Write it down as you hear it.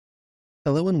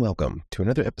Hello and welcome to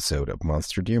another episode of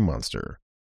Monster Dear Monster,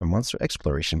 a monster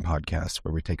exploration podcast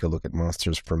where we take a look at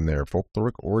monsters from their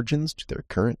folkloric origins to their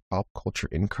current pop culture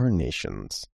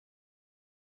incarnations.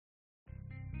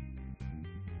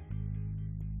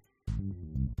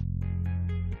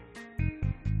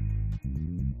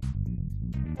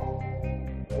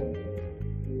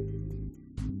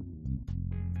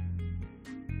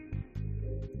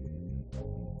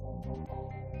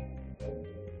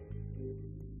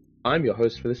 I'm your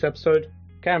host for this episode,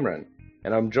 Cameron,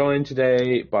 and I'm joined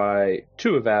today by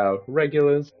two of our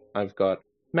regulars. I've got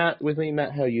Matt with me.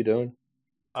 Matt, how are you doing?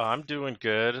 I'm doing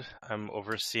good. I'm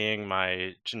overseeing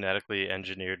my genetically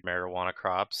engineered marijuana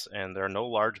crops, and there are no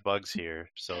large bugs here,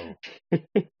 so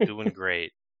doing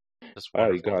great. Just Oh,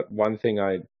 you wonderful. got one thing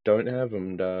I don't have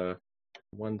and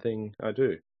one thing I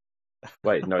do.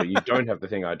 Wait, no, you don't have the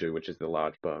thing I do, which is the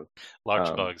large bug.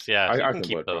 Large bugs, yeah, you I can can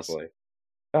keep word those. properly.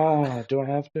 Do I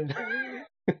have to?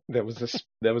 There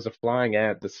was a flying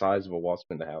ant the size of a wasp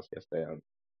in the house yesterday. I'm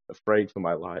afraid for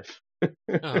my life.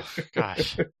 Oh,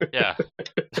 gosh. Yeah.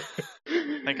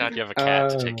 Thank God you have a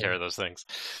cat to take care of those things.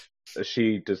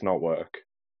 She does not work.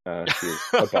 She is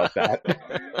above that.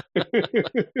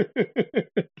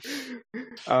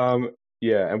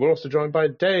 Yeah, and we're also joined by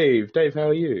Dave. Dave, how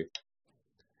are you?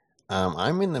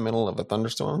 I'm in the middle of a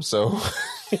thunderstorm, so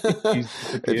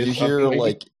if you hear suddenly.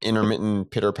 like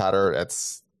intermittent pitter patter,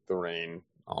 that's the rain.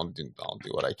 I'll do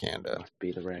what I can to Must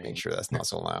be the rain. make sure that's not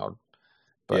so loud.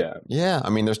 But yeah, I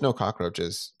mean, there's no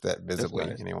cockroaches that visibly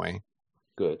nice. anyway.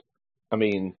 Good. I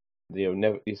mean,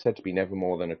 you're said to be never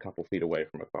more than a couple feet away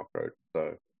from a cockroach,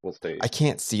 so we'll see. I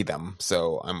can't see them,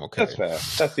 so I'm okay. That's fair.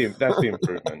 That's the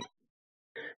improvement.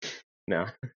 No.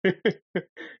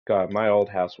 God, my old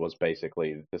house was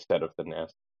basically the set of the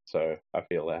nest, so I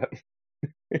feel that.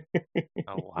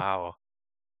 Oh, wow.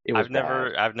 It was I've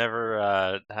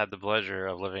never had the pleasure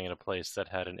of living in a place that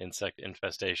had an insect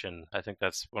infestation. I think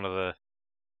that's one of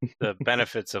the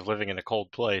benefits of living in a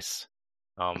cold place.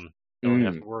 Don't really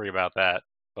have to worry about that,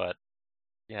 but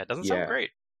yeah, it doesn't sound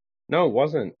great. No, it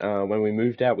wasn't. When we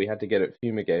moved out, we had to get it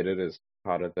fumigated as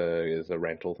part of the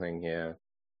rental thing here.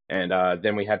 And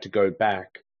then we had to go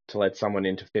back to let someone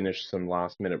in to finish some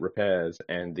last-minute repairs,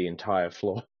 and the entire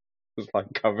floor was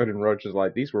like covered in roaches.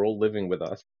 Like, these were all living with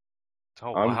us.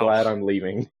 Oh, I'm wow. glad I'm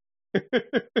leaving.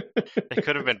 They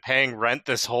could have been paying rent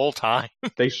this whole time.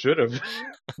 They should have.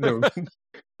 I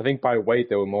think by weight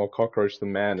there were more cockroach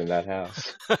than man in that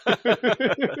house.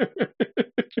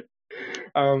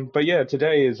 But yeah,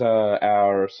 today is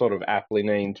our sort of aptly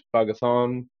named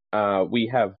Bugathon. We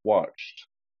have watched,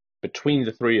 between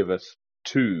the three of us,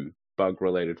 2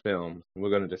 bug-related films.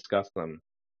 We're going to discuss them.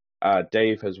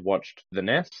 Dave has watched The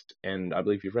Nest, and I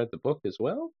believe you've read the book as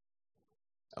well?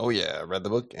 Oh yeah, I read the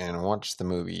book and watched the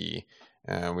movie.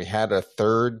 We had a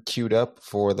third queued up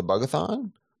for the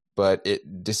Bugathon, but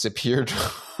it disappeared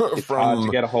It's hard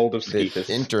to get a hold of the Skeetus.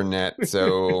 internet,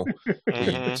 so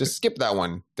we just skip that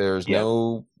one. There's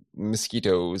no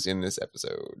mosquitoes in this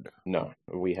episode. No,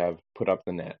 we have put up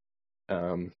the net.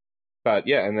 But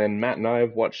yeah, and then Matt and I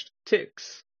have watched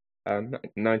Ticks,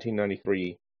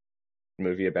 1993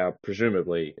 movie about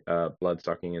presumably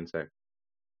blood-sucking insects.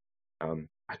 Are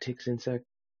ticks insects?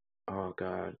 Oh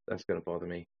god, that's gonna bother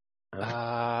me.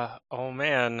 Oh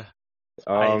man.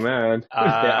 Man,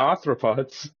 they're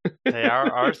arthropods. They are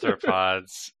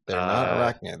arthropods. They're not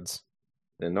arachnids.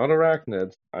 They're not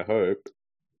arachnids, I hope.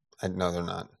 No, they're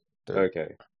not.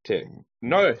 Okay, tick.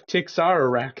 No, ticks are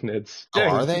arachnids. Oh,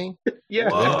 are they? Yeah.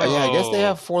 Yeah, I guess they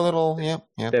have 4 little. Yep.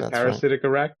 They're that's parasitic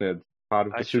arachnids, part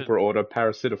of the I should superorder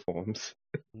Parasitiforms.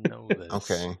 know this.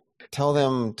 Okay. Tell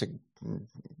them to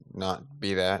not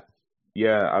be that.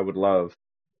 Yeah, I would love.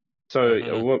 So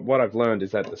what I've learned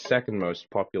is that the second most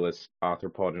populous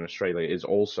arthropod in Australia is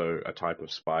also a type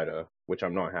of spider, which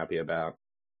I'm not happy about.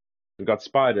 We've got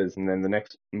spiders, and then the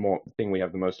next thing we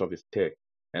have the most of is tick,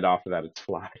 and after that it's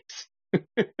flies.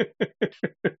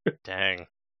 Dang.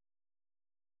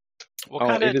 What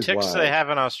kind of ticks do they have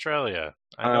in Australia?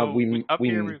 I know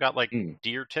here we've got like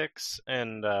deer ticks,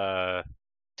 and I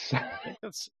think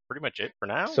that's pretty much it for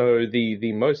now. So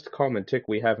the most common tick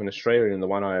we have in Australia, and the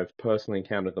one I have personally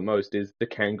encountered the most, is the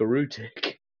kangaroo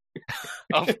tick.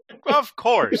 Of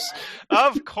course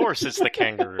it's the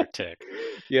kangaroo tick.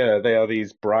 Yeah, they are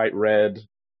these bright red,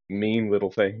 mean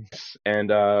little things. And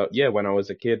when I was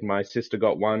a kid, my sister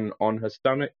got one on her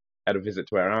stomach at a visit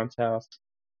to our aunt's house,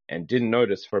 and didn't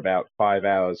notice for about 5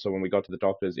 hours. So when we got to the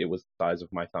doctors, it was the size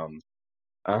of my thumb.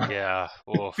 Yeah.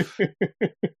 Oof.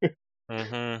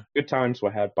 Good times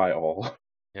were had by all.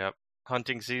 Yep.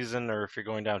 Hunting season, or if you're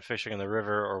going down fishing in the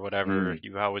river or whatever,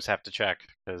 you always have to check,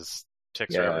 because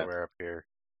ticks are everywhere up here.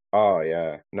 Oh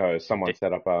yeah, no. Someone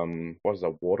set up what was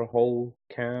a waterhole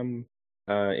cam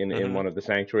in one of the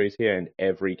sanctuaries here, and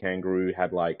every kangaroo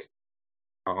had like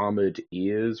armored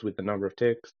ears with the number of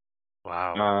ticks.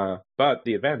 Wow. But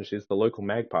the advantage is the local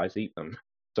magpies eat them,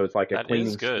 so it's like a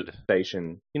cleaning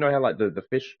station. You know how like the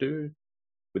fish do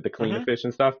with the cleaner fish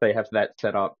and stuff? They have that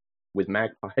set up with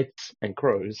magpies and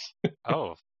crows.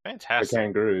 Oh, fantastic! For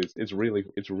kangaroos, it's really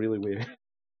weird.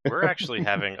 We're actually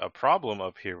having a problem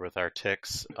up here with our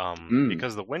ticks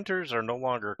because the winters are no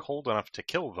longer cold enough to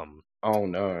kill them. Oh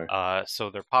no! So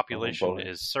their population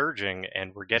is surging,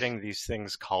 and we're getting these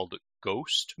things called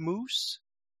ghost moose.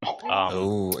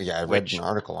 I read an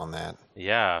article on that.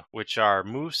 Yeah, which are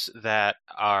moose that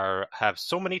have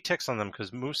so many ticks on them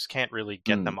because moose can't really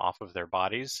get them off of their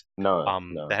bodies. No.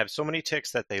 They have so many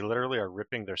ticks that they literally are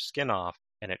ripping their skin off,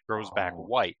 and it grows back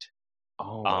white.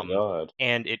 Oh my god!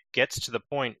 And it gets to the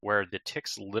point where the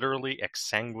ticks literally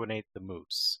exsanguinate the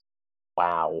moose.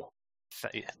 Wow!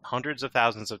 Hundreds of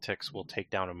thousands of ticks will take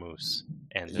down a moose,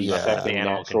 and there's nothing the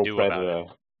animal can do about it.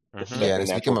 Yeah, and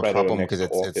it's become a problem because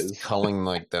it's culling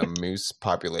like the moose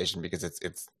population because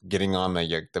it's getting on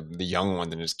the young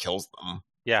ones and just kills them.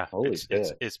 Yeah,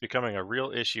 it's becoming a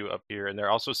real issue up here, and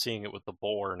they're also seeing it with the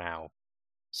boar now.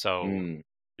 So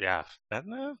yeah,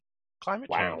 climate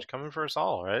change coming for us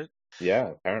all, right? Yeah,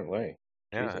 apparently.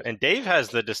 Yeah, Jesus. and Dave has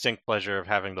the distinct pleasure of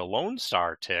having the Lone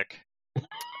Star tick,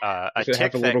 a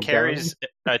tick that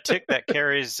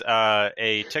carries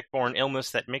a tick-borne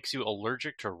illness that makes you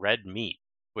allergic to red meat.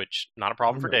 Which, not a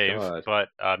problem for Dave, but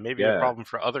maybe a problem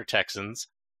for other Texans.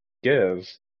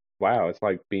 Yes. Wow, it's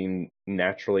like being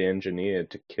naturally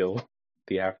engineered to kill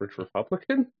the average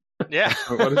Republican? Yeah.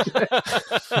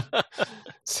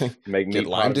 Make me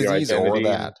Lyme disease or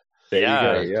that. There you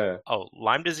go, yeah. Oh,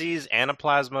 Lyme disease,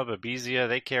 Anaplasma, Babesia,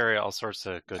 they carry all sorts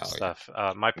of good stuff.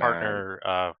 Yeah. My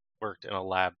partner worked in a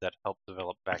lab that helped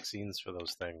develop vaccines for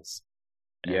those things.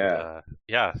 And,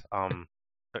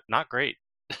 but not great.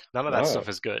 None of that stuff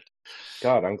is good.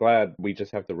 God, I'm glad we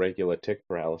just have the regular tick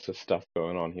paralysis stuff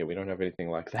going on here. We don't have anything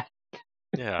like that.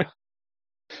 Yeah.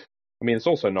 I mean, it's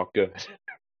also not good,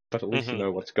 but at least you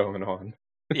know what's going on.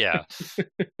 Yeah.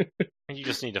 You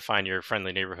just need to find your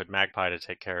friendly neighborhood magpie to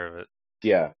take care of it.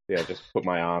 Yeah, just put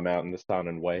my arm out in the sun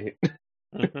and wait.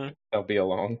 They'll be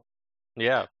along.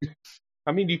 Yeah.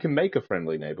 I mean, you can make a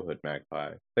friendly neighborhood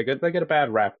magpie. They get a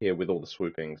bad rap here with all the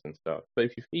swoopings and stuff, but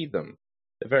if you feed them,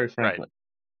 they're very friendly. Right.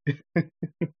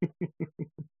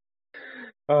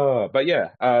 But yeah,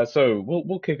 so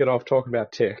we'll kick it off talking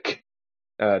about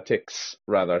ticks,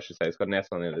 rather, I should say. It's got an S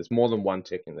on it. There's more than one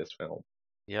tick in this film.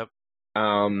 Yep.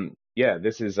 Yeah,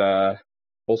 this is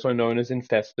also known as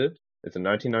Infested. It's a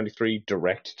 1993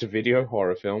 direct-to-video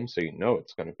horror film, so you know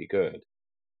it's going to be good.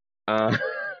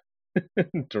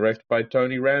 Directed by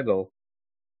Tony Randall.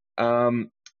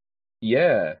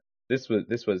 Yeah, this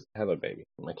was hello, baby.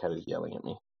 My cat is yelling at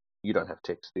me. You don't have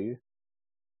ticks, do you?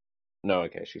 No,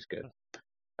 okay, she's good.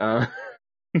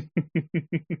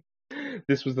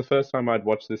 This was the first time I'd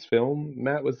watched this film.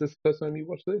 Matt, was this the first time you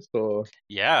watched this, or?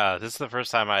 Yeah, this is the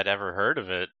first time I'd ever heard of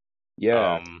it.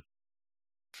 Yeah.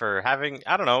 For having,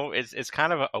 I don't know, it's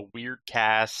kind of a weird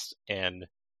cast, and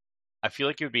I feel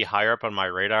like it would be higher up on my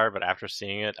radar, but after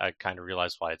seeing it, I kind of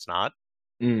realized why it's not.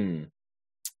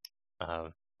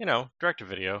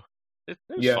 Direct-to-video. It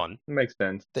was fun. It makes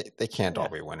sense. They can't all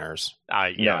be winners.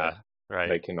 No, right.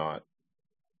 They cannot.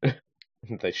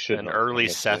 They should. An early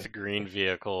Seth Green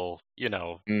vehicle, you're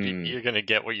going to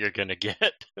get what you're going to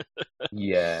get.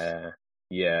 Yeah,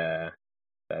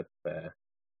 that's fair.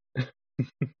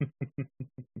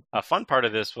 A fun part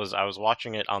of this was I was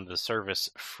watching it on the service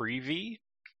Freevee,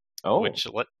 which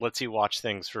lets you watch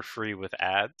things for free with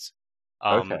ads.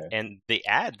 And the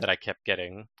ad that I kept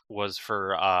getting was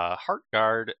for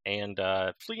HeartGuard and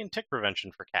flea and tick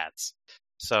prevention for cats.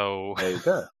 So there you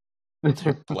go.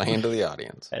 Playing to the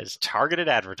audience. As targeted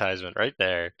advertisement right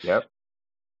there. Yep.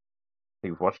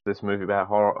 You've watched this movie about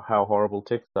how horrible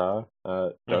ticks are.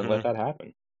 Don't let that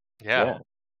happen. Yeah.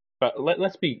 But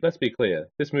let's be clear.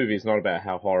 This movie is not about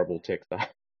how horrible ticks are.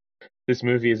 This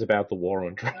movie is about the war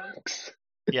on drugs.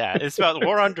 Yeah, it's about the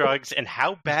war on drugs and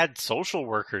how bad social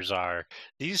workers are.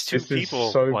 These two people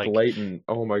is so blatant.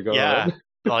 Oh my god. Yeah.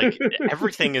 Like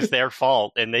everything is their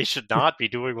fault and they should not be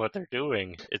doing what they're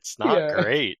doing. It's not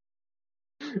great.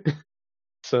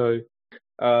 So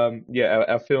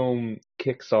our film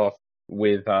kicks off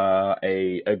with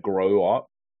a grow up.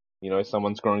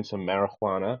 Someone's growing some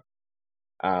marijuana,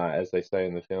 as they say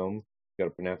in the film. You got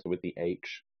to pronounce it with the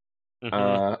H.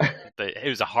 It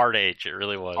was a hard H. It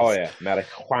really was. Oh yeah,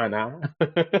 marijuana.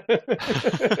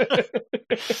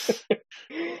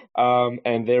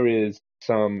 And there is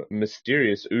some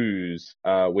mysterious ooze,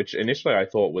 which initially I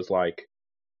thought was like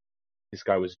this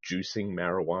guy was juicing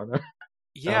marijuana.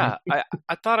 Yeah,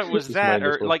 I thought it was This that,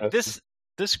 or mindless like person.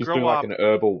 this He's grow doing like up. an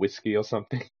herbal whiskey or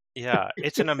something. Yeah,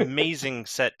 it's an amazing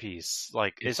set piece.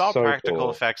 Like it's It's all so practical cool.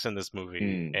 effects in this movie,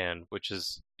 Mm, and which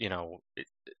is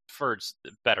for its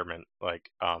betterment. Like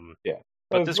yeah.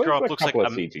 but this There's grow up a looks like couple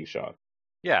of CG shots.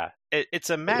 yeah, it's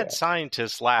a But mad yeah.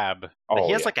 scientist lab. He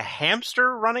Oh has yeah. like a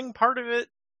hamster running part of it.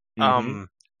 Mm-hmm.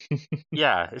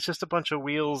 Yeah, it's just a bunch of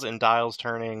wheels and dials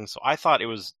turning. So I thought it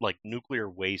was like nuclear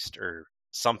waste or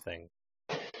something.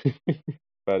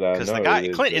 But Because the no, guy,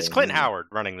 it is. It's Clint Howard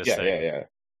running this Yeah, thing. yeah.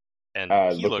 And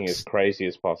he Looking as crazy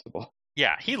as possible.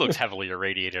 Yeah, he looks heavily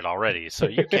irradiated already, so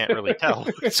you can't really tell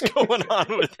what's going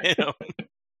on with him.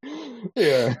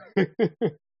 Yeah.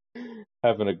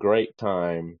 Having a great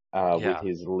time with Yeah.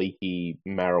 his leaky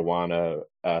marijuana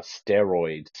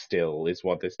steroid still is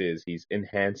what this is. He's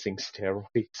enhancing steroids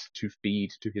to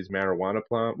feed to his marijuana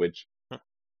plant, which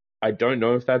I don't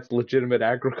know if that's legitimate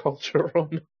agriculture or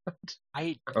not.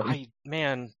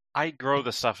 Man, I grow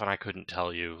the stuff and I couldn't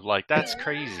tell you. Like, that's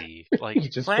crazy. Like, You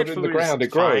just plant put it in the food is ground,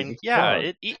 it grows. fine. It's Yeah,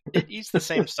 plant. it eats the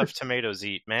same stuff tomatoes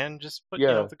eat, man. Just put,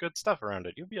 the good stuff around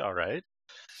it. You'll be all right.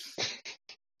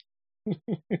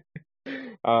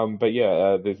 But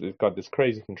yeah, it's got this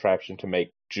crazy contraption to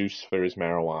make juice for his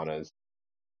marijuanas.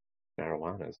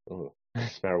 Oh,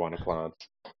 marijuana plants.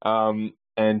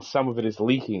 And some of it is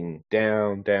leaking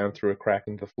down through a crack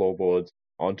in the floorboards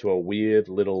onto a weird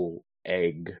little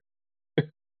egg.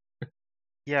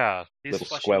 Yeah, these little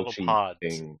fleshy little squelchy pods.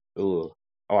 thing. Ugh.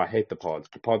 Oh, I hate the pods.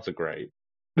 The pods are great.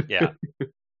 Yeah.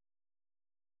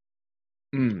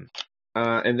 And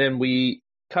then we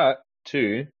cut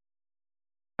to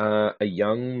a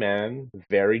young man,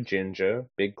 very ginger,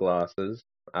 big glasses,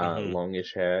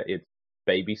 longish hair. It's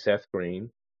baby Seth Green.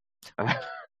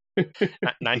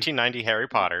 1990 Harry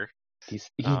Potter.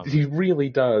 He really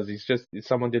does. He's just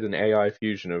someone did an AI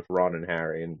fusion of Ron and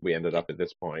Harry, and we ended up at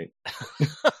this point.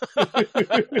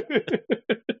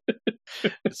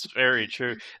 It's very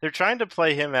true. They're trying to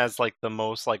play him as like the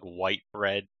most like white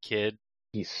bread kid.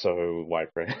 He's so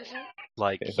white bread.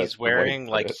 Like he's wearing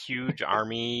like huge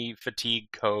army fatigue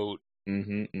coat,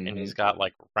 and he's got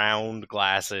like round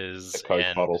glasses, the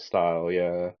Coke bottle style.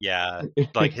 Yeah.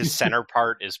 Like his center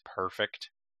part is perfect.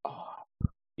 Oh,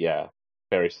 yeah,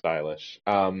 very stylish.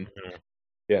 Yeah,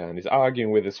 and he's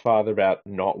arguing with his father about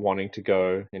not wanting to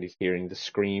go, and he's hearing the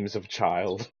screams of a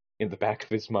child in the back of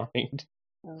his mind.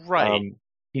 Right.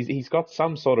 He's got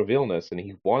some sort of illness, and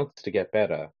he wants to get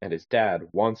better, and his dad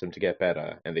wants him to get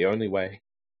better, and the only way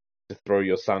to throw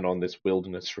your son on this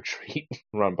wilderness retreat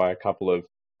run by a couple of,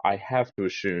 I have to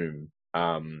assume,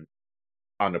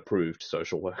 unapproved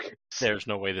social workers. There's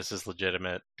no way this is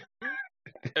legitimate.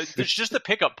 It's just a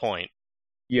pickup point.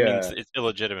 Yeah. Means it's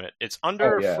illegitimate. It's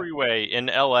under a freeway in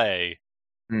LA.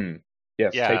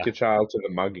 Yes, take your child to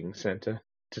the mugging center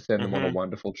to send them on a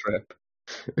wonderful trip.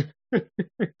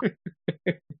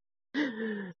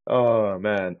 Oh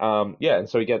man. Yeah, and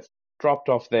so he gets dropped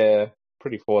off there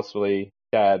pretty forcefully.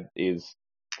 Dad is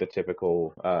the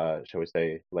typical shall we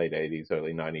say late 80s,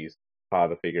 early 90s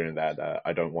father figure in that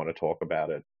I don't want to talk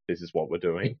about it. This is what we're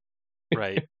doing.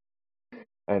 Right.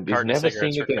 And he's never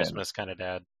seen for again. Christmas kind of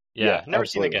dad. Yeah, never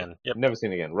seen again. Yep. Never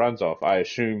seen again. Runs off. I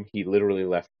assume he literally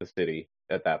left the city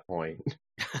at that point.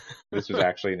 This was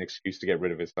actually an excuse to get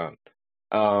rid of his son.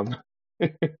 And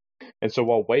so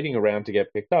while waiting around to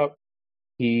get picked up,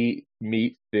 he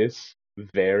meets this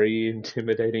very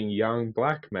intimidating young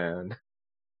black man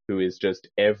who is just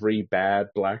every bad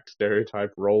black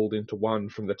stereotype rolled into one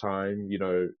from the time,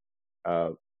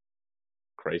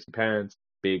 crazy pants,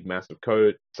 big massive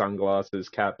coat, sunglasses,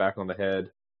 cap back on the head,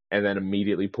 and then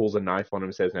immediately pulls a knife on him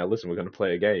and says, now listen, we're going to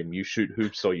play a game. You shoot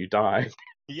hoops or you die.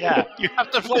 Yeah, you have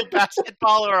to play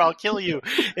basketball or I'll kill you.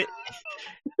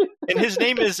 And his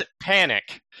name is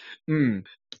Panic. And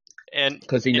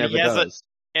because he never does.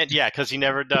 Because he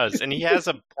never does. And he has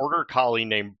a border collie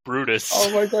named Brutus.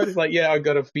 Oh my god, he's like, yeah, I've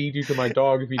got to feed you to my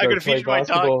dog if you don't play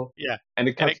basketball. Yeah. And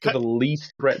it cuts to the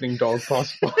least threatening dog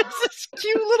possible. It's this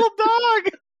cute little dog.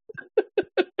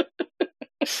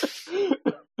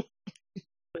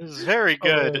 It was very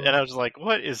good. And I was like,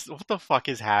 what the fuck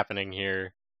is happening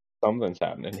here? Something's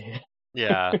happening here.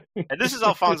 Yeah. And this is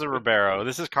Alfonso Ribeiro.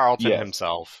 This is Carlton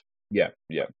himself. Yeah.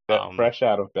 Fresh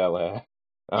out of Bel Air.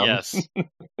 Yes.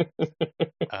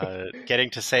 Getting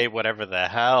to say whatever the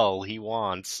hell he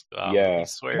wants. He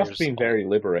swears. It must have been very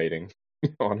liberating,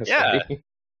 honestly.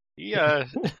 Yeah.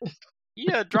 He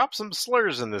dropped some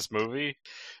slurs in this movie.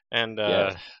 And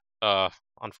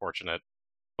unfortunate.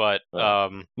 But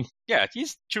yeah,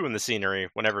 he's chewing the scenery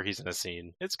whenever he's in a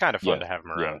scene. It's kind of fun to have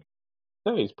him around.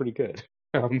 No, he's pretty good.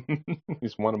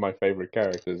 He's one of my favorite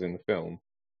characters in the film.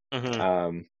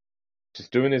 Mm-hmm.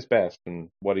 Just doing his best, and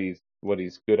what he's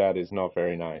good at is not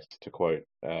very nice, to quote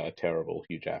a terrible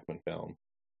Hugh Jackman film.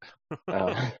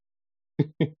 But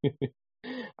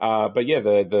yeah,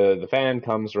 the van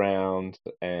comes round,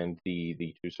 and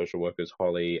the two social workers,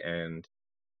 Holly and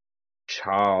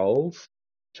Charles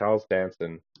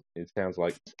Danson. It sounds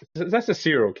like that's a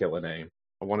serial killer name,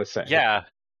 I want to say. Yeah,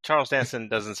 Charles Danson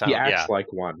doesn't sound. He acts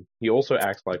like one. He also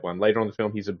acts like one. Later on in the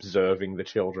film, he's observing the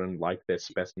children like they're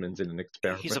specimens in an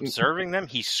experiment. He's observing them.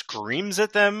 He screams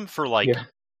at them for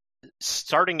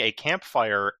starting a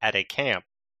campfire at a camp.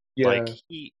 Yeah, like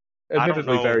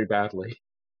admittedly very badly,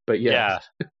 but yeah.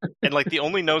 And like the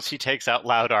only notes he takes out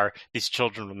loud are, "These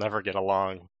children will never get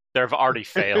along. They've already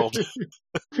failed."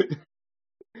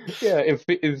 Yeah,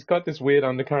 it's got this weird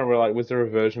undercurrent where, like, was there a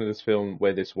version of this film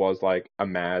where this was like a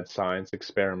mad science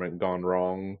experiment gone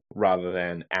wrong rather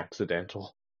than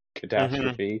accidental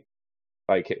catastrophe?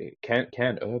 Like,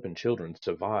 can urban children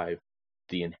survive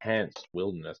the enhanced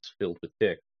wilderness filled with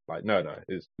thick? Like, no,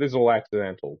 this is all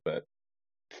accidental, but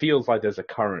feels like there's a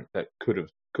current that could have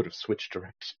switched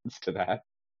directions to that.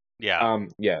 Yeah.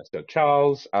 So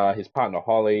Charles, his partner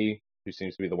Holly, who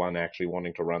seems to be the one actually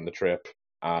wanting to run the trip.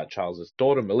 Charles's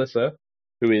daughter Melissa,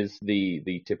 who is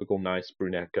the typical nice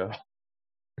brunette girl.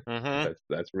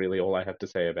 That's really all I have to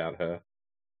say about her.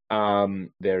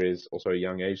 There is also a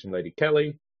young Asian lady,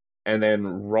 Kelly, and then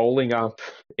rolling up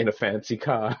in a fancy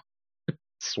car,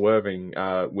 swerving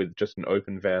with just an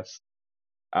open vest,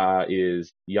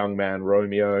 is young man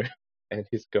Romeo and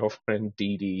his girlfriend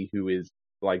Dee Dee, who is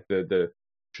like the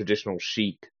traditional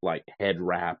chic, like head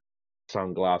wrap,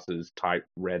 sunglasses, tight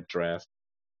red dress.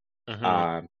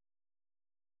 Like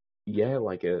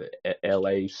a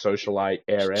LA socialite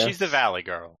heiress. She's the Valley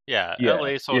girl. Yeah,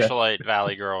 LA socialite,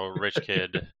 Valley girl, rich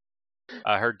kid.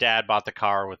 Her dad bought the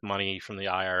car with money from the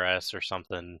IRS or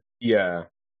something. Yeah.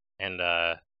 And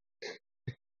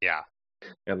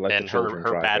and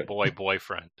her bad boy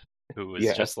boyfriend, who was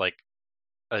just like,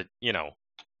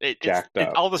 jacked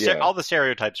up. All the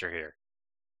stereotypes are here.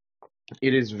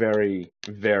 It is very,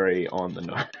 very on the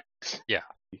nose. Yeah.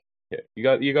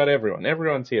 Yeah, you got everyone.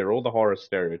 Everyone's here. All the horror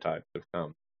stereotypes have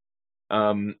come.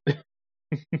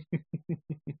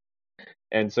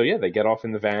 And so they get off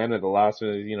in the van at the last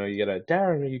minute. You get a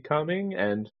Darren, are you coming?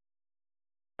 And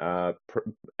our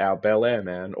Bel Air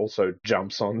man also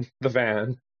jumps on the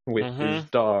van with his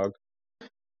dog.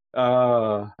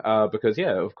 Because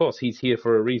of course he's here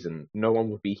for a reason. No one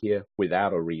would be here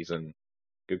without a reason.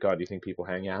 Good God, do you think people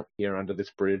hang out here under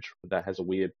this bridge that has a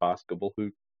weird basketball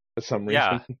hoop for some reason?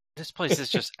 Yeah, this place is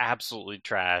just absolutely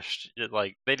trashed.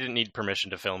 They didn't need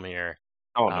permission to film here.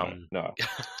 Oh no.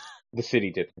 The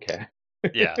city didn't care.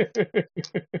 Yeah.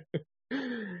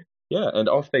 Yeah, and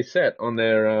off they set on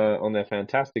their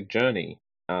fantastic journey.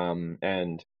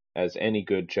 And as any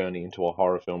good journey into a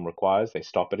horror film requires, they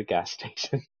stop at a gas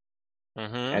station.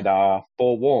 And are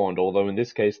forewarned, although in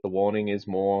this case the warning is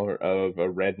more of a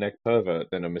redneck pervert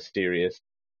than a mysterious,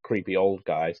 creepy old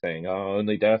guy saying, "Oh,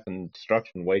 only death and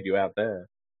destruction wait you out there."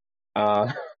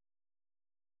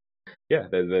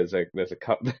 There's a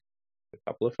couple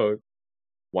of folks.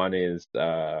 One is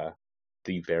the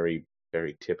very,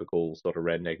 very typical sort of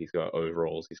redneck. He's got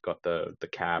overalls, he's got the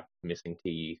cap, missing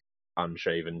teeth,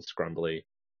 unshaven, scrumbly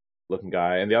looking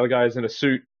guy, and the other guy is in a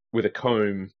suit with a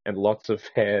comb and lots of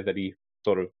hair that he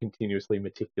sort of continuously,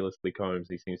 meticulously combs.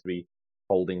 He seems to be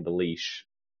holding the leash,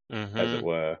 as it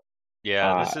were.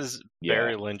 Yeah, this is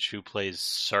Barry Lynch, who plays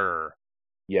Sir.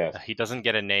 Yes. He doesn't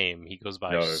get a name. He goes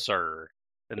by Sir.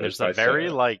 And there's a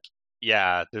very,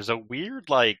 there's a weird,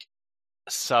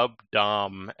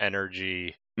 sub-dom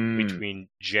energy between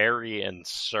Jerry and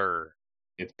Sir.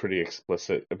 It's pretty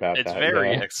explicit about that. It's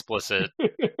very explicit,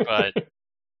 but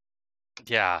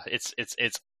yeah, it's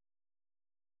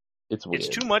weird. It's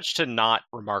too much to not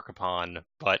remark upon,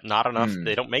 but not enough.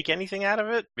 They don't make anything out of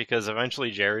it because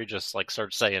eventually Jerry just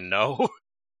starts saying no.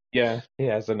 Yeah, he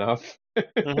has enough.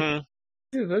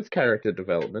 Yeah, that's character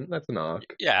development. That's an arc.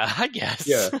 Yeah, I guess.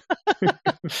 Yeah.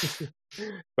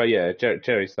 But yeah,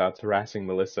 Jerry starts harassing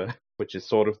Melissa, which is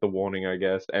sort of the warning, I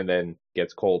guess, and then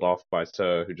gets called off by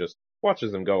Sir, who just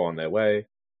watches them go on their way.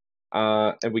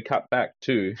 And we cut back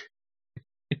to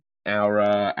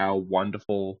our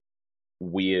wonderful,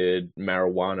 weird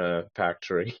marijuana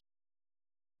factory,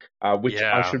 which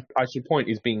I should point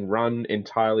is being run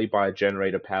entirely by a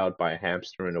generator powered by a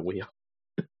hamster and a wheel.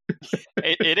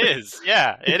 It is,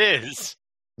 yeah, it is.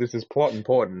 This is plot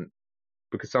important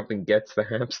because something gets the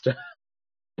hamster.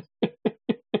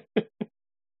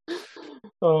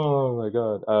 Oh my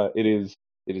god. It is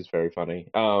very funny.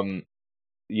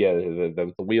 Yeah,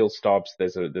 the wheel stops.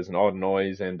 There's an odd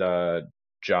noise, and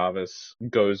Jarvis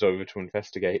goes over to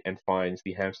investigate and finds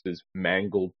the hamster's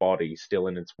mangled body still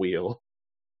in its wheel.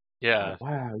 Yeah.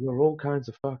 Wow, you're all kinds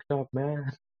of fucked up,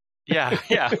 man. Yeah,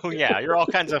 yeah, yeah. You're all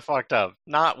kinds of fucked up.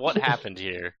 Not what happened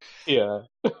here. Yeah.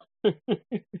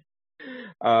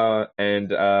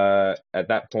 And at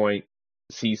that point,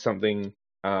 sees something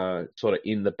sort of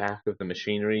in the back of the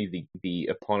machinery. The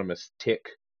eponymous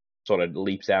tick sort of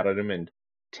leaps out at him, and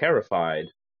terrified,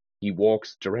 he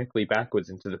walks directly backwards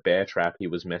into the bear trap he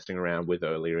was messing around with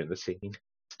earlier in the scene.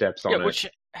 Steps Yeah, on it. which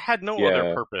had no other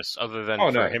Yeah. purpose other than Oh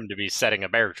for no. him to be setting a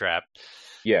bear trap.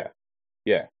 Yeah.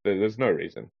 Yeah. There's no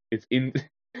reason. It's in.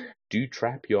 Do you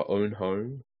trap your own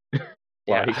home?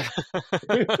 Yeah. Like.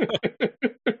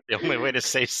 The only way to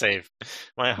stay safe.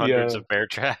 My hundreds of bear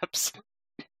traps.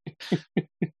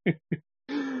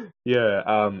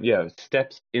 Yeah,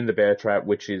 steps in the bear trap,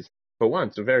 which is, for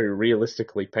once, a very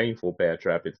realistically painful bear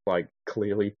trap. It's like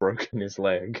clearly broken his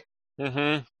leg.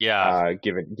 Mm-hmm. Yeah.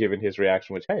 Given his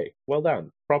reaction, which, hey, well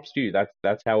done. Props to you.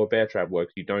 That's how a bear trap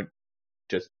works. You don't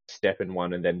just step in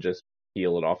one and then just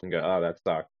peel it off and go, oh, that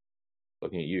sucks.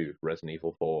 Looking at you, Resident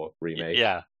Evil 4 remake.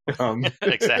 Yeah.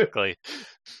 Exactly.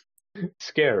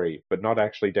 Scary, but not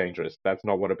actually dangerous. That's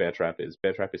not what a bear trap is.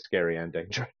 Bear trap is scary and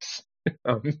dangerous.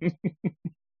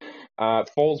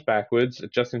 Falls backwards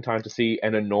just in time to see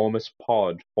an enormous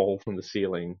pod fall from the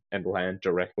ceiling and land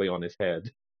directly on his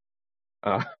head.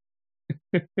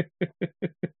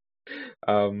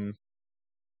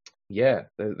 Yeah,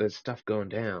 there's stuff going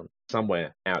down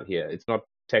somewhere out here. It's not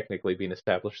technically been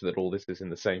established that all this is in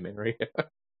the same area.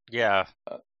 Yeah.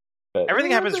 But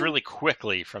everything happens really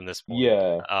quickly from this point.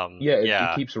 Yeah.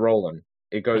 It keeps rolling.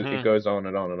 It goes on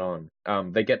and on and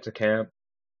on. They get to camp.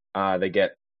 They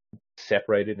get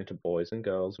separated into boys and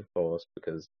girls, of course,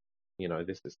 because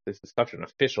this is such an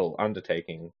official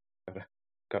undertaking.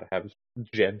 Gotta have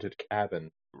gendered cabin.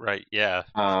 Right. Yeah.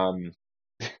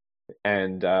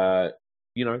 And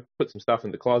put some stuff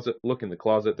in the closet. Look in the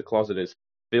closet. The closet is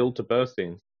filled to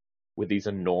bursting with these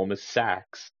enormous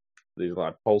sacks. These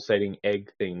like pulsating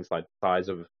egg things, like the size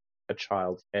of a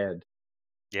child's head.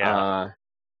 Yeah.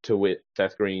 To wit,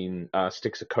 Seth Green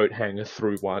sticks a coat hanger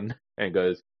through one and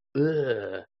goes,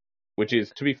 ugh. Which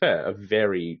is, to be fair, a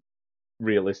very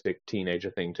realistic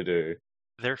teenager thing to do.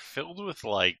 They're filled with,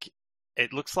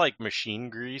 it looks like machine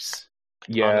grease.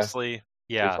 Yeah. Honestly.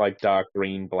 Yeah. It's like dark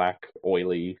green, black,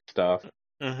 oily stuff.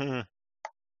 Mm-hmm.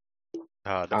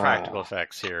 The practical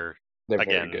effects here. They're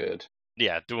again, very good.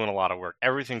 Yeah, doing a lot of work.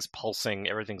 Everything's pulsing.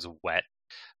 Everything's wet.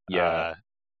 Yeah.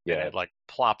 And it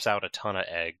plops out a ton of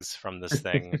eggs from this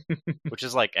thing, which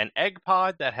is like an egg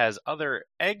pod that has other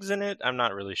eggs in it. I'm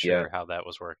not really sure how that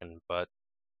was working, but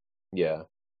yeah,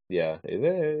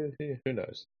 who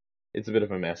knows? It's a bit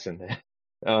of a mess in there.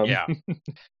 Yeah.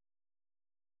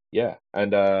 Yeah,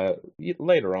 and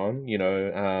later on,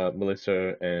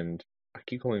 Melissa and I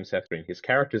keep calling him Seth Green. His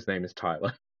character's name is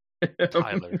Tyler.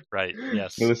 Tyler, right?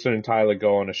 Yes. Melissa and Tyler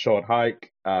go on a short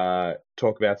hike,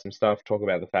 talk about some stuff, talk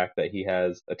about the fact that he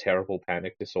has a terrible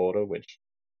panic disorder, which,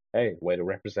 hey, way to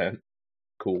represent.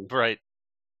 Cool. Right.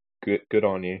 Good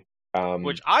on you.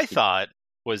 Which I thought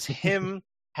was him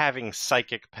having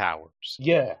psychic powers.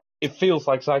 Yeah, it feels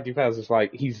like psychic powers. It's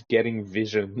like he's getting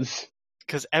visions.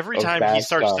 Because every time he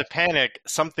starts to panic,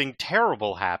 something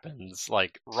terrible happens,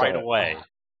 right away.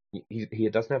 He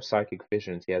doesn't have psychic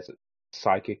visions. He has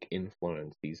psychic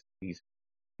influence. He's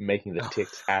making the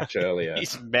ticks hatch earlier.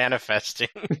 He's manifesting.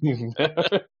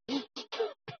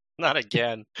 Not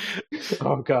again.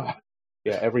 Oh god.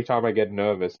 Yeah, every time I get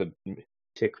nervous, a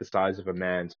tick the size of a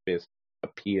man's fist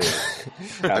appears.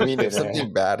 I mean, if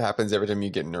something bad happens every time you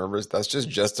get nervous, that's just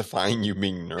justifying you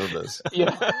being nervous.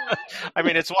 Yeah. I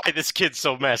mean, it's why this kid's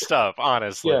so messed up,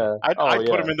 honestly. Yeah. I'd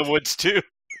put him in the woods too.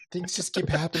 Things just keep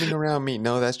happening around me.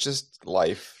 No, that's just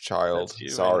life, child.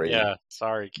 Sorry. Yeah,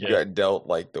 sorry, kid. You got dealt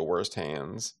the worst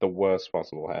hands. The worst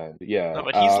possible hand. Yeah. No,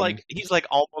 but he's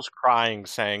almost crying,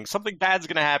 saying something bad's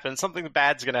gonna happen. Something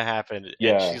bad's gonna happen.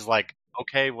 Yeah. And she's like,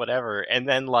 okay, whatever. And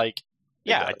then a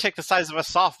tick the size of a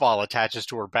softball attaches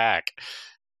to her back.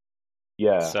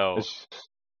 Yeah. So,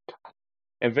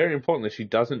 and very importantly, she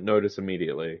doesn't notice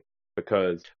immediately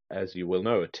because, as you will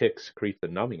know, a tick secretes a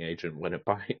numbing agent when it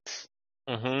bites.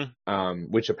 Mm-hmm.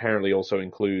 Which apparently also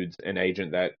includes an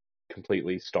agent that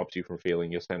completely stops you from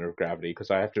feeling your center of gravity,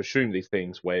 because I have to assume these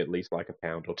things weigh at least like a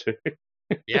pound or two.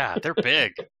 Yeah, they're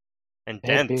big and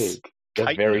dense. They're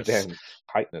big. They're very dense.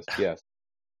 Tightness, yes.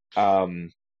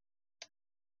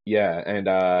 Yeah, and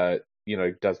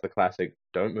does the classic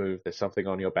 "don't move, there's something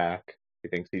on your back" He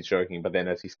thinks he's joking, but then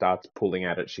as he starts pulling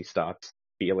at it, she starts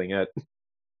feeling it.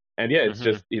 And yeah, it's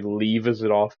just, he levers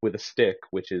it off with a stick,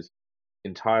 which is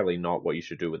entirely not what you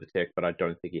should do with a tick, but I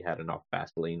don't think he had enough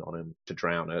Vaseline on him to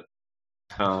drown it.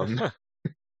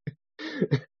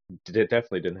 It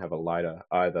definitely didn't have a lighter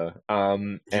either. He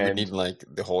would need like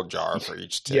the whole jar for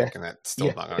each tick, and that's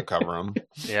still not going to cover him.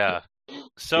 Yeah.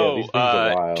 So these things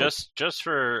are wild. just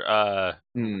for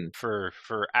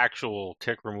actual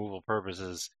tick removal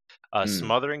purposes,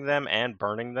 smothering them and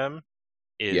burning them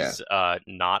is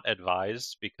not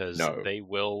advised, because they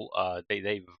will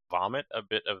they vomit a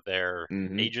bit of their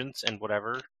agents and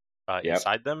whatever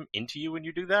inside them into you when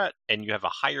you do that, and you have a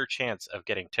higher chance of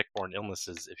getting tick-borne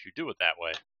illnesses if you do it that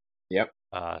way. Yep.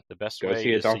 The best Go way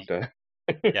see a is doctor.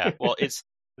 yeah, well, it's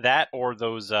that or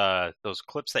those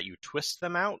clips that you twist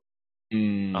them out.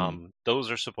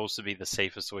 Those are supposed to be the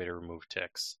safest way to remove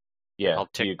ticks. Yeah,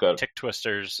 tick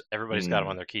twisters. Everybody's got them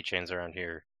on their keychains around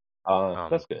here.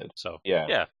 That's good. So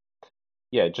yeah,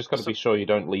 just got to be sure you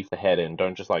don't leave the head in.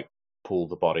 Don't just like pull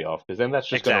the body off, because then that's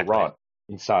just going to rot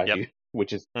inside you,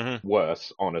 which is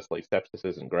worse. Honestly, sepsis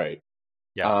isn't great.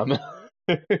 Yeah.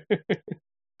 I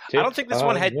don't think this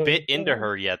one had bit into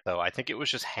her yet, though. I think it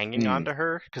was just hanging onto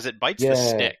her, because it bites the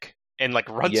stick and like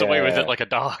runs away with it like a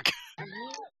dog.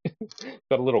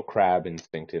 Got a little crab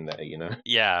instinct in there, you know?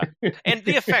 Yeah. And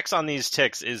the effects on these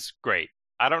ticks is great.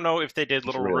 I don't know if they did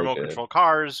little remote control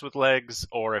cars with legs,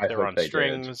 or if they're on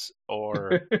strings,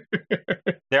 or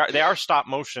they are stop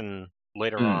motion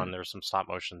later on. There's some stop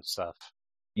motion stuff.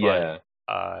 But,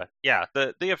 the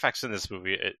effects in this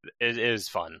movie it is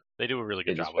fun. They do a really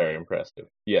good job. It's very impressive.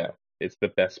 Yeah, it's the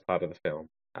best part of the film,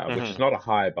 which is not a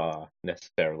high bar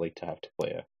necessarily to have to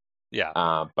clear.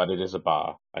 Yeah, but it is a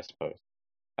bar, I suppose.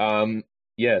 So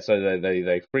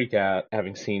they freak out,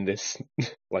 having seen this,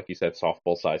 like you said,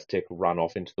 softball-sized tick run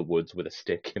off into the woods with a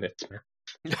stick in its mouth.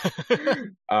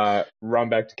 Run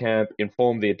back to camp,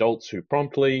 inform the adults, who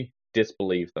promptly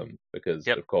disbelieve them, because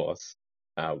of course,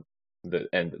 and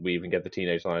we even get the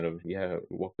teenage line of,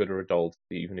 what good are adults,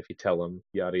 even if you tell them,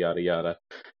 yada yada yada.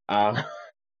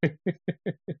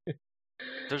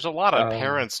 There's a lot of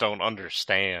parents don't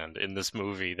understand in this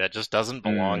movie that just doesn't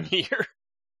belong here.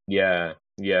 Yeah.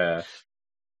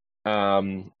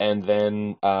 And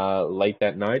then late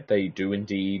that night, they do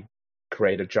indeed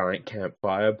create a giant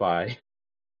campfire by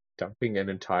dumping an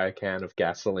entire can of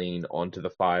gasoline onto the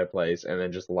fireplace and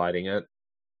then just lighting it.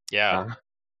 Yeah.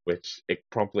 Which it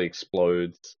promptly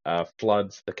explodes,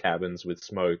 floods the cabins with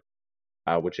smoke,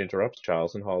 which interrupts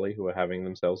Charles and Holly, who are having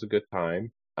themselves a good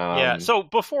time. So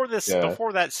before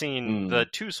that scene, the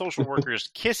two social workers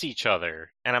kiss each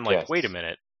other, and I'm like, wait a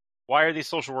minute. Why are these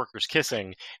social workers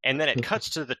kissing? And then it cuts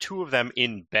to the two of them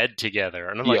in bed together.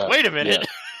 And I'm like, wait a minute.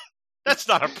 That's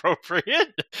not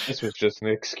appropriate. This was just an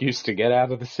excuse to get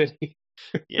out of the city.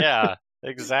 Yeah,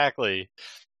 exactly.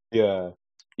 Yeah.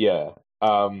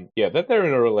 That they're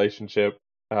in a relationship,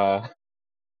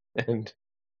 and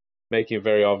making it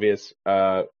very obvious,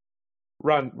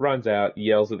 runs out,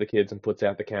 yells at the kids, and puts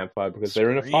out the campfire because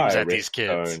they're in a fire at these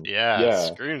kids. zone.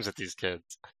 Screams at these kids.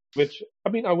 Which, I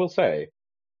mean, I will say,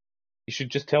 you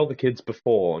should just tell the kids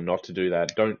before not to do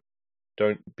that. Don't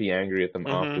be angry at them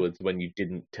afterwards when you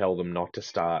didn't tell them not to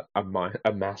start a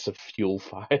massive fuel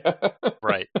fire.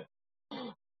 Right.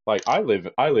 Like, I live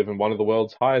in one of the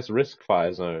world's highest risk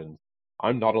fire zones.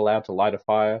 I'm not allowed to light a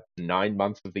fire 9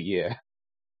 months of the year.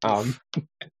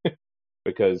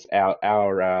 Because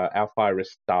our fire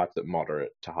risk starts at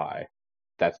moderate to high.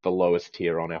 That's the lowest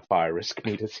tier on our fire risk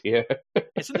meters here.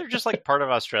 Isn't there just like part of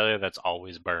Australia that's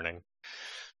always burning?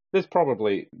 There's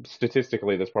probably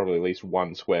at least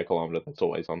 1 square kilometer that's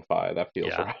always on fire. That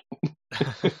feels right.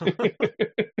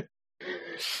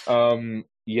 So,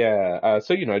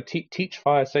 teach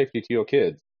fire safety to your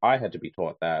kids. I had to be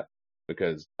taught that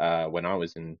because when I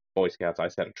was in Boy Scouts, I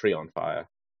set a tree on fire.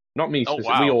 Not me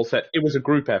specifically. We all set. It was a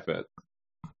group effort.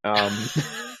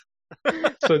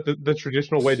 So the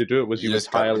traditional way to do it was you would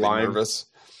tie a line. Nervous.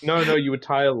 No, you would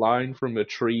tie a line from a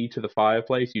tree to the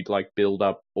fireplace. You'd like build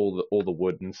up all the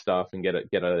wood and stuff and get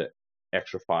a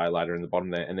extra fire lighter in the bottom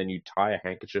there, and then you tie a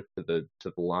handkerchief to the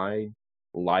line,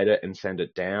 light it, and send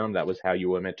it down. That was how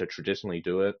you were meant to traditionally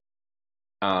do it.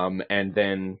 And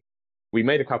then we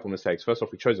made a couple of mistakes. First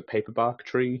off, we chose a paperbark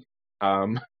tree,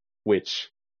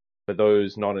 which, for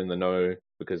those not in the know,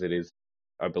 because it is,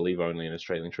 I believe, only an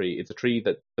Australian tree, it's a tree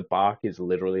that the bark is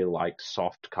literally like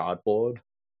soft cardboard,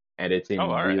 and it's in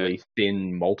really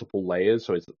thin, multiple layers,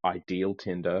 so it's ideal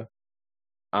tinder.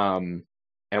 And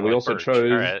we also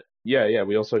chose,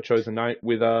 we also chose a night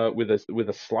with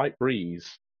a slight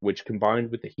breeze, which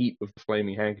combined with the heat of the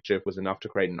flaming handkerchief was enough to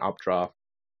create an updraft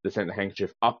the scent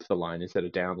handkerchief up the line instead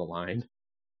of down the line,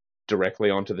 directly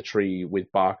onto the tree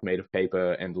with bark made of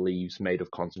paper and leaves made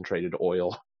of concentrated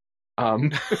oil.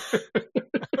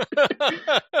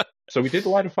 So we did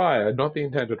light a fire, not the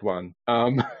intended one.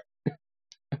 My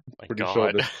pretty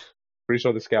God.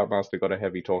 sure the Scoutmaster got a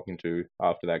heavy talking to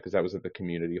after that, because that was at the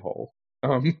community hall.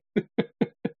 Oh,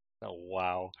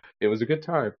 wow. It was a good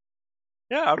time.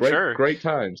 Yeah, I'm sure. Great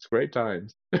times.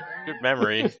 Good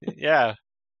memory. Yeah.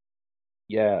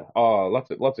 Yeah. Oh,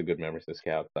 lots of good memories of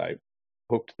Scouts. I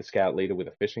hooked the Scout leader with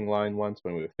a fishing line once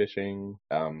when we were fishing.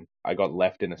 I got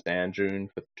left in a sand dune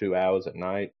for 2 hours at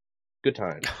night. Good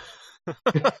times.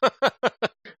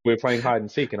 We were playing hide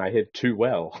and seek, and I hid too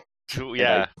well.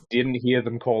 Yeah. I didn't hear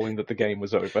them calling that the game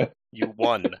was over. You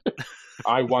won.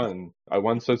 I won. I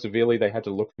won so severely they had to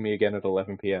look for me again at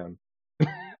 11 p.m.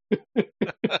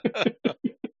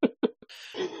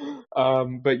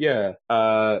 But yeah,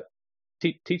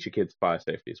 teach your kids fire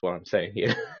safety is what I'm saying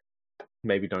here.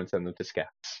 Maybe don't send them to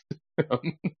Scouts.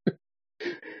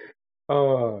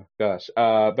 Oh gosh.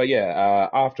 But yeah,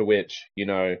 after which,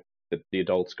 the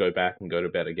adults go back and go to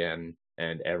bed again,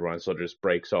 and everyone sort of just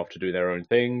breaks off to do their own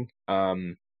thing.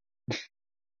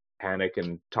 Panic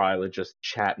and Tyler just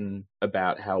chatting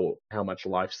about how much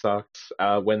life sucks.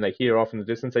 When they hear off in the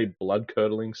distance a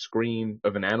blood-curdling scream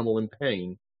of an animal in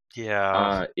pain.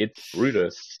 Yeah. It's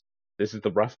Brutus. This is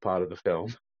the rough part of the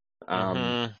film.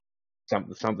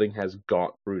 Something has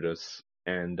got Brutus,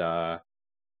 and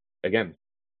again,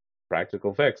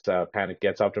 practical effects. Panic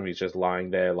gets up to him. He's just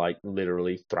lying there, like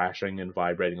literally thrashing and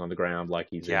vibrating on the ground, like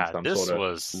he's in some sort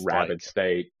of rabid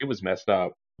state. It was messed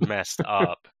up.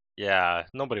 Yeah,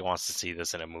 nobody wants to see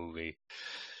this in a movie.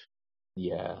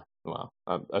 Yeah, well,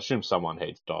 I assume someone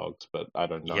hates dogs, but I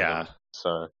don't know them.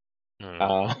 So,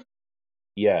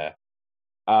 yeah,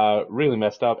 really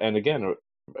messed up. And again,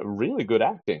 really good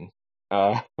acting.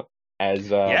 As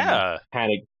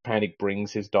Panic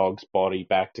brings his dog's body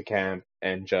back to camp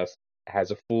and just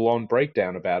has a full-on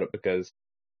breakdown about it because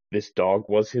this dog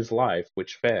was his life,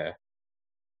 which fair.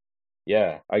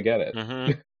 Yeah, I get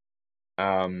it.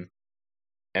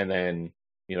 And then,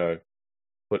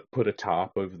 put a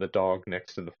tarp over the dog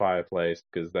next to the fireplace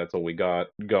because that's all we got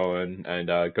going. And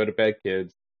go to bed,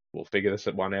 kids. We'll figure this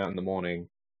one out in the morning.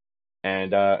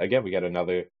 And again, we get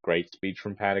another great speech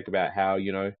from Panic about how,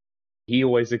 he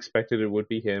always expected it would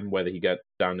be him, whether he got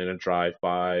done in a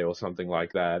drive-by or something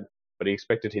like that. But he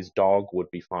expected his dog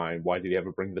would be fine. Why did he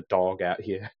ever bring the dog out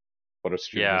here? What a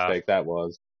stupid mistake that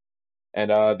was. And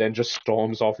then just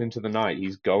storms off into the night.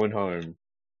 He's going home.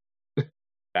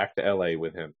 Back to LA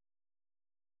with him.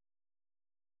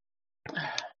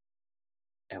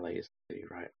 LA is the city,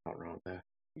 right? Not wrong there.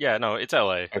 Yeah, no, it's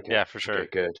LA. Okay. Yeah, for sure. Okay,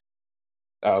 good.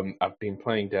 I've been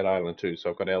playing Dead Island too, so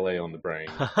I've got LA on the brain.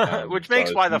 Which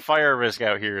makes why the fire risk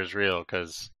out here is real,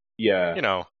 because,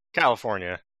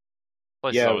 California.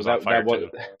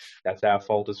 That's our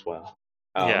fault as well.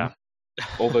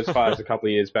 All those fires a couple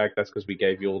of years back, that's because we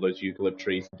gave you all those eucalypt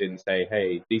trees and didn't say,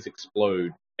 hey, these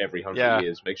explode every 100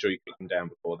 years. Make sure you cut them down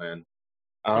before then.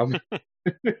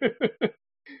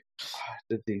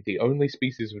 The only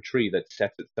species of tree that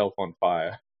sets itself on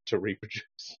fire to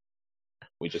reproduce.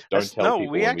 We just don't tell people.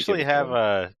 No, we actually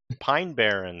have pine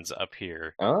barrens up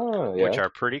here, which are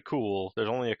pretty cool. There's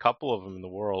only a couple of them in the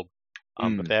world,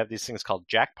 but they have these things called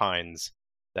jack pines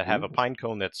that have a pine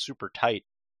cone that's super tight,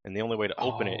 and the only way to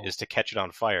open it is to catch it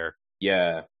on fire.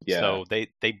 Yeah. So they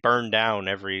burn down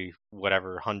every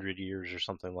 100 years or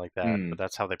something like that. But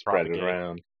that's how they propagate. Spread it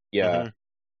around. Yeah.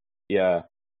 Yeah.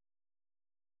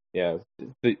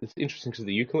 It's interesting because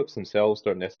the eucalypts themselves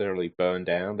don't necessarily burn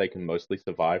down. They can mostly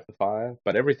survive the fire,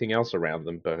 but everything else around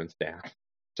them burns down.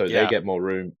 So they get more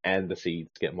room, and the seeds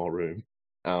get more room.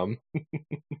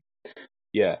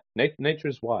 Nature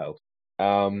is wild.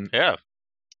 Yeah.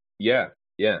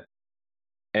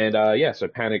 And so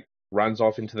Panic runs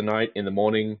off into the night. In the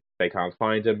morning, they can't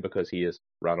find him because he has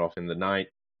run off in the night.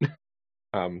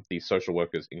 These social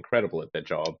workers, incredible at their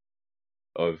job.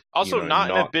 Also, not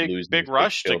in a big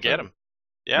rush to get him.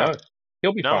 Yeah, no,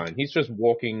 he'll be fine. He's just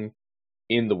walking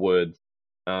in the woods.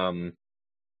 I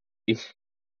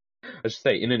should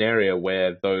say, in an area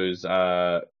where those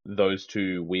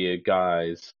two weird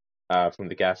guys from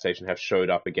the gas station have showed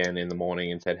up again in the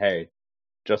morning and said, "Hey,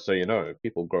 just so you know,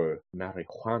 people grow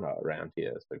marijuana around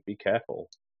here, so be careful.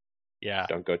 Yeah,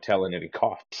 don't go telling any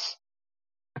cops."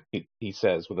 He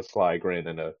says with a sly grin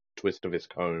and a twist of his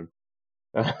comb.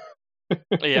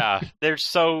 Yeah, they're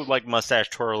so mustache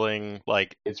twirling,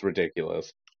 it's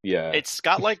ridiculous. Yeah, it's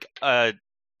got a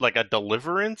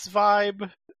Deliverance vibe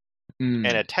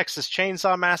and a Texas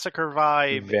Chainsaw Massacre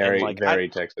vibe. Very, and like very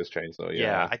Texas Chainsaw.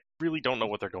 Yeah, I really don't know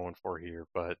what they're going for here,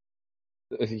 but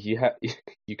you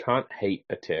can't hate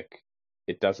a tick.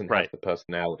 It doesn't have the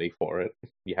personality for it.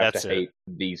 You have to hate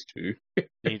these two. You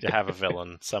need to have a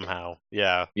villain somehow.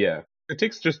 Yeah. Yeah. The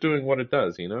tick's just doing what it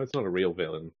does, It's not a real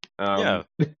villain. Yeah.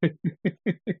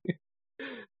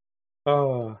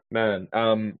 Oh, man.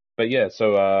 But yeah,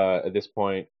 so at this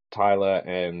point, Tyler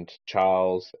and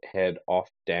Charles head off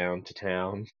down to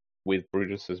town with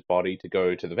Brutus's body to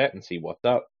go to the vet and see what's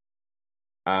up.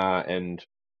 And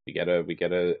we get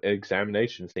a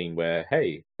examination scene where,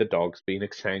 hey, the dog's been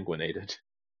exsanguinated.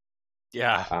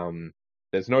 Yeah.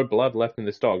 There's no blood left in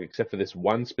this dog except for this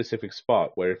one specific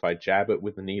spot where if I jab it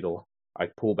with the needle, I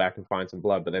pull back and find some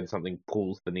blood, but then something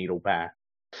pulls the needle back.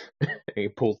 And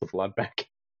it pulls the blood back.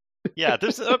 Yeah,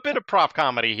 there's a bit of prop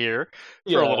comedy here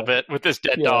for a little bit with this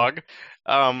dead dog.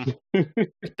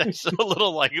 That's a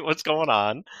little like, what's going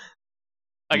on?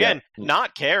 Again,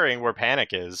 not caring where Panic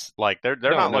is. Like, they're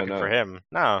not looking for him.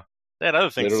 No, they had other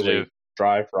things to do.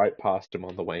 Drive right past him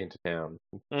on the way into town.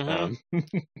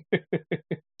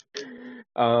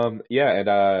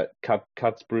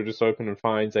 Cuts Brutus open and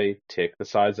finds a tick the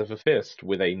size of a fist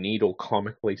with a needle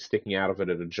comically sticking out of it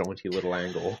at a jaunty little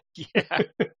angle. Yeah.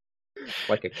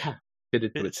 Like a cat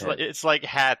fitted to its head. It's like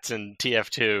Hats and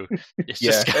TF2. It's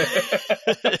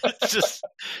just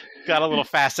got a little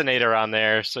fascinator on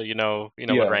there, so you know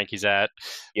what rank he's at.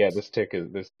 Yeah, this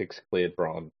tick's cleared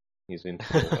brawn. He's in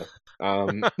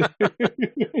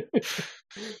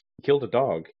killed a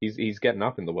dog. He's getting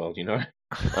up in the world,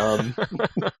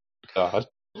 God.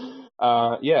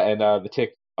 The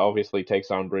tick obviously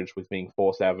takes umbrage with being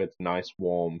forced out of its nice,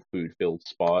 warm, food-filled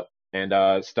spot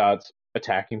and starts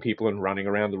attacking people and running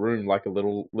around the room like a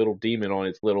little demon on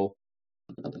its little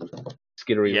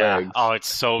skittery legs. Oh, it's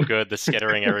so good, the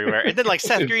skittering everywhere. And then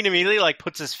Seth Green immediately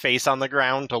puts his face on the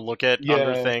ground to look at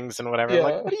other things and whatever. I'm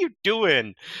like, what are you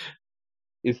doing?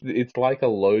 It's like a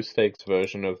low stakes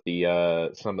version of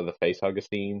the some of the facehugger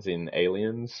scenes in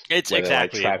Aliens. It's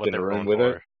exactly trapped what in a they're room going with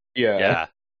for. it.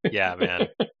 Yeah, man.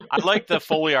 I like the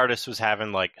Foley artist was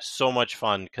having so much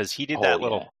fun because he did that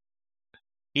little.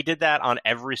 He did that on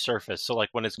every surface. So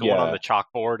when it's going on the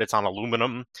chalkboard, it's on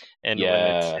aluminum, and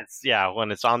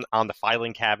when it's on the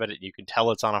filing cabinet, you can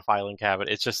tell it's on a filing cabinet.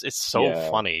 It's so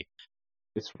funny.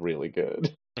 It's really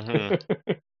good.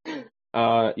 Mm-hmm.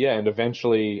 And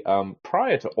eventually,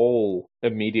 prior to all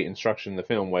immediate instruction in the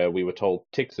film, where we were told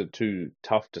ticks are too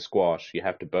tough to squash, you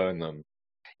have to burn them.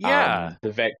 Yeah,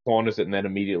 the vet corners it and then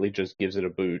immediately just gives it a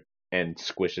boot and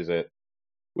squishes it,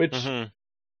 which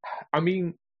I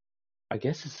mean. I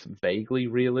guess it's vaguely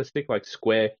realistic,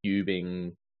 square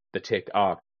cubing the tick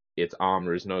up, its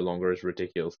armor is no longer as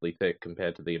ridiculously thick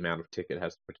compared to the amount of tick it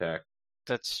has to protect.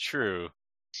 That's true.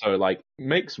 So,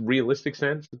 makes realistic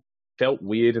sense. Felt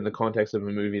weird in the context of a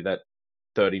movie that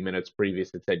 30 minutes previous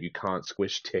had said you can't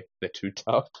squish tick, they're too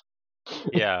tough.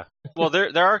 Yeah. Well,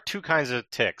 there are two kinds of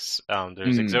ticks.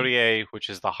 There's Exodiae, which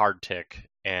is the hard tick,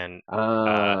 and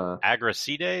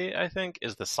Agricidae, I think,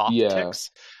 is the soft ticks.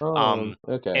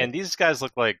 Okay. And these guys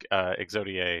look like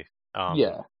Exodiae,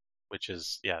 which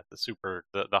is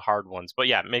the hard ones. But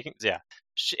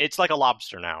it's like a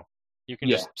lobster now. You can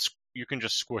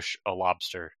just squish a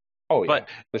lobster. Oh yeah.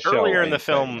 But earlier in the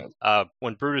film,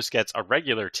 when Brutus gets a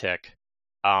regular tick,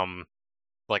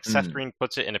 Seth Green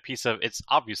puts it in a piece of, it's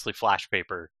obviously flash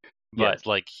paper, but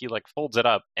he folds it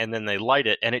up and then they light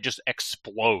it and it just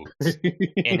explodes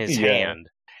in his hand.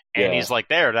 And he's like,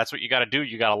 there, that's what you got to do.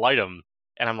 You got to light them.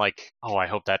 And I'm like, oh, I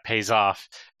hope that pays off.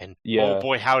 And oh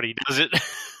boy, howdy does it.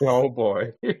 Oh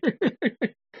boy.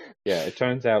 Yeah, it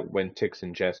turns out when ticks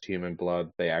ingest human blood,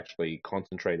 they actually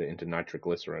concentrate it into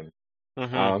nitroglycerin.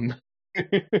 Mm-hmm.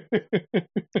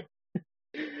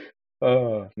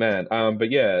 Oh man. But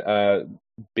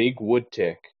big wood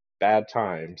tick, bad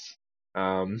times.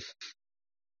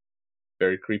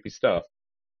 Very creepy stuff.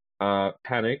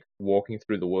 Panic, walking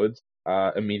through the woods,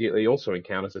 immediately also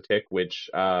encounters a tick, which,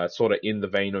 sort of in the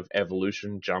vein of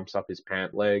evolution, jumps up his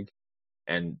pant leg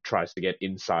and tries to get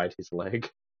inside his leg.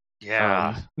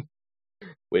 Yeah.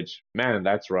 Which, man,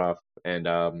 that's rough. And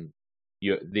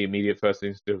the immediate first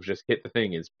instinct to just hit the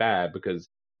thing is bad because,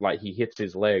 he hits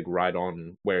his leg right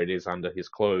on where it is under his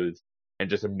clothes, and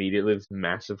just immediately this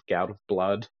massive gout of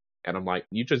blood. And I'm like,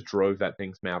 you just drove that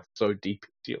thing's mouth so deep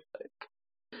into your leg.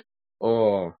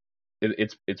 Oh,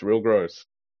 it's real gross.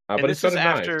 But it's got a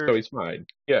knife, so he's fine.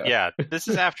 Yeah. Yeah, this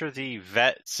is after the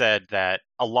vet said that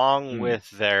along with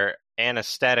their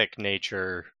anesthetic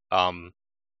nature,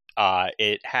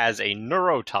 it has a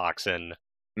neurotoxin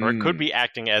or it could be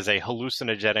acting as a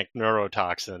hallucinogenic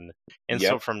neurotoxin. And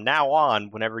so Yep. from now on,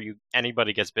 whenever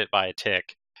anybody gets bit by a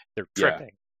tick, they're Yeah.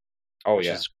 tripping. Oh which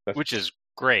yeah, is which is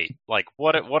great. Like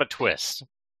what a twist.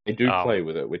 they do play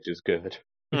with it, which is good.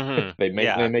 Mhm, They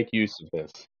make use of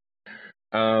this.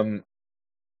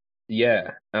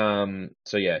 Yeah.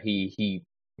 So yeah, he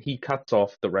cuts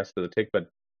off the rest of the tick, but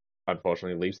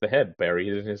unfortunately leaves the head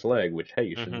buried in his leg, which hey,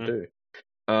 you shouldn't do.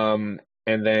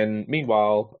 And then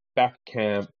meanwhile, back at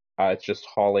camp, it's just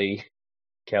Holly,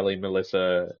 Kelly,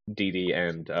 Melissa, Dee Dee,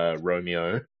 and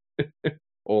Romeo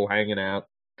all hanging out.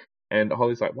 And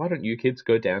Holly's like, "Why don't you kids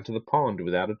go down to the pond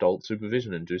without adult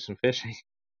supervision and do some fishing?"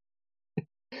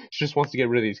 She just wants to get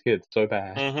rid of these kids so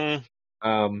bad.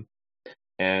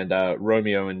 And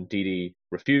Romeo and Dee Dee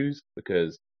refuse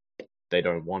because they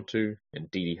don't want to,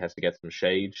 and Dee Dee has to get some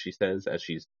shade, she says, as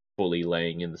she's fully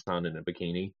laying in the sun in a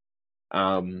bikini.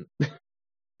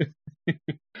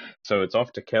 So it's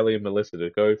off to Kelly and Melissa to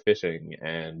go fishing,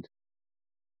 and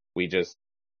we just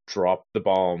drop the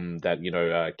bomb that,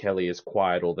 Kelly is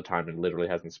quiet all the time and literally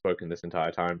hasn't spoken this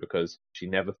entire time because she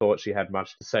never thought she had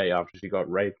much to say after she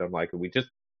got raped. I'm like, are we just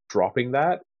dropping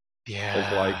that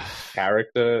as like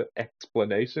character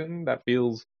explanation? That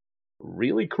feels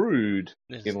really crude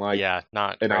in like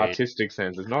not an great. artistic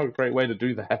sense. It's not a great way to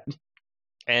do that.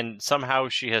 And somehow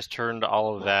she has turned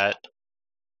all of that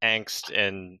angst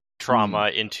and trauma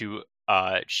into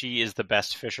she is the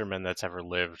best fisherman that's ever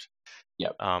lived.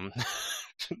 Yep.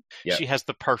 Yep. She has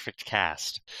the perfect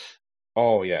cast.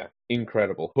 Oh yeah,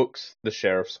 incredible. Hooks the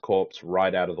sheriff's corpse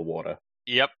right out of the water.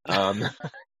 Yep. The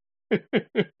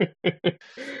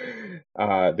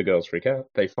girls freak out.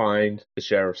 They find the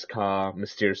sheriff's car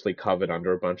mysteriously covered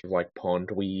under a bunch of like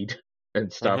pond weed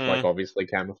and stuff, like obviously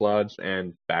camouflaged,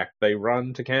 and back they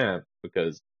run to camp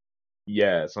because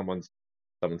someone's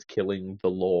killing the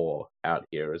law out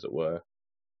here, as it were.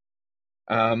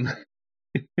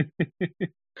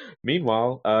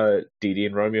 Meanwhile, Dee Dee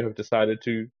and Romeo have decided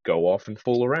to go off and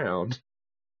fool around.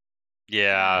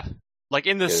 Yeah. Like,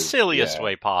 in the silliest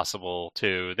way possible,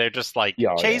 too. They're just like,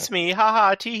 chase me,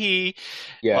 haha, tee-hee.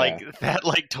 Yeah. Like, that,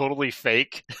 like, totally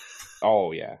fake.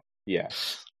 Oh, yeah. Yeah.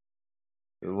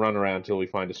 Run around till we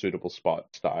find a suitable spot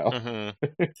style.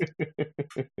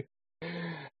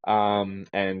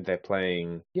 And they're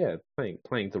playing the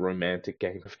romantic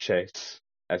game of chase,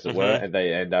 as it were, and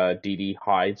Dee Dee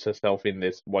hides herself in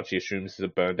this, what she assumes is a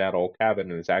burned out old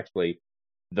cabin, and it's actually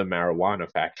the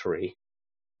marijuana factory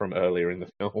from earlier in the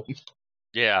film.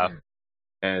 Yeah.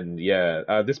 And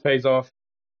this pays off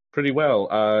pretty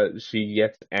well. She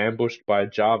gets ambushed by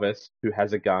Jarvis, who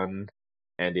has a gun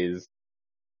and is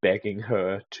begging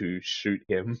her to shoot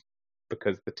him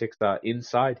because the ticks are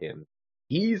inside him.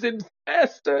 He's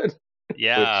infested!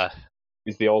 Yeah.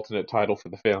 Which is the alternate title for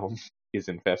the film. Is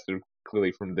infested,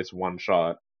 clearly from this one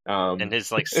shot. And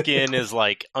his like skin is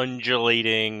like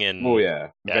undulating and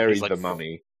very like, the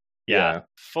Mummy.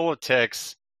 Full of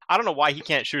ticks. I don't know why he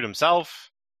can't shoot himself.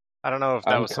 I don't know if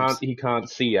that was he can't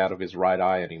see out of his right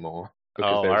eye anymore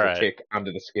because there's a tick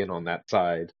under the skin on that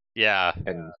side. Yeah.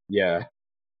 And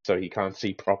so he can't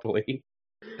see properly.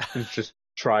 He just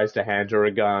tries to hand her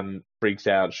a gun, freaks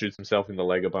out, shoots himself in the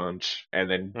leg a bunch, and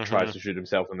then tries to shoot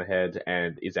himself in the head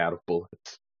and is out of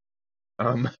bullets.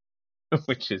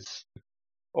 Which is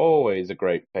always a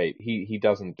great fate. He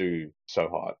doesn't do so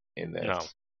hot in this. No.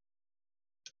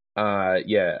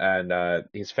 And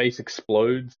his face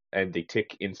explodes, and the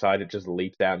tick inside it just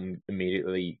leaps out and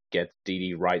immediately gets Dee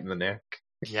Dee right in the neck.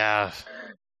 Yeah.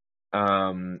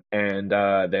 And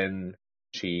then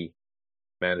she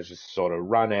manages to sort of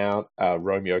run out.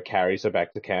 Romeo carries her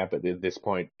back to camp. At this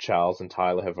point, Charles and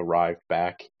Tyler have arrived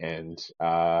back, and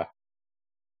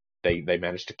they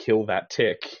manage to kill that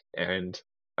tick, and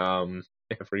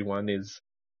everyone is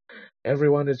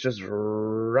just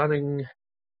running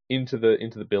into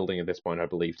the building at this point, I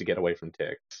believe, to get away from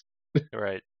ticks.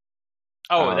 Right.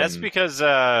 Oh, that's because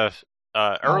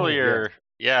earlier,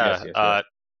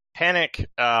 Panic,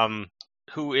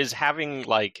 who is having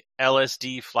like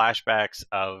LSD flashbacks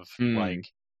of like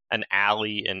an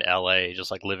alley in LA, just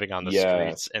like living on the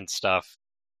streets and stuff,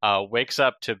 wakes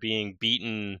up to being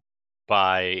beaten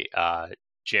by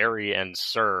Jerry and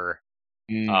Sir,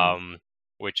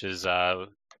 which is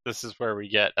this is where we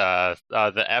get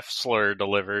the F slur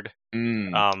delivered,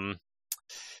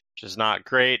 which is not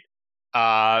great.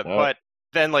 But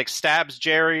then like stabs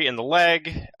Jerry in the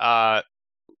leg.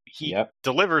 He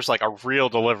delivers like a real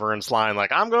deliverance line,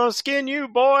 like "I'm gonna skin you,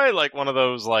 boy!" Like one of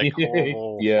those like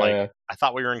horrible, like I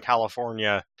thought we were in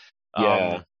California,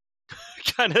 kind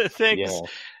of things. Yeah.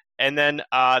 And then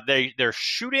they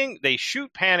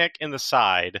shoot Panic in the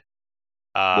side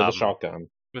with a shotgun.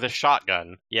 with a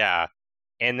shotgun, yeah.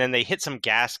 And then they hit some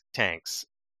gas tanks,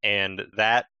 and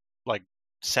that like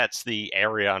sets the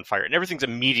area on fire, and everything's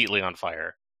immediately on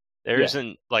fire. There Yeah.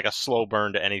 isn't like a slow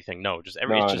burn to anything. No, just it's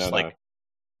No, just no, like no.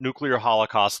 nuclear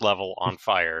holocaust level on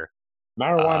fire.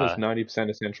 Marijuana is 90%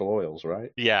 essential oils,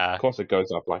 right? Yeah. Of course it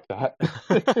goes up like that.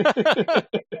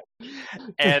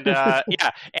 And yeah,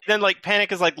 and then like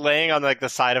Panic is like laying on like the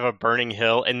side of a burning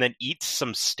hill, and then eats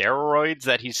some steroids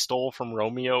that he stole from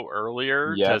Romeo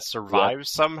earlier to Yep, survive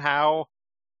somehow.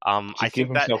 to give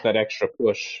himself that extra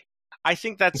push. I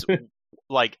think that's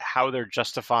like how they're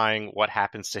justifying what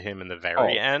happens to him in the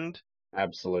very end.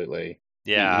 Absolutely.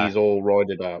 Yeah, he's all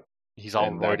roided up. he's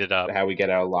all roided up. How we get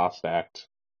our last act.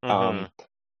 Mm-hmm.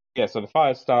 Yeah, so the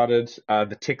fire started.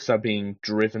 The ticks are being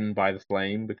driven by the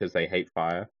flame because they hate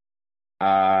fire.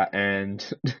 And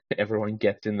everyone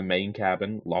gets in the main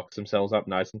cabin, locks themselves up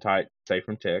nice and tight, safe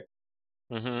from tick,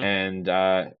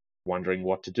 and wondering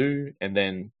what to do. And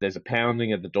then there's a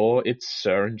pounding at the door. It's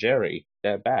Sir and Jerry.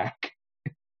 They're back.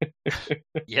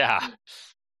 Yeah.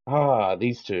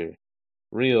 These two.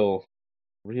 Real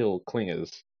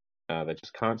clingers. They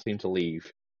just can't seem to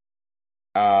leave.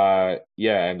 Yeah,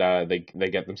 and they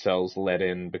get themselves let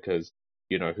in because,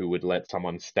 who would let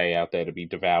someone stay out there to be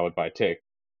devoured by tick?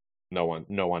 No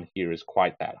one here is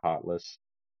quite that heartless.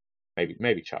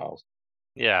 Maybe Charles.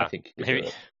 Yeah, I think he could do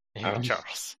it. Maybe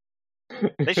Charles.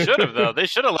 They should have though. They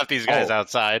should have left these guys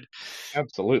outside.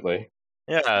 Absolutely.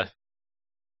 Yeah.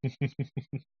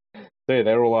 So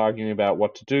they're all arguing about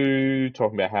what to do,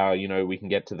 talking about how we can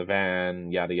get to the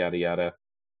van, yada yada yada.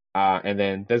 And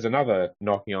then there's another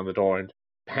knocking on the door, and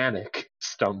Panic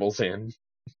stumbles in.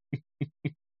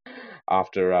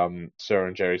 After Sir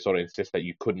and Jerry sort of insist that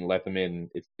you couldn't let them in,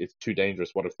 it's too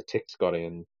dangerous. What if the ticks got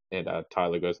in? And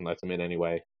Tyler goes and lets them in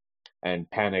anyway. And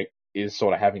Panic is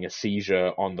sort of having a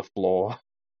seizure on the floor,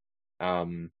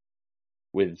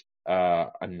 with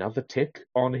another tick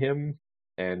on him.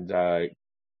 And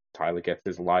Tyler gets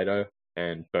his lighter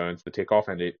and burns the tick off,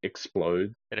 and it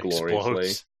explodes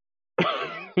gloriously.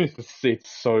 It's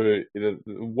so the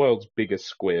world's biggest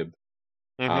squib,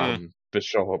 for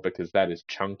sure, because that is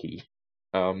chunky.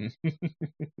 Yeah,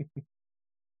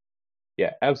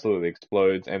 absolutely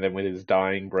explodes, and then with his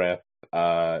dying breath,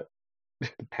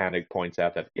 Panic points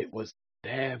out that it was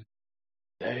them.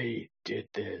 They did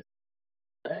this.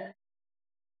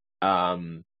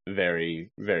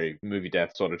 Very, very movie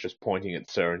death, sort of just pointing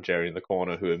at Sir and Jerry in the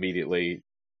corner, who immediately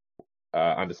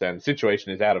understand the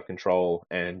situation is out of control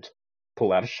and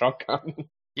pull out a shotgun.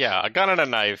 Yeah, a gun and a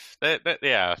knife. They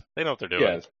know what they're doing.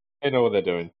 Yes, they know what they're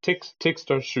doing. Ticks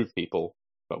don't shoot people,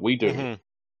 but we do.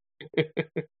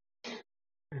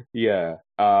 Yeah,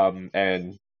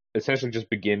 and essentially just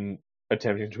begin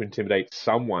attempting to intimidate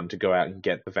someone to go out and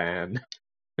get the van.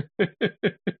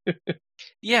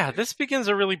 Yeah, this begins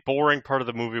a really boring part of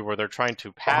the movie where they're trying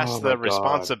to pass the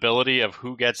responsibility of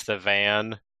who gets the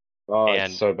van.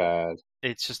 It's so bad.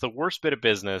 It's just the worst bit of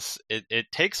business. It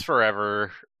takes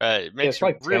forever. It makes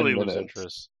you really lose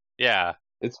interest. Yeah.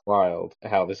 It's wild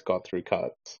how this got through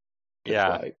cuts.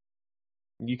 Yeah. Like,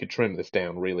 you could trim this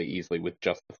down really easily with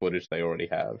just the footage they already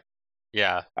have.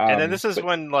 Yeah. And then this is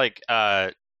when, like,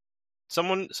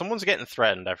 someone's getting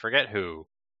threatened. I forget who.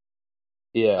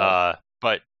 Yeah.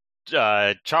 But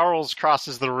Charles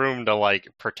crosses the room to, like,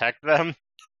 protect them.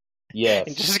 Yes.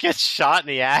 And just gets shot in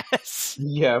the ass.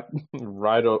 Yep.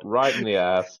 Right in the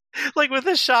ass. Like with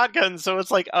a shotgun, so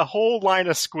it's like a whole line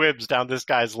of squibs down this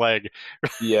guy's leg.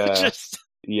 Yeah.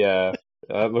 Yeah.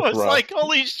 That looks rough. Like,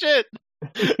 holy shit.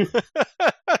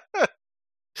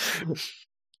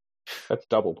 That's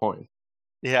double point.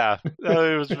 Yeah.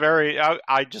 It was very...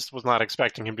 I just was not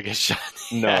expecting him to get shot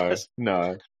in the ass.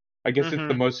 No. I guess it's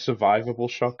the most survivable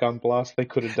shotgun blast they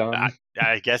could have done.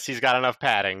 I guess he's got enough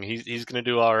padding. He's going to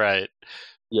do all right.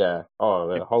 Yeah.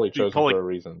 Oh, Holly chose him for a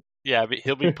reason. Yeah, but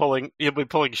he'll be pulling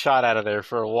shot out of there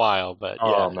for a while. But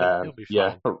man, he'll be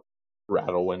fine. Yeah,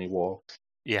 rattle when he walks.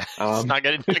 Yeah, he's not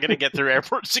going to get through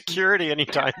airport security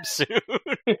anytime soon.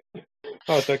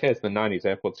 Oh, it's okay. It's the 90s.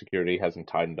 Airport security hasn't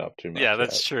tightened up too much. Yeah,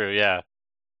 that's true. Yeah.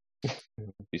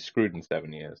 He's screwed in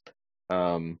 7 years.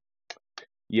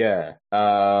 Yeah.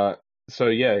 So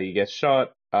yeah, he gets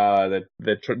shot.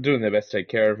 They're doing their best to take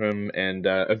care of him, and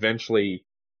eventually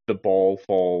the ball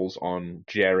falls on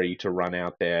Jerry to run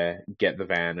out there, get the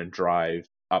van, and drive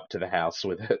up to the house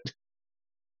with it.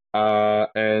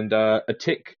 And a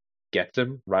tick gets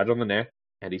him right on the neck,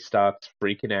 and he starts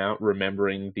freaking out,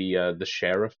 remembering the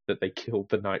sheriff that they killed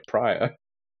the night prior.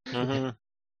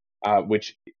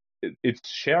 Which it's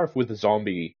sheriff with a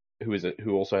zombie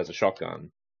who also has a shotgun.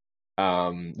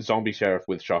 Zombie sheriff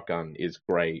with shotgun is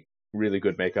great. Really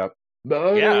good makeup.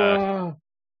 Murderer!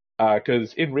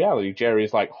 Because in reality, Jerry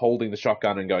is like holding the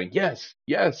shotgun and going, yes,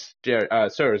 yes, Jerry.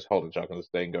 Sir is holding the shotgun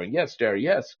and going, yes, Jerry,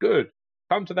 yes, good.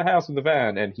 Come to the house in the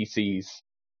van. And he sees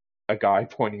a guy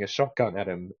pointing a shotgun at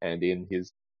him, and in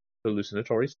his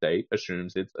hallucinatory state,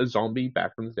 assumes it's a zombie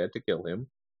back from the dead to kill him.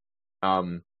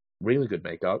 Really good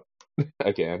makeup.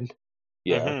 Again.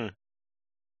 Yeah.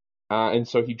 Mm-hmm. And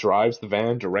so he drives the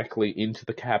van directly into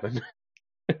the cabin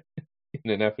in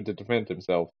an effort to defend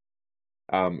himself.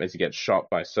 As he gets shot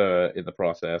by Sir in the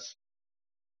process.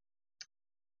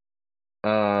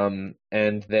 And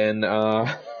then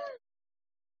the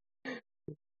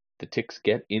ticks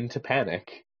get into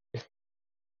panic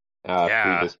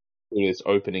through this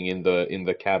opening in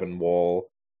the cabin wall,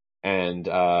 and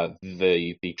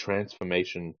the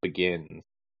transformation begins,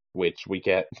 which we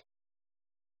get.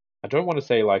 I don't want to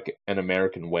say like an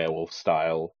American Werewolf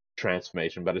style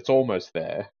transformation, but it's almost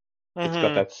there. Mm-hmm. It's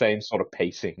got that same sort of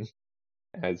pacing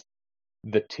as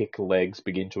the tick legs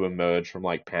begin to emerge from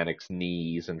like Panic's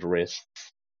knees and wrists.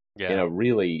 Yeah. In a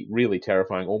really, really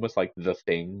terrifying, almost like The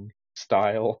Thing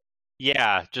style.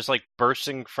 Yeah, just like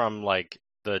bursting from like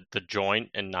the joint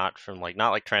and not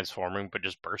like transforming, but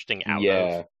just bursting out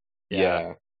of.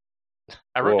 Yeah.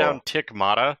 I wrote down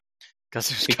Tickmata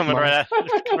because it was coming right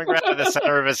out of the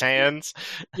center of his hands.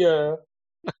 Yeah.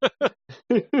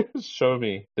 Show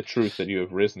me the truth that you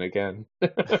have risen again.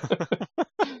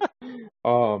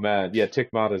 Oh man, yeah,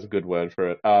 Tickmata is a good word for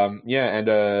it. And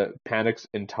Panic's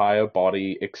entire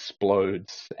body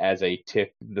explodes as a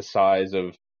tick the size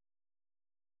of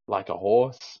like a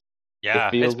horse. Yeah,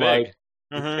 it feels it's big. Like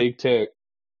it's a big tick.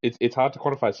 It's hard to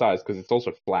quantify size because it's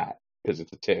also flat because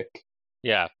it's a tick.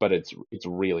 Yeah, but it's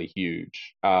really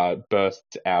huge.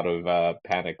 Bursts out of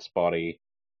Panic's body.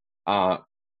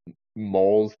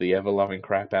 Mauls the ever-loving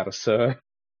crap out of Sir.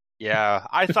 Yeah,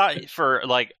 I thought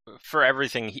for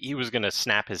everything he was gonna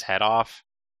snap his head off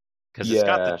because it's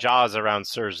got the jaws around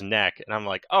Sir's neck, and I'm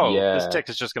like, this tick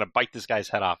is just gonna bite this guy's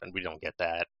head off, and we don't get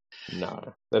that.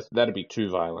 No, that'd be too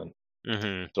violent.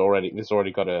 Mm-hmm. It's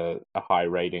already got a high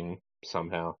rating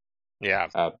somehow. Yeah.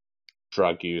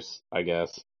 Drug use, I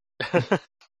guess.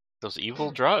 Those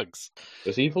evil drugs.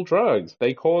 Those evil drugs.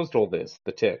 They caused all this.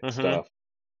 The tick stuff.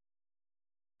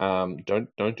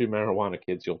 Don't do marijuana,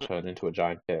 kids. You'll turn into a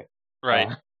giant tick.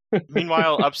 Right.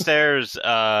 Meanwhile, upstairs,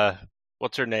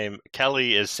 what's her name?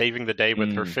 Kelly is saving the day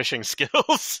with her fishing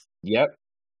skills. Yep.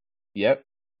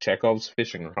 Chekhov's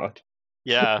fishing rod.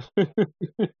 Yeah.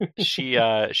 She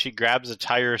grabs a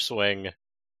tire swing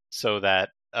so that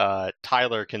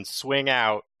Tyler can swing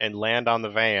out and land on the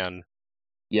van.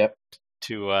 Yep.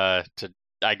 To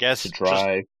I guess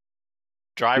drive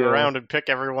around and pick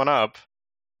everyone up.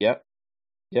 Yep.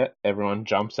 Yeah, everyone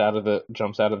jumps out of the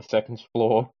second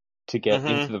floor to get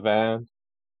into the van,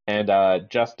 and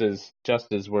just as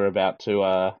we're about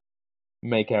to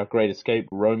make our great escape,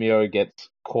 Romeo gets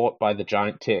caught by the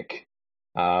giant tick,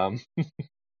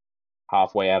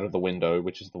 halfway out of the window,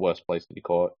 which is the worst place to be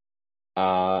caught,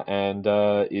 and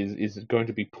is going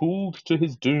to be pulled to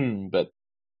his doom. But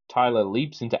Tyler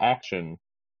leaps into action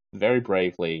very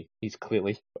bravely. He's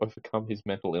clearly overcome his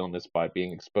mental illness by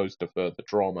being exposed to further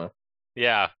trauma.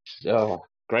 Yeah. Oh,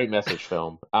 great message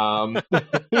film.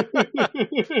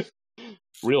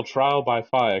 Real trial by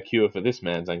fire cure for this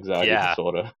man's anxiety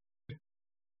disorder.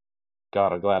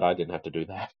 God, I'm glad I didn't have to do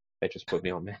that. They just put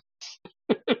me on meds.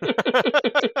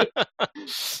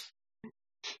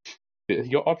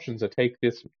 Your options are take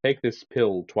this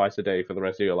pill twice a day for the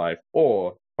rest of your life,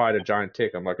 or fight a giant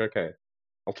tick. I'm like, okay,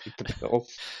 I'll take the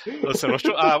pills. Listen, which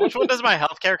one does my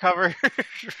healthcare cover?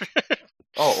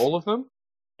 All of them?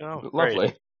 Oh,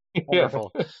 lovely.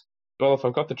 Wonderful. Yeah. Well, if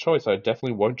I've got the choice, I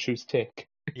definitely won't choose tick.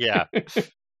 Yeah.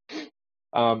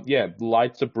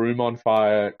 Lights a broom on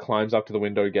fire, climbs up to the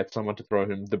window, gets someone to throw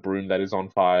him the broom that is on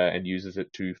fire, and uses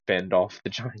it to fend off the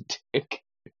giant tick.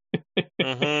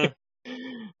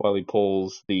 While he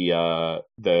pulls the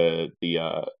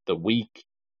weak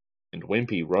and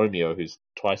wimpy Romeo, who's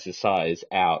twice his size,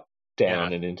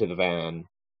 down and into the van.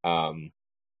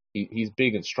 He's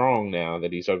big and strong now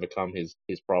that he's overcome his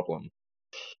problem.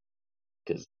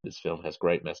 Because this film has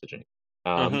great messaging.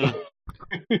 And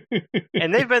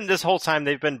this whole time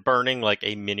they've been burning like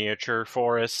a miniature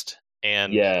forest,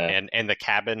 and the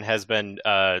cabin has been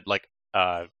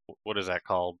what is that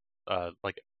called?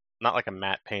 Like not like a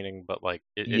matte painting, but like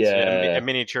it's a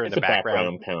miniature in the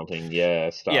background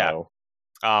painting, style.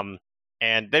 Yeah.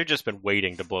 And they've just been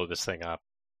waiting to blow this thing up.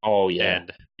 Oh yeah,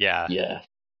 and yeah.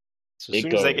 So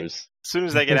as soon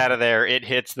as they get out of there, it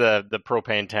hits the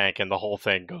propane tank and the whole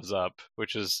thing goes up,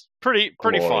 which is pretty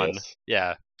fun.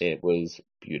 Yeah. It was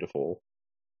beautiful.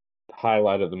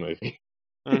 highlight of the movie.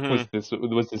 Mhm.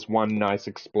 It was this one nice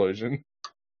explosion.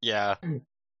 Yeah.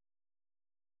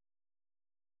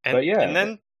 But yeah.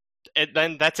 And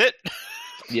then that's it.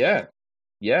 Yeah.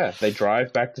 Yeah. They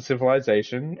drive back to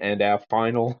civilization, and our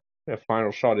final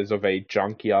shot is of a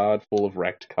junkyard full of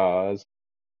wrecked cars.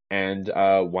 And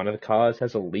one of the cars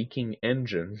has a leaking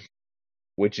engine,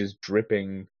 which is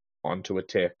dripping onto a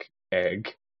tick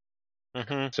egg.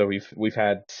 Mm-hmm. So we've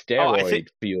had steroid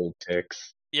fueled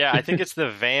ticks. Yeah, I think it's the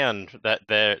van that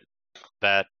they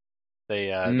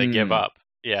give up.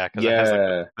 Yeah, because it has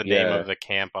like the name of the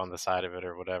camp on the side of it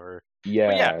or whatever.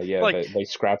 Yeah, like they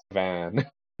scrapped the van.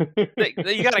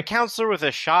 you got a counselor with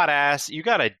a shot ass. You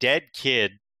got a dead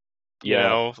kid. You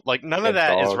know, like none of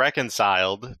that is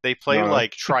reconciled. They play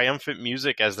like triumphant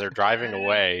music as they're driving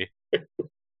away, and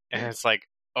it's like,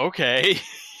 okay.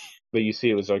 But you see,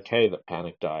 it was okay that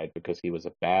Panic died because he was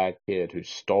a bad kid who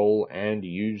stole and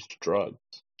used drugs.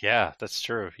 Yeah, that's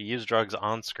true. He used drugs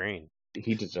on screen.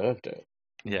 He deserved it.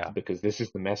 Yeah. Because this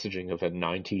is the messaging of a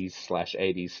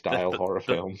 90s/80s style horror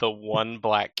film. The one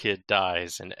black kid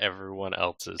dies and everyone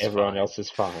else is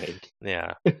fine.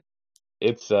 Yeah.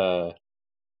 It's, I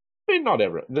mean, not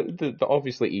everyone. The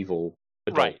obviously evil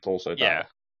adults also die. Yeah.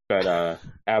 But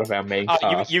out of our main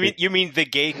cast... You mean the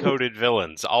gay-coded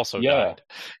villains also died?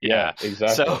 Yeah,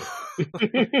 exactly. So...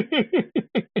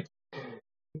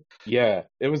 Yeah,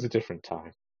 it was a different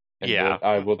time. And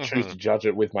I will choose to judge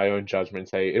it with my own judgment and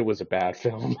say it was a bad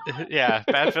film. Yeah,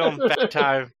 bad film, bad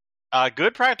time.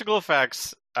 Good practical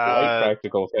effects. Great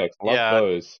practical effects. Love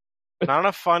those. Not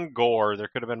enough fun gore. There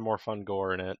could have been more fun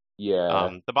gore in it.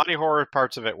 Yeah. The body horror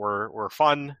parts of it were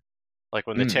fun. Like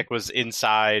when the tick was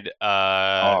inside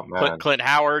Clint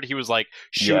Howard, he was like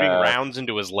shooting rounds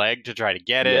into his leg to try to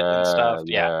get it and stuff.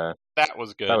 Yeah, that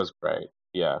was good. That was great.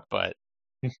 Yeah. But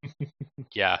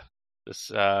yeah, this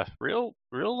real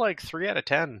like 3 out of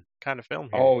 10 kind of film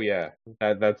here. Oh yeah,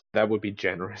 that would be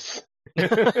generous.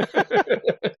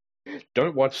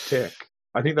 Don't watch Tick.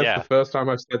 I think that's the first time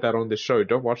I've said that on this show.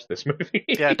 Don't watch this movie.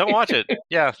 Yeah, don't watch it.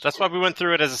 Yeah, that's why we went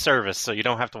through it as a service, so you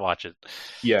don't have to watch it.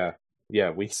 Yeah.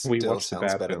 Yeah, we watched the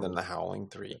bad better film. than The Howling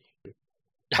 3.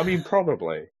 I mean,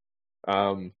 probably.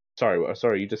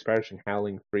 Sorry, you disparaging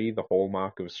Howling 3, the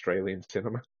hallmark of Australian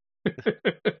cinema? I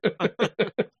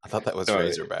thought that was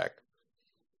Razorback.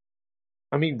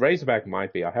 I mean, Razorback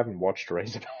might be. I haven't watched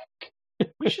Razorback.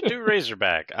 We should do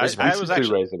Razorback. I was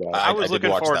looking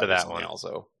forward to that one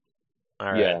also.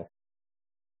 All right.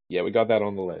 Yeah, we got that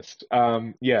on the list.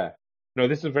 Yeah. No,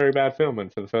 this is a very bad film,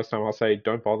 and for the first time I'll say,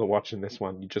 don't bother watching this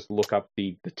one. You just look up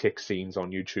the tick scenes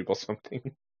on YouTube or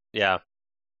something. Yeah.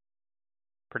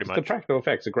 Pretty much. The practical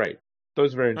effects are great.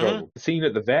 Those are very enjoyable. The scene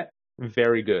at the vet,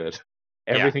 very good.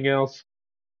 Everything else,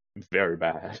 very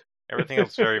bad. Everything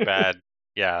else very bad.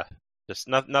 Yeah. Just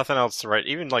nothing else to write.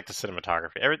 Even like the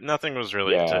cinematography. Nothing was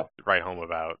really to write home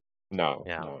about. No.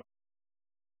 Yeah. No.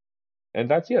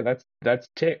 And that's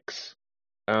Ticks.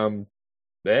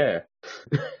 There.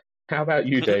 How about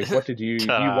you, Dave? What did you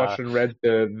watched and read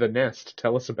the Nest?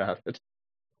 Tell us about it.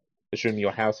 Assuming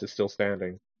your house is still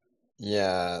standing.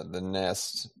 Yeah, The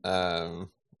Nest.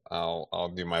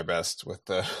 I'll do my best with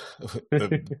the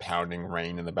pounding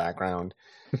rain in the background.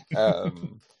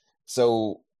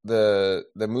 So the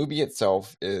movie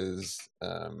itself is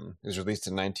released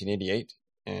in 1988,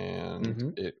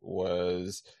 and it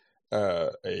was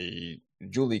a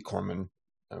Julie Corman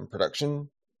production.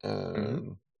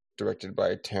 Directed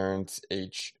by Terrence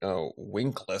H.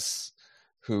 Winkless,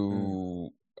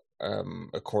 who,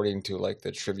 according to like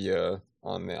the trivia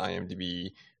on the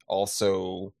IMDb,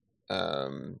 also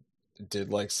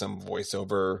did like some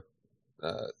voiceover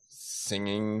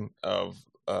singing of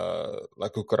La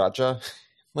Cucaracha,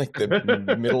 like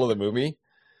the middle of the movie.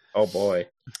 Oh boy!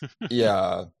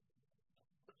 Yeah,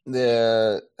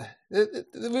 the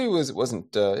movie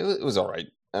wasn't it was all right.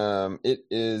 It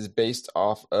is based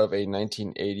off of a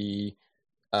 1980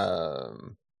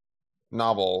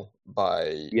 novel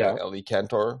by Ellie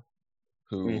Cantor,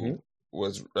 who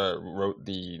wrote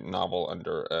the novel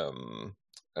under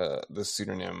the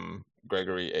pseudonym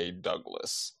Gregory A.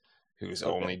 Douglas, who's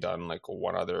only done like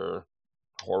one other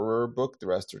horror book. The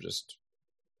rest are just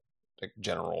like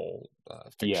general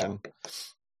fiction.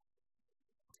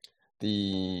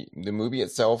 The movie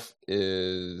itself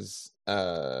is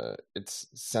it's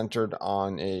centered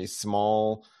on a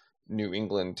small New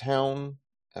England town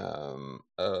of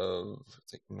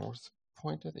it's like North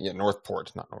Point, I think. Yeah,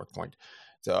 Northport, not North Point.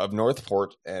 So of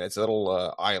Northport, and it's a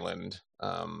little island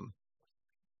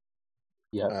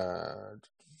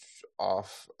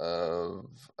off of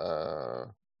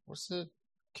what's it?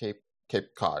 Cape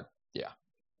Cod. Yeah.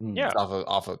 Yeah.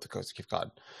 Off of the coast of Cape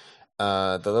Cod.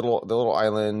 The little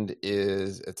island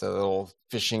it's a little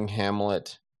fishing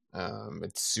hamlet.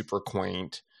 It's super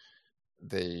quaint.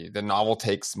 The novel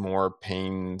takes more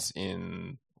pains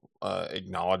in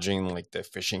acknowledging like the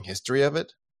fishing history of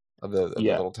it, of the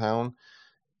little town.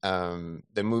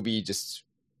 The movie just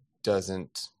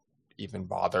doesn't even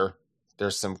bother.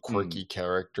 There's some quirky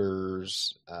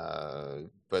characters,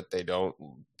 but they're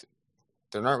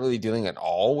not really dealing at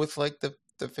all with like the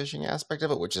fishing aspect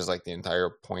of it, which is like the entire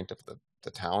point of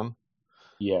the town.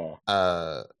 Yeah.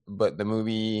 But the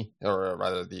movie, or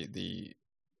rather the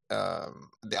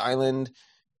island,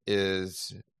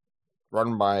 is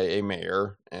run by a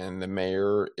mayor, and the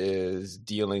mayor is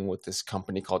dealing with this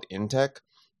company called Intech.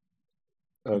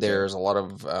 Okay. There's a lot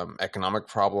of economic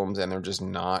problems, and they're just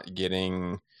not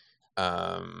getting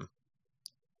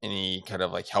any kind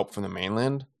of like help from the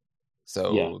mainland.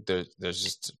 So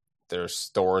their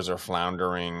stores are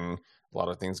floundering, a lot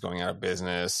of things going out of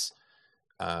business.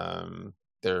 They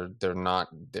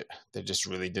just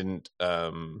really didn't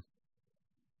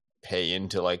pay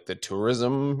into like the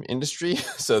tourism industry.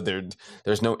 So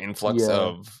there's no influx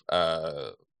of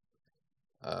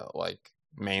like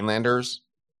mainlanders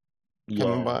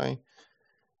coming by.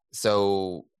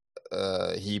 So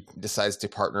he decides to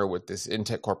partner with this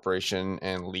Intech corporation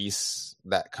and lease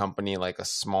that company like a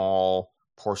small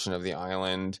portion of the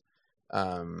island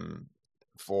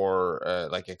for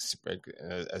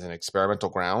as an experimental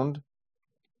ground.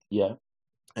 Yeah.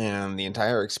 And the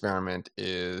entire experiment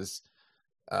is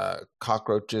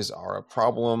cockroaches are a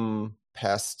problem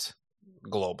pest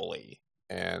globally,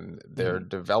 and they're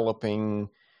developing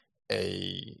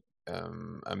a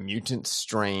mutant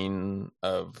strain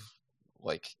of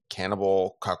like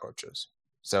cannibal cockroaches.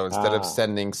 So instead of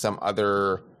sending some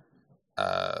other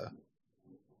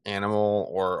animal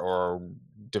or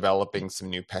developing some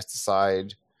new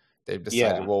pesticide, they've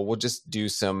decided, well, we'll just do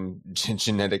some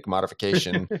genetic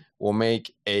modification. We'll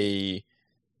make a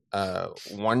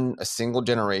single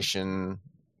generation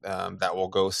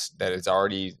that is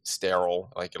already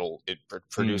sterile. Like it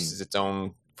produces its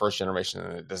own first generation,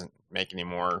 and it doesn't make any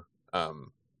more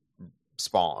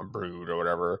spawn brood or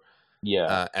whatever.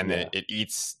 And then it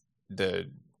eats the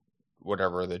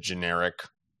generic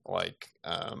like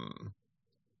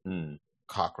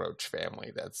cockroach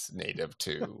family that's native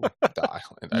to the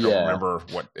island. I don't remember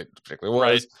what it particularly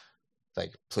was.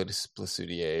 Like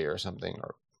Plesidiae or something,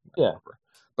 or whatever.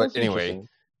 But that's anyway,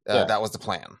 that was the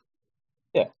plan.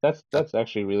 Yeah, that's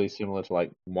actually really similar to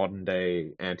like modern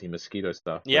day anti-mosquito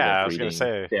stuff. Yeah, I was going to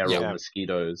say sterile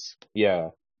mosquitoes.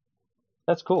 Yeah,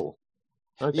 that's cool.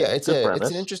 Okay. Yeah, it's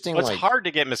an interesting. Well, it's hard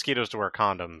to get mosquitoes to wear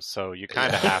condoms, so you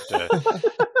kind of have to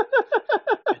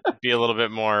be a little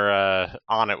bit more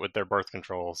on it with their birth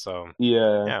control. So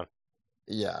yeah.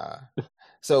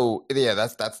 So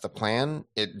that's the plan.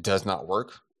 It does not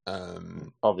work.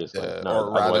 Obviously,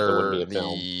 or rather,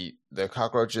 the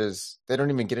cockroaches, they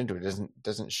don't even get into it. It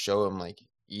doesn't show them like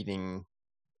eating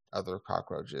other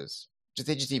cockroaches.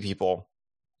 They just eat people.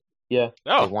 Yeah.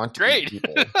 Oh, they want to great. eat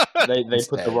people. They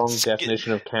put the wrong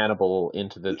definition of cannibal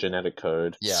into the genetic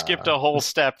code. Yeah. Skipped a whole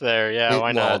step there. Yeah,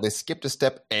 why not? Well, they skipped a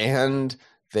step and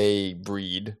they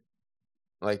breed.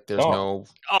 Like there's no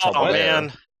trouble there.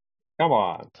 Man. Come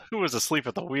on. Who was asleep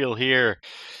at the wheel here?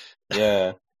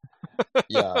 Yeah.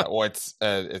 Yeah, well, it's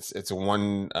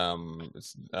one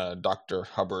it's Dr.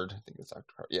 Hubbard. I think it's Dr.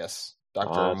 Hubbard. Yes,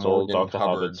 Dr. Morgan Dr.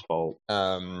 Hubbard, Hubbard's fault.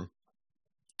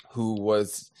 Who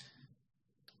was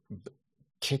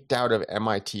kicked out of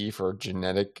MIT for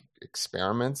genetic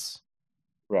experiments.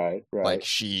 Right. Like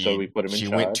so we put him in she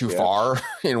charge, went too far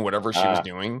in whatever she was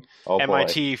doing. Oh,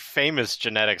 MIT famous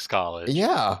genetics college.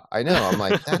 Yeah, I know. I'm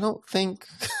like, I don't think.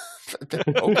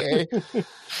 Okay.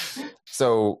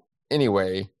 So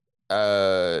anyway.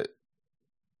 People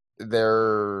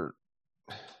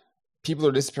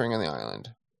are disappearing on the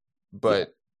island,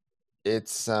 but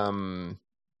it's not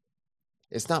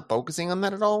focusing on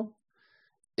that at all.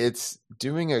 It's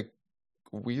doing a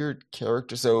weird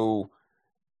character. So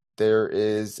there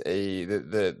is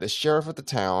the sheriff of the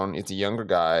town. It's a younger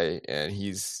guy, and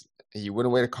he went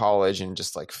away to college and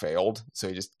just like failed. So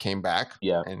he just came back.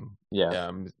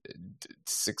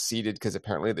 Succeeded because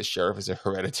apparently the sheriff is a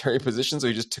hereditary position. So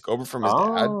he just took over from his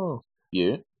dad.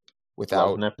 Yeah.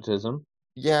 Without nepotism.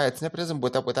 Yeah, it's nepotism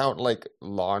without like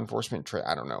law enforcement.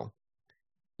 I don't know.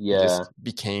 Yeah. He just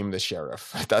became the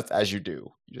sheriff. That's as you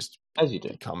do. You just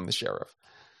become the sheriff.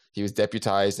 He was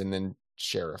deputized and then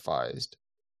sheriffized.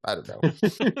 I don't know.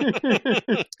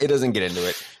 It doesn't get into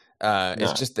it.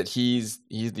 It's just that he's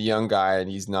the young guy and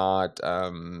he's not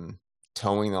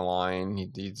towing the line.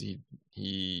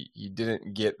 he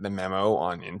didn't get the memo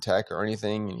on Intech or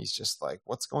anything, and he's just like,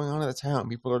 what's going on in the town?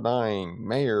 People are dying.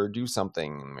 Mayor, do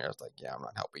something. And the mayor's like, yeah, I'm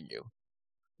not helping you.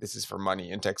 This is for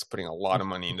money. Intech's putting a lot of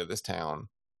money into this town,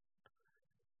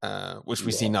 which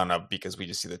we see none of because we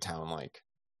just see the town like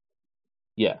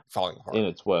falling apart in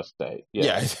its worst state.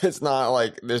 Yeah, it's not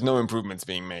like there's no improvements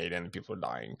being made and people are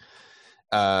dying.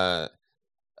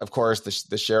 Of course,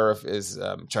 the sheriff is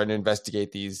trying to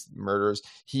investigate these murders.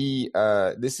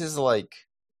 This is like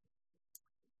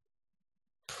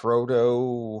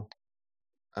proto.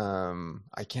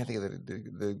 I can't think of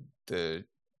the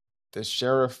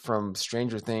sheriff from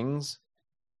Stranger Things.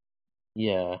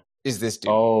 Yeah, is this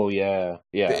dude? Oh yeah.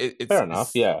 Fair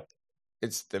enough.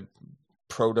 It's the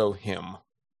proto him,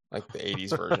 like the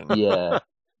 80s version. Yeah,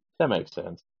 that makes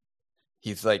sense.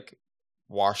 He's like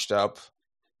washed up,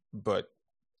 but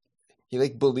he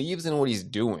like believes in what he's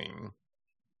doing.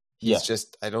 He's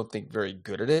just, I don't think, very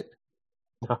good at it.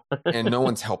 And no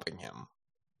one's helping him.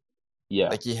 Yeah.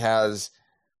 Like he has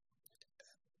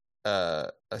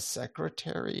a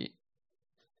secretary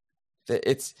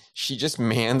that she just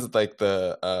mans like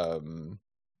the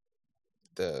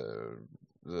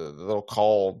little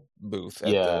call booth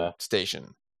at the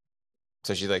station.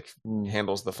 So she like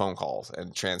handles the phone calls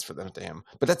and transfer them to him.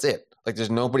 But that's it. Like there's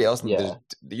nobody else. You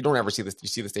don't ever see this. You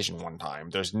see the station one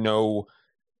time. There's no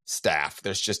staff.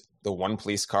 There's just the one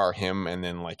police car, him, and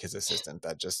then like his assistant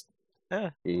that just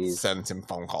sends him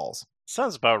phone calls.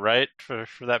 Sounds about right for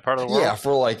that part of the world. Yeah,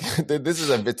 for like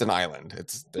it's an island.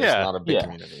 There's not a big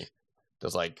community.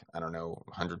 There's like, I don't know,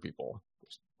 100 people.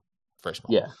 Very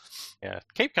small. Yeah.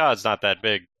 Cape Cod's not that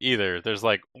big either. There's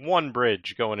like one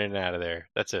bridge going in and out of there.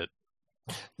 That's it.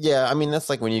 Yeah, I mean, that's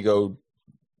like when you go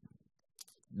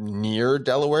near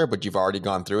Delaware, but you've already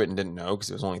gone through it and didn't know because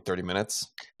it was only 30 minutes.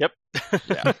 Yep.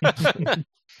 Yeah.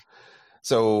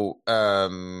 So,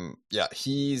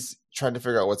 he's trying to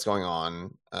figure out what's going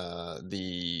on.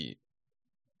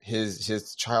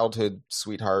 His childhood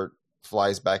sweetheart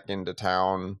flies back into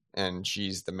town, and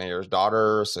she's the mayor's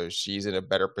daughter, so she's in a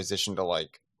better position to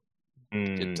like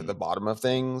get to the bottom of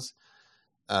things.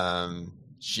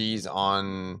 She's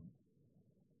on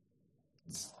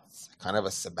kind of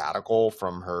a sabbatical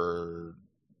from her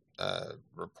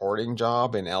reporting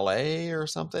job in LA or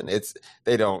something.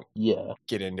 They don't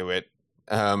get into it.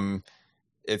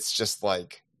 It's just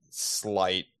like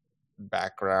slight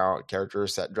background character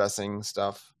set dressing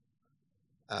stuff.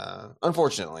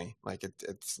 Unfortunately, like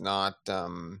it's not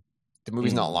the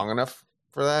movie's not long enough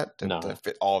for that to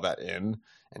fit all that in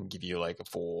and give you like a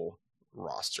full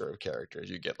roster of characters.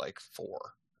 You get like 4,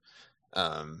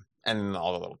 and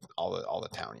all the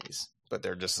townies, but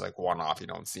they're just like one off. You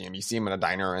don't see them. You see them in a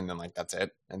diner, and then like that's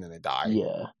it, and then they die.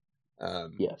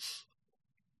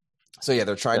 So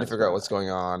they're trying to figure out what's going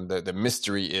on. The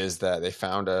mystery is that they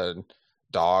found a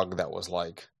dog that was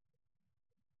like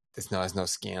has no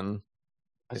skin.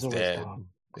 It's dead.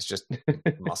 It's just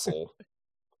muscle.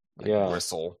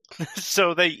 Bristle.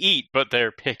 So they eat, but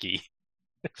they're picky.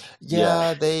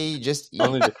 Yeah, they just eat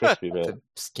only the crispy bit. The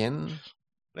skin.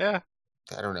 Yeah.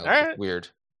 I don't know. Right. Weird.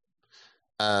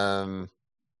 Yeah,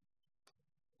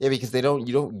 because you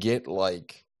don't get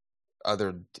like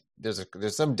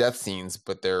there's some death scenes,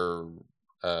 but they're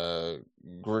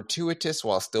gratuitous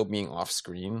while still being off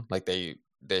screen. Like they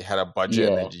had a budget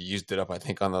and they used it up, I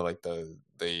think, on the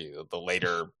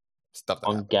later stuff that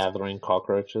on happens. gathering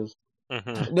cockroaches.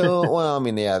 Mm-hmm. No, well, I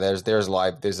mean,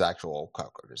 there's actual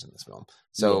cockroaches in this film,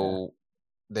 so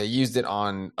they used it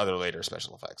on other later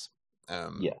special effects.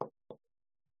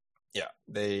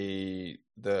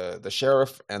 The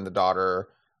sheriff and the daughter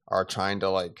are trying to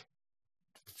like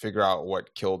figure out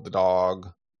what killed the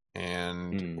dog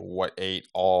and what ate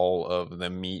all of the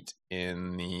meat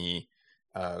in the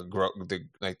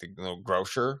little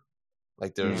grocer.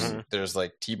 Like there's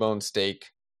like T-bone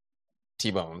steak,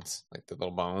 T-bones, like the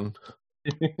little bone,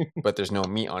 but there's no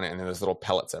meat on it, and then there's little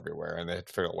pellets everywhere, and they had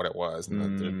to figure out what it was.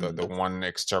 And the one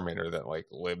exterminator that like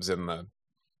lives in the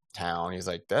town, he's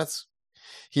like,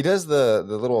 he does the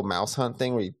little mouse hunt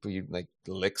thing where he like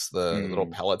licks the little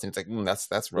pellets, and it's like,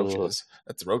 that's roaches.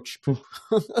 That's roach poop.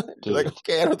 You're like,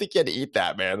 okay, I don't think you had to eat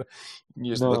that, man.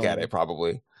 You just look at it,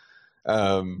 probably.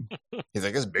 He's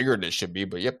like, it's bigger than it should be,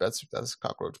 but yep, that's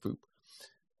cockroach poop.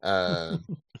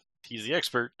 He's the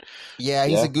expert. Yeah,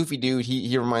 he's a goofy dude.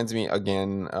 He reminds me not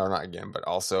again, but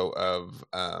also of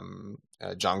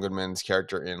John Goodman's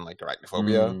character in like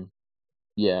Arachnophobia.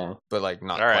 Yeah, but like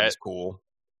not quite as cool.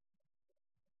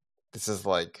 This is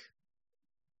like,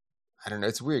 I don't know.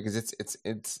 It's weird because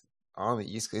it's on the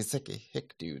East Coast. It's like a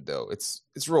hick dude though. It's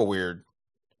real weird.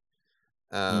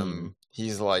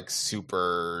 He's like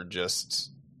super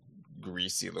just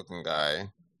greasy looking guy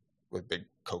with big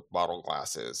Coke bottle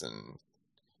glasses, and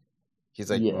he's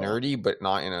like nerdy, but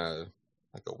not in a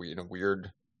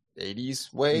weird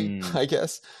 80s way, I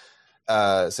guess.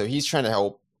 So he's trying to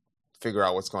help figure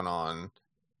out what's going on.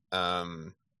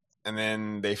 And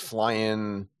then they fly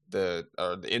in the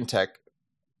Intech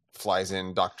flies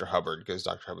in Dr. Hubbard, because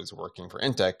Dr. Hubbard's working for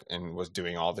Intech and was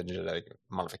doing all the genetic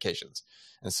modifications.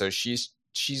 And so she's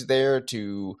there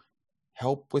to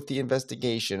help with the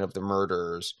investigation of the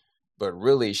murders, but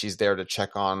really she's there to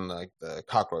check on like the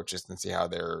cockroaches and see how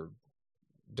they're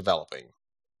developing.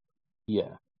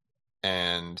 Yeah.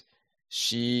 And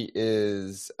she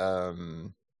is I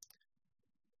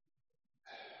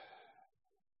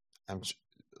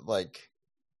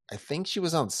think she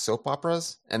was on soap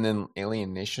operas and then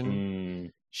Alien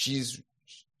Nation. She's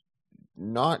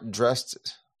not dressed.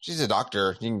 She's a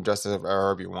doctor. You can dress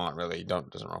however you want, really.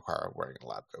 Doesn't require wearing a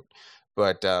lab coat.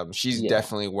 But she's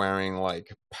definitely wearing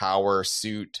like power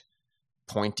suit,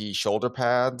 pointy shoulder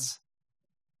pads.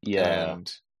 Yeah.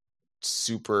 And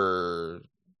super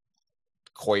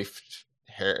coiffed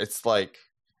hair. It's like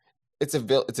it's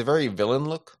a very villain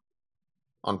look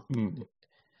on.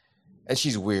 And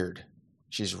she's weird.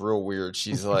 She's real weird.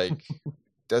 She's like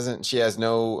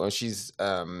she's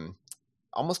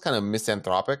almost kind of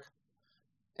misanthropic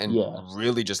and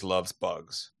really just loves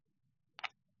bugs.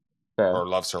 Or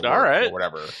loves her work or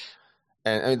whatever.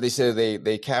 And they say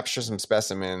they capture some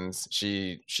specimens.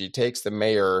 She takes the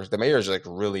mayor. The mayor's like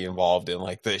really involved in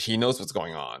like he knows what's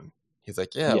going on. He's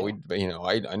like, I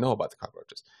know about the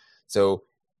cockroaches. So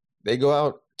they go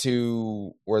out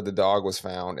to where the dog was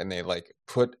found, and they like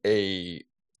put the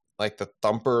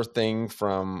thumper thing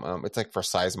from it's like for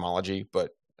seismology,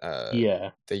 but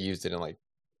they used it in like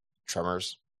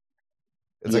Tremors.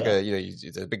 It's like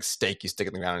it's a big stake you stick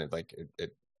in the ground, and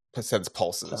it sends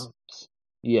pulses.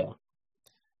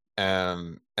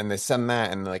 And they send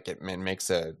that, and like it makes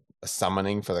a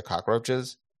summoning for the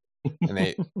cockroaches,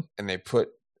 and they put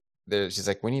she's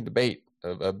like, we need a bait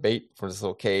for this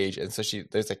little cage, and so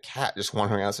there's a cat just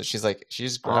wandering out, so she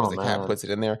just grabs the cat and puts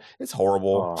it in there. It's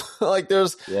horrible. Like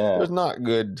there's not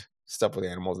good stuff with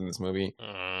animals in this movie.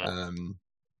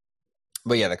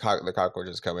 But yeah, the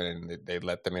cockroaches come in and they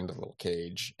let them into the little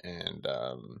cage, and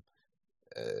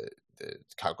the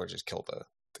cockroaches kill the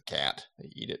cat. They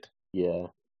eat it. Yeah.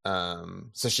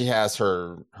 So she has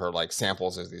her like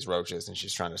samples of these roaches, and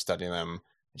she's trying to study them.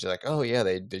 And she's like, oh yeah,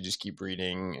 they just keep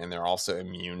breeding, and they're also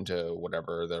immune to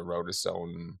whatever the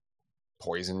rhodosome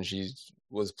poison she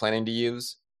was planning to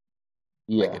use.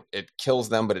 Yeah. Like it kills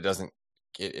them, but it doesn't.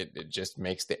 It just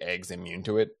makes the eggs immune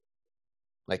to it.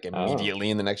 Like immediately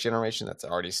in the next generation that's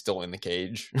already still in the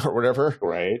cage or whatever.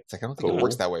 Right. It's like, I don't think it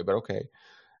works that way, but okay.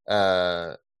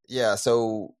 Yeah,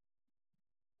 so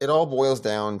it all boils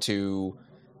down to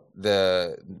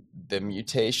the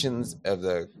mutations of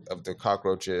the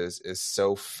cockroaches is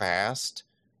so fast.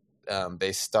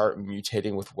 They start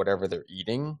mutating with whatever they're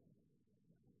eating.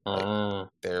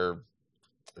 They're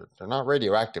not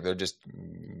radioactive. They're just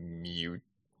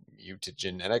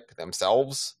mutagenetic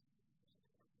themselves.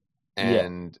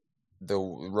 And the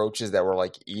roaches that were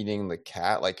like eating the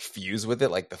cat like fuse with it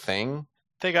like the Thing.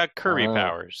 They got Kirby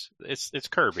powers. It's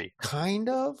Kirby. Kind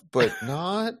of, but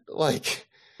not like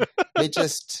they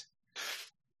just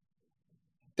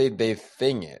they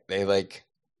thing it. They like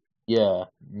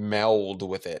meld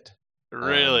with it.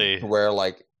 Really? Where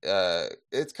like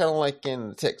it's kind of like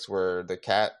in Ticks where the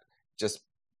cat just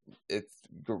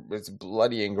it's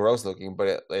bloody and gross looking,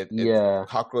 but it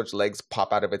cockroach legs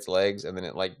pop out of its legs, and then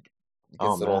it like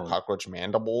gets little cockroach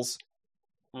mandibles.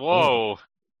 Whoa.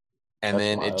 And that's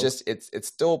then wild. It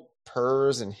still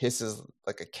purrs and hisses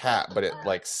like a cat, but it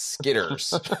like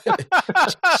skitters. Like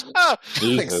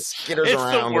skitters it's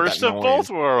around. The worst of both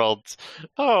worlds.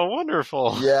 Oh,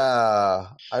 wonderful. Yeah.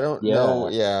 I don't know.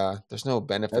 Yeah. There's no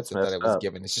benefits that it was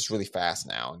given. It's just really fast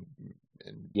now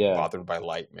and bothered by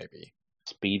light, maybe.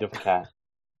 Speed of cat.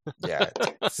 Yeah.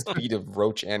 Speed of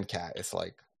roach and cat. It's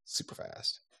like super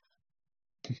fast.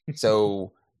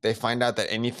 So they find out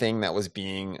that anything that was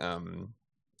being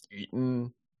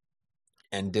eaten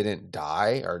and didn't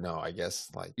die, or no, I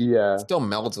guess like it still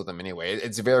melds with them anyway.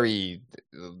 It's very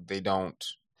they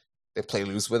play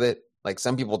loose with it. Like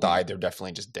some people died, they're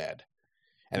definitely just dead,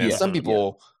 and then some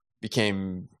people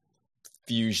became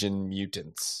fusion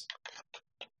mutants.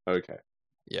 Okay.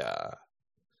 Yeah.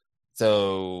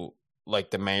 So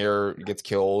like the mayor gets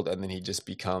killed, and then he just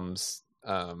becomes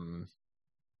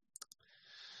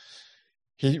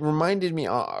he reminded me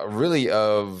really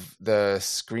of the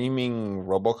screaming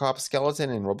RoboCop skeleton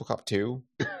in RoboCop 2.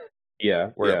 Yeah.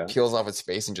 Where it peels off its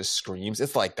face and just screams.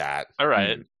 It's like that. All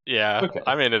right. Yeah, Okay.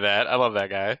 I'm into that. I love that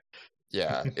guy.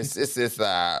 Yeah, it's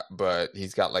that, but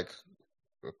he's got like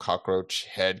a cockroach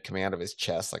head coming out of his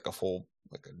chest, like a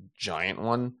giant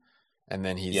one, and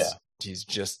then he's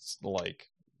just like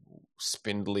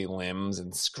spindly limbs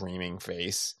and screaming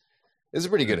face. It's a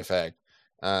pretty good effect.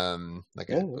 It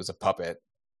was a puppet,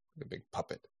 a big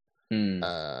puppet. And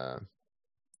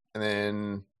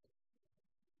then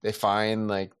they find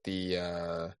like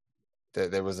there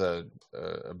was a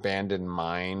abandoned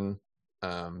mine.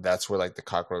 That's where like the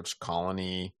cockroach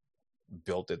colony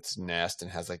built its nest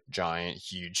and has like giant,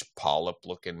 huge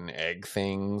polyp-looking egg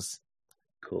things.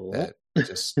 Cool. That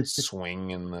just swing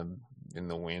in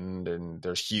the wind, and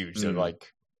they're huge. They're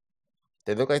like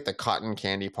they look like the cotton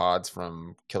candy pods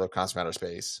from Killer Clowns from Outer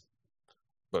Space,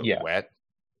 but wet.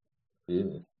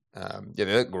 Ew. They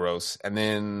look gross. And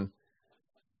then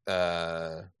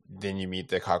you meet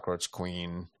the cockroach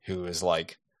queen, who is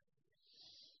like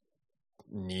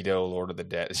Nito, Lord of the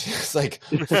Dead. She's like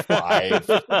 5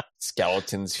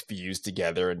 skeletons fused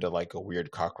together into like a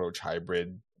weird cockroach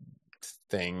hybrid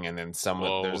thing, and then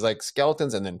there's like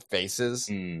skeletons and then faces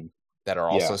that are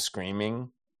also screaming.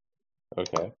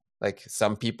 Okay. Like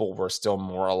some people were still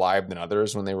more alive than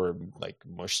others when they were like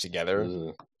mushed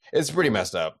together. It's pretty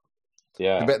messed up.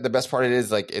 Yeah. The best part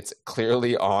is like it's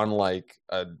clearly on like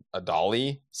a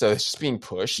dolly, so it's just being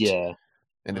pushed. Yeah.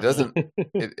 And it doesn't.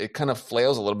 it kind of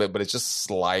flails a little bit, but it's just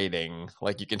sliding.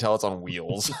 Like you can tell it's on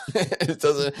wheels. It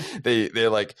doesn't. They're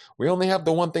like, we only have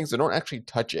the one thing, so don't actually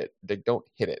touch it. They don't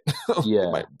hit it.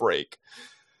 It might break.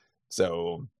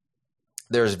 So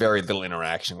there's very little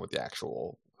interaction with the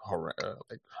actual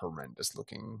horrendous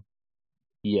looking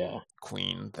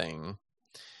queen thing.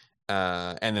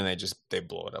 And then they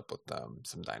blow it up with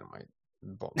some dynamite.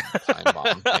 Time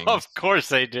bomb things. Of course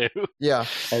they do. Yeah,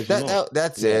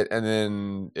 that's it. And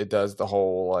then it does the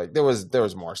whole like there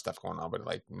was more stuff going on, but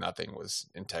like nothing was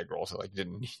integral, so like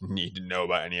didn't need to know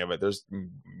about any of it. There's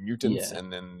mutants,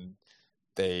 and then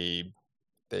they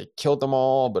killed them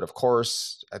all, but of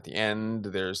course at the end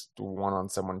there's one on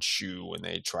someone's shoe when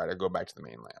they try to go back to the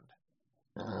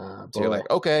mainland. So you're like,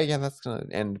 okay, yeah, that's gonna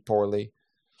end poorly.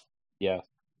 Yeah,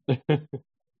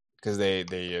 because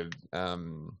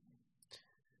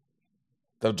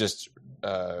they'll just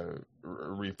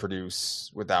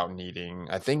reproduce without needing.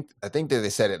 I think that they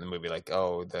said it in the movie, like,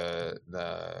 oh, the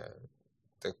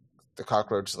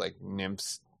cockroach like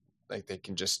nymphs, like they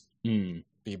can just be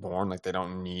born, like they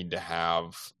don't need to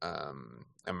have a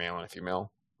male and a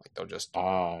female. Like they'll just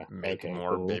make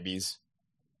more babies.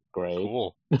 Great,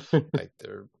 cool. Like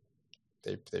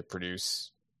they produce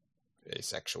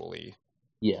asexually.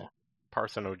 Yeah,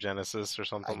 parthenogenesis or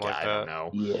something like that. I don't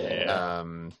know. Yeah.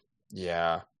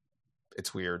 Yeah,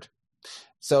 it's weird.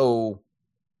 So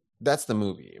that's the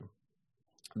movie.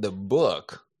 The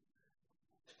book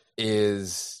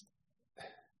is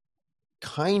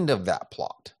kind of that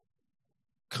plot.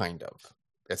 Kind of.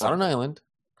 It's on an island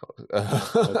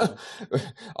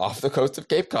off the coast of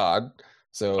Cape Cod.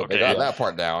 So they got that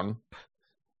part down.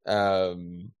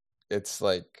 It's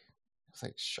like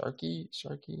Sharky.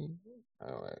 Oh,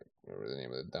 I remember the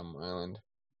name of the dumb island.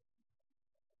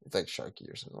 It's like Sharky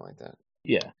or something like that.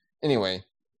 Yeah. Anyway,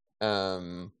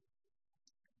 the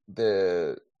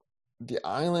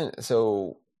island.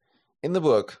 So in the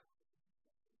book,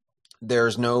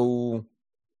 there's no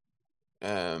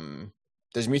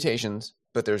there's mutations,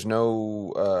 but there's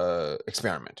no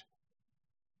experiment.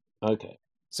 Okay.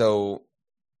 So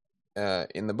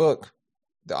in the book,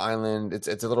 the island it's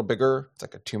a little bigger. It's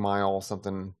like a 2-mile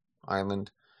something island,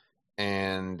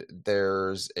 and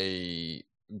there's a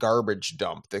garbage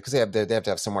dump because they have to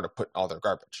have somewhere to put all their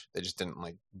garbage. They just didn't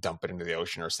like dump it into the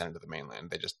ocean or send it to the mainland.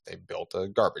 They built a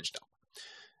garbage dump,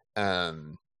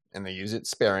 and they use it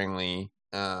sparingly.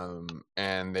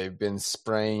 And they've been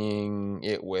spraying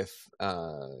it with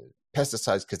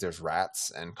pesticides because there's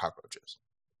rats and cockroaches.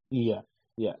 Yeah.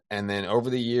 And then over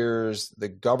the years, the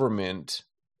government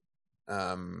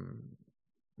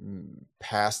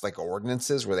passed like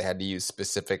ordinances where they had to use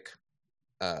specific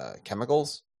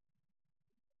chemicals.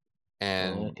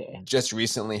 And just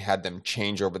recently had them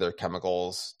change over their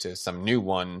chemicals to some new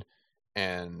one,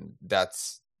 and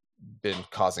that's been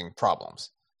causing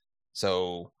problems.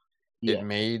 So it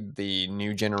made the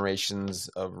new generations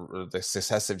of the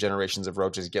successive generations of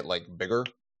roaches get like bigger.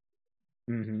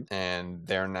 Mm-hmm. And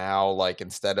they're now like,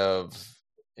 instead of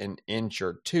an inch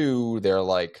or 2, they're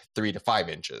like 3 to 5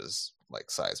 inches, like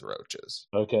size roaches.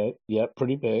 Okay. Yep.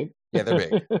 Pretty big. Yeah, they're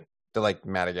big. They're like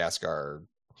Madagascar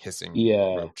hissing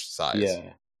roach size.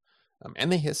 Yeah.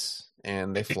 And they hiss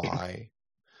and they fly,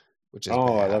 which is bad.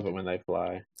 I love it when they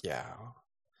fly. Yeah.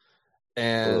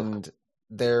 And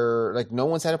they're like, no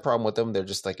one's had a problem with them. They're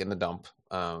just like in the dump.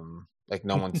 Like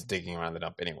no one's digging around the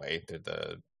dump anyway.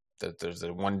 There's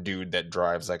the one dude that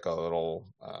drives like a little,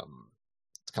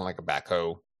 it's kind of like a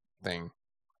backhoe thing,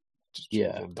 just a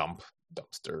little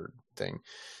dumpster thing.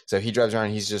 So he drives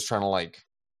around. He's just trying to like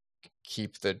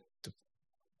keep the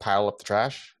pile up the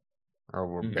trash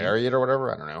or bury it or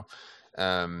whatever. I don't know.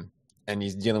 And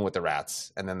he's dealing with the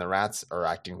rats, and then the rats are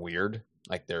acting weird.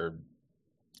 Like they're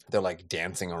like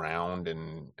dancing around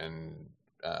and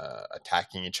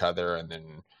attacking each other, and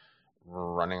then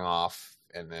running off,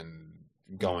 and then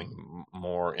going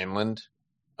more inland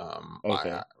from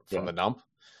the dump.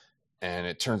 And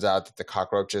it turns out that the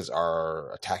cockroaches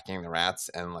are attacking the rats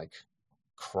and like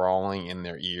crawling in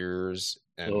their ears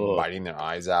and biting their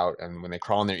eyes out. And when they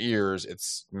crawl in their ears,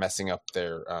 it's messing up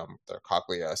their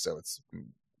cochlea, so it's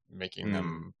making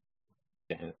them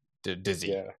dizzy.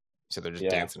 Yeah. So they're just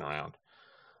dancing around.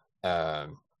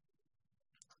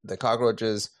 The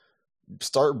cockroaches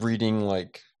start breeding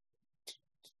like,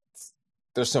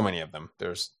 there's so many of them.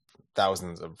 There's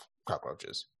thousands of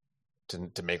cockroaches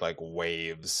to make like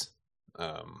waves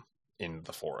in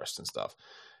the forest and stuff.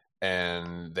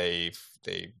 And they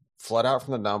flood out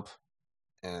from the dump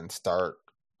and start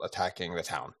attacking the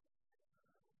town.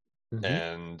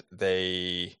 And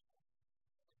they're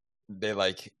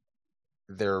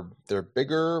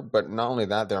bigger, but not only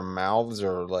that, their mouths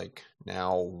are like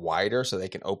now wider, so they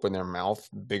can open their mouth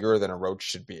bigger than a roach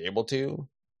should be able to.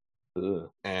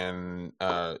 And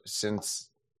since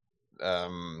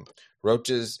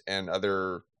roaches and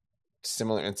other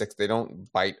similar insects, they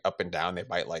don't bite up and down, they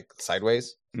bite like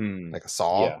sideways, like a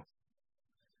saw.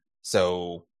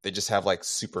 So they just have like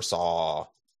super saw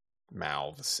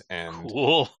mouths, and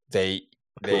they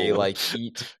like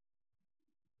eat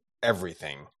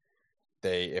everything.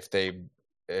 If they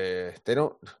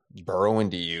don't burrow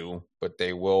into you, but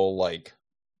they will, like,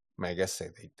 I guess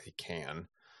they can.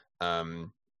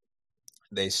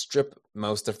 They strip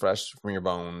most of the flesh from your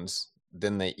bones.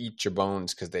 Then they eat your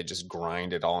bones because they just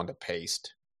grind it all into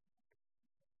paste.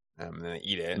 And then they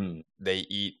eat it. They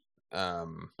eat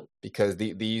because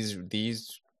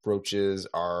these roaches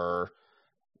are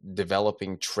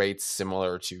developing traits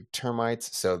similar to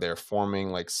termites. So they're forming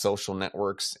like social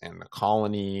networks and a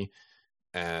colony.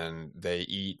 And they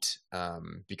eat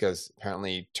because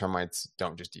apparently termites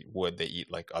don't just eat wood; they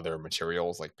eat like other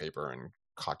materials like paper and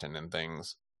cotton and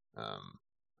things,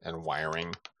 and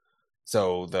wiring.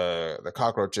 So the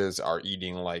cockroaches are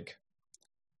eating like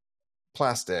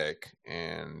plastic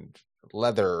and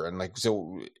leather, and like,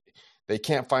 so they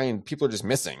can't find, people are just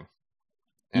missing,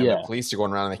 and the police are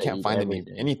going around and they can't find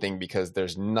anything because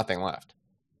there's nothing left.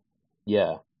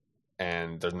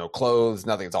 And there's no clothes,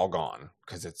 nothing. It's all gone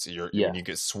because when you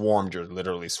get swarmed, you're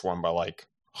literally swarmed by like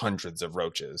hundreds of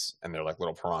roaches, and they're like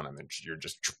little piranha, and you're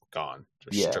just gone.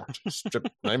 Stripped,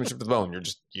 not even stripped to the bone.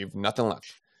 You've nothing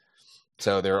left.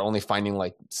 So they're only finding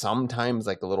like sometimes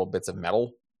like little bits of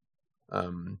metal.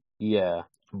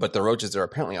 But the roaches are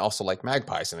apparently also like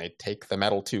magpies, and they take the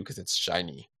metal too because it's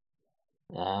shiny.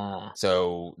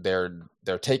 So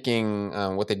they're taking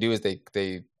what they do is they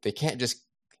can't just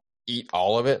eat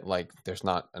all of it. Like there's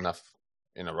not enough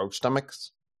in a roach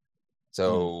stomachs,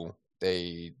 so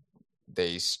they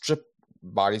strip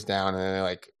bodies down and they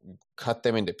like cut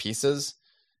them into pieces,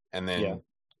 and then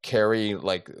carry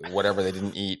like whatever they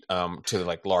didn't eat to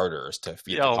like larders to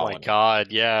feed the colony. Oh my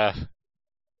god, yeah.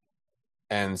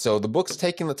 And so the book's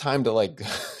taking the time to like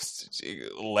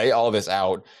lay all this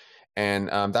out, and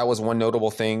that was one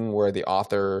notable thing where the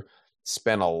author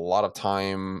spent a lot of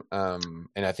time, and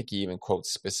I think he even quotes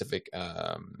specific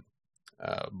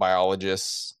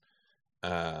biologists,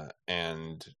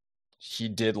 and he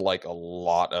did like a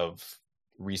lot of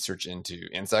research into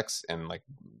insects and like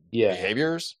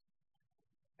behaviors.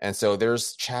 And so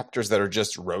there's chapters that are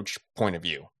just roach point of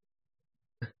view,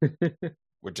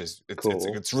 which is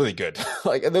it's really good.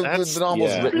 Like the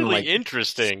novel's written really like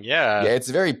interesting. Yeah, it's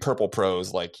very purple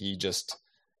prose. Like he just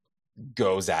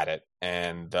goes at it,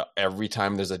 and every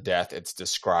time there's a death, it's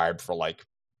described for like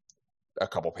a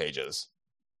couple pages.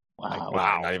 Wow.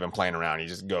 Not even playing around. He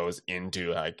just goes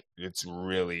into like, it's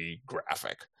really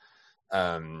graphic.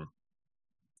 And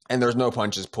there's no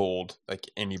punches pulled, like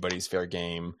anybody's fair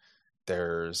game.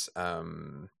 There's I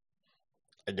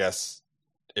guess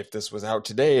if this was out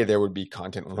today, there would be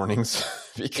content warnings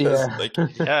because like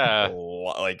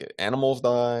animals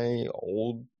die,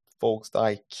 old folks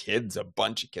die, a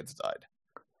bunch of kids died.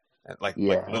 And like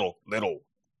little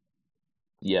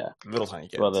tiny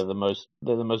kids. Well, they're the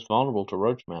most vulnerable to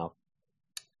roach mouth.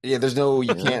 Yeah,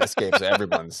 you can't escape, so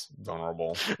everyone's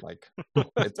vulnerable. Like,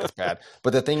 it's bad.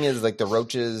 But the thing is, like, the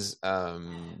roaches,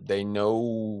 they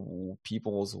know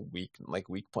people's weak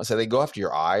points. So they go after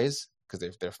your eyes,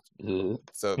 because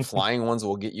so flying ones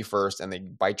will get you first, and they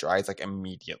bite your eyes, like,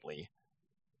 immediately.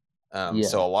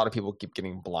 So a lot of people keep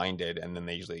getting blinded, and then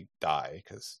they usually die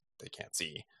because they can't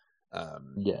see.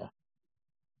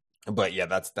 But yeah,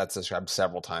 that's described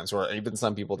several times. Or even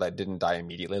some people that didn't die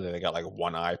immediately, they got like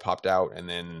one eye popped out, and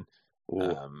then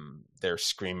they're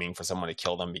screaming for someone to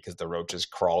kill them because the roaches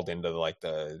crawled into like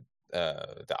the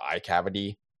eye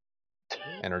cavity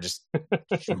and are just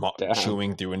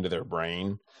chewing through into their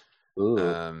brain.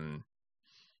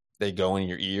 They go in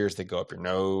your ears, they go up your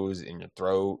nose, in your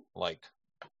throat. Like,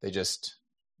 they just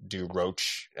do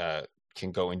roach.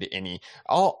 Can go into any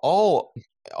all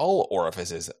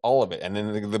orifices, all of it. And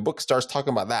then the book starts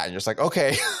talking about that, and you're just like,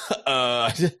 okay,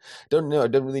 don't know. I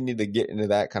don't really need to get into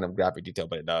that kind of graphic detail,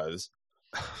 but it does.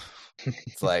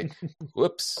 It's like,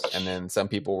 whoops. And then some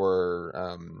people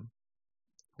were,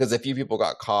 because a few people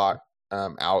got caught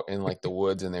out in like the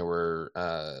woods, and they were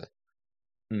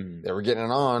getting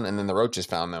it on, and then the roaches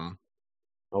found them.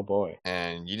 Oh boy!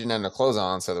 And you didn't have no clothes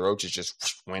on, so the roaches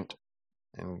just went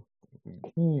and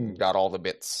got all the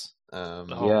bits.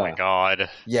 My god!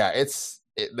 Yeah,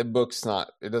 the book's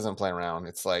not. It doesn't play around.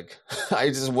 It's like I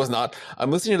just was not.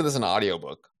 I'm listening to this in an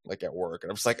audiobook, like at work,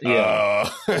 and I'm just like, trying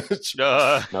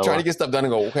to get stuff done,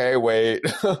 and go, okay, wait,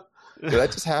 did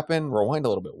that just happen? Rewind a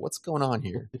little bit. What's going on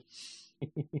here?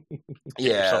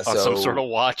 Yeah, so on some sort of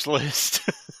watch list.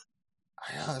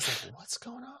 I know. I was like, what's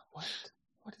going on? What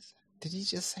is that? Did he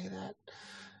just say that?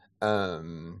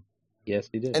 Yes,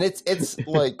 he did. And it's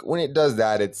like, when it does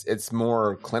that, it's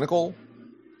more clinical.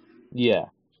 Yeah.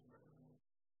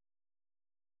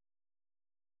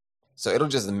 So it'll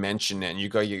just mention it, and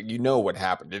you know what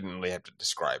happened. It didn't really have to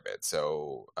describe it.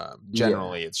 So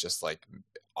generally, it's just like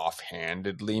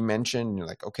offhandedly mentioned. You're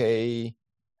like, okay,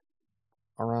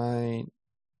 all right.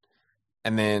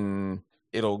 And then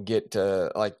it'll get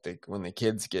to like when the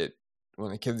kids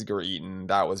were eaten,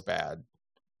 that was bad.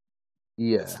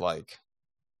 Yeah. It's like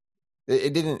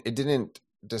it didn't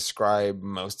describe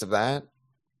most of that,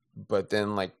 but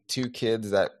then like two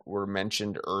kids that were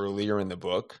mentioned earlier in the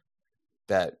book,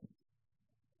 that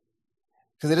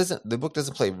because the book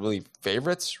doesn't play really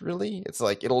favorites, really. It's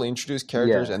like it'll introduce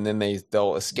characters, and then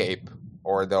they'll escape,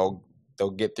 or they'll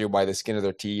get through by the skin of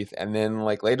their teeth, and then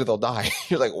like later they'll die.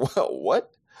 You're like, well,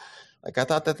 what? Like, I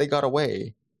thought that they got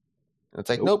away. And it's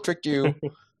like, nope, tricked you.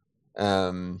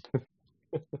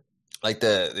 Like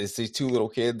these two little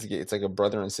kids, it's like a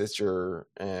brother and sister,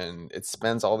 and it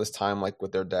spends all this time like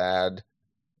with their dad,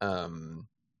 trying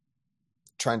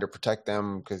to protect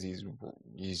them because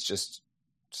he's just,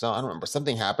 so I don't remember,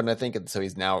 something happened, I think, and so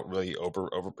he's now really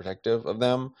overprotective of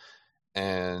them,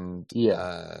 and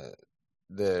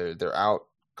they're out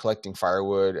collecting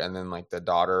firewood, and then like the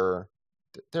daughter,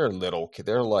 they're little kid,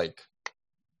 they're like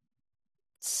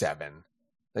 7,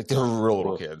 like they're real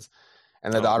little kids.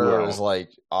 And the daughter is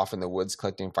like off in the woods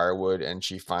collecting firewood, and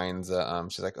she finds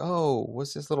she's like, oh,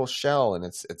 what's this little shell? And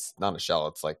it's not a shell,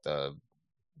 it's like the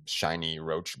shiny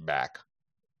roach back.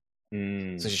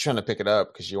 So she's trying to pick it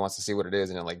up because she wants to see what it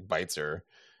is, and it like bites her.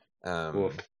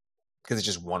 Because it's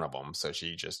just one of them. So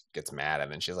she just gets mad,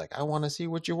 and then she's like, I want to see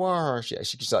what you are. She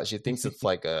thinks it's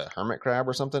like a hermit crab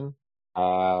or something.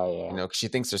 Yeah. You know, 'cause she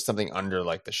thinks there's something under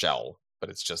like the shell, but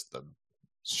it's just the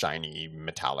shiny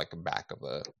metallic back of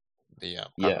the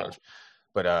cockroach.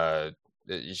 But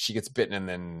she gets bitten, and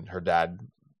then her dad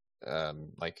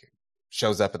like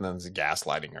shows up, and then is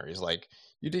gaslighting her. He's like,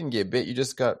 you didn't get bit, you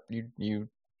just got you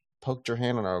poked your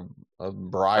hand on a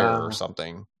briar or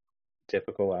something.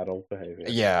 Typical adult behavior.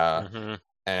 Yeah. Mm-hmm.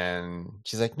 And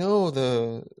she's like, no,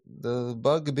 the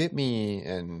bug bit me,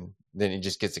 and then it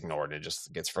just gets ignored. It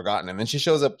just gets forgotten. And then she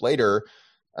shows up later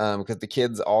because the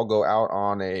kids all go out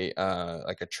on a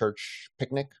like a church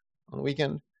picnic on the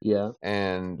weekend. Yeah.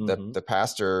 And the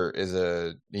pastor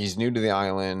he's new to the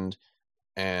island,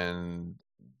 and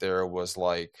there was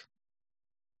like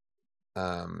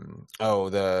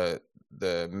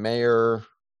the mayor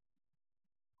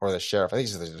or the sheriff. I think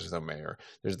there's no mayor.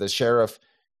 There's the sheriff.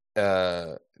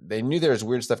 They knew there was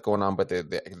weird stuff going on, but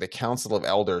the council of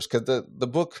elders, because the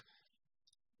book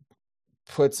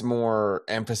puts more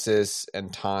emphasis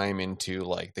and time into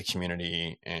like the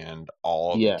community and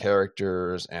all of the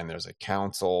characters, and there's a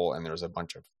council, and there's a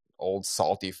bunch of old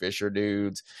salty fisher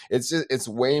dudes. It's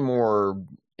way more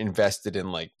invested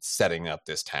in like setting up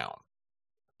this town.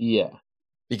 Yeah.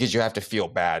 Because you have to feel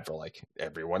bad for like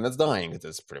everyone that's dying, because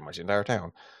it's pretty much the entire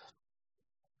town.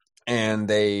 And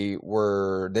they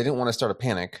didn't want to start a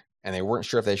panic, and they weren't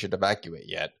sure if they should evacuate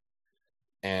yet.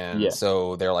 And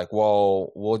so they're like,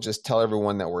 well, we'll just tell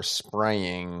everyone that we're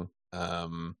spraying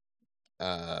new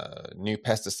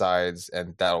pesticides,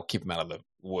 and that'll keep them out of the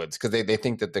woods, because they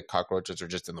think that the cockroaches are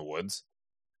just in the woods.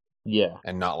 Yeah.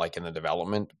 And not like in the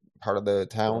development part of the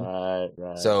town.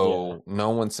 Right. So no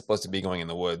one's supposed to be going in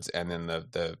the woods. And then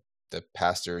the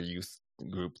pastor youth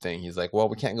group thing, he's like, well,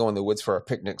 we can't go in the woods for our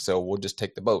picnic, so we'll just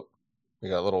take the boat. We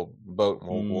got a little boat,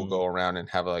 and we'll go around and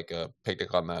have like a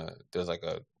picnic on there's like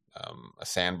a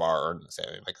sandbar, or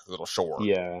like a little shore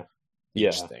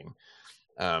beach thing.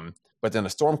 But then a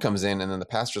storm comes in, and then the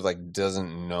pastor like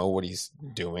doesn't know what he's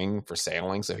doing for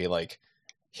sailing, so he like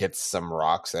hits some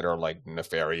rocks that are like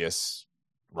nefarious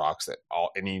rocks that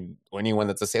anyone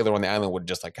that's a sailor on the island would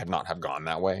just like not have gone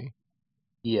that way.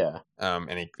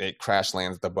 And it crash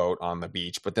lands the boat on the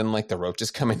beach, but then like the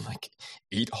roaches come and like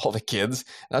eat all the kids,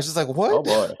 and I was just like, what? Oh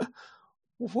boy.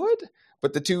 What?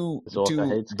 But the two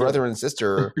brother and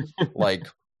sister like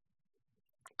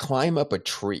climb up a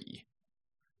tree,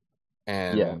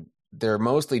 and they're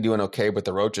mostly doing okay, but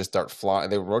the roaches start flying.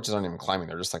 The roaches aren't even climbing,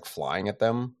 they're just like flying at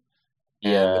them.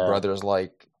 And the brother's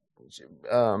like,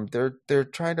 they're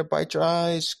trying to bite your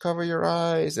eyes, cover your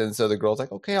eyes. And so the girl's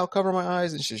like, okay, I'll cover my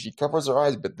eyes. And she covers her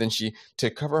eyes, but then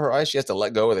to cover her eyes, she has to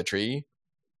let go of the tree.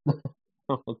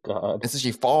 Oh God. And so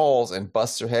she falls and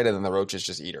busts her head, and then the roaches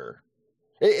just eat her.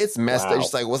 It's messed up.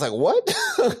 Just like, was like, what?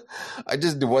 I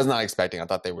just was not expecting. I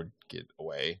thought they would get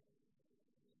away.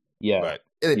 But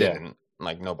they didn't.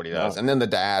 Like, nobody does. And then the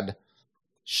dad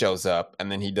shows up,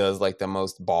 and then he does like the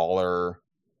most baller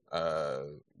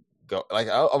go, like,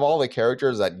 of all the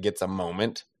characters that gets a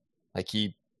moment, like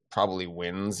he probably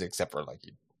wins, except for like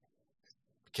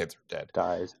kids are dead,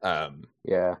 dies.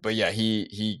 But yeah,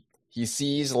 he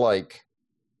sees like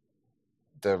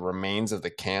the remains of the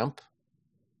camp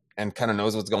and kind of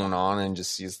knows what's going on, and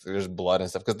just sees there's blood and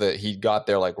stuff, because he got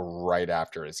there like right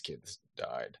after his kids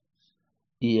died.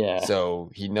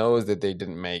 So he knows that they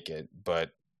didn't make it,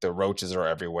 but the roaches are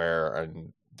everywhere,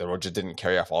 and the roaches didn't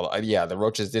carry off all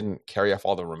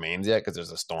the remains yet, because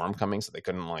there's a storm coming, so they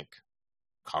couldn't like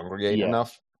congregate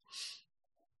enough.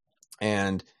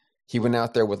 And he went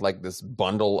out there with like this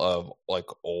bundle of like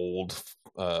old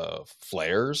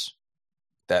flares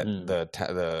that the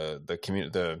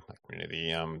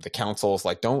council's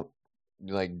like, don't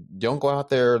go out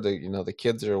there. The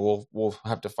kids are, we'll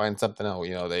have to find something else.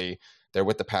 They're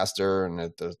with the pastor,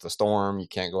 and there's the storm. You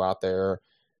can't go out there.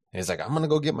 And he's like, I'm going to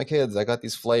go get my kids. I got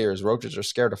these flares. Roaches are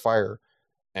scared of fire.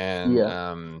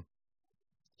 And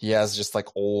he has just like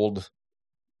old,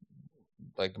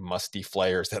 like musty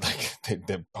flares that like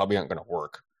they probably aren't going to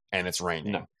work. And it's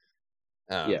raining.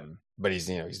 But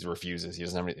he refuses. He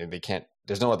doesn't have any, they can't,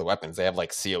 there's no other weapons. They have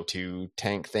like CO2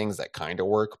 tank things that kind of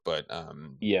work, but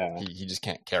he just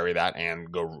can't carry that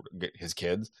and go get his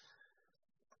kids.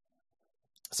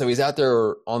 So he's out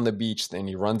there on the beach, and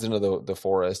he runs into the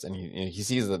forest, and he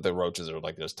sees that the roaches are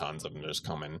like, there's tons of them just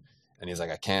coming, and he's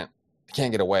like, I can't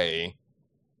get away,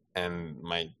 and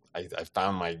I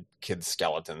found my kids'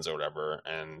 skeletons or whatever,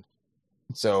 and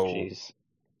so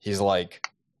he's like,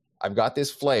 I've got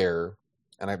this flare,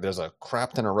 and there's a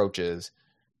crap ton of roaches,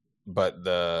 but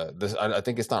I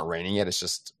think it's not raining yet. It's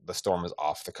just the storm is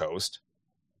off the coast,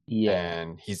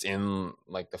 and he's in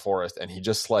like the forest, and he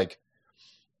just like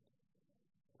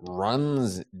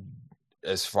runs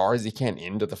as far as he can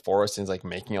into the forest, and is like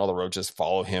making all the roaches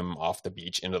follow him off the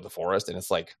beach into the forest, and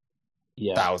it's like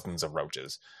thousands of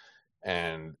roaches,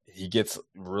 and he gets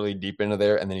really deep into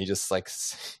there, and then he just like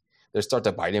they start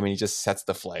to bite him, and he just sets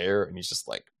the flare, and he's just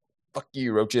like, fuck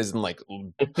you, roaches, and like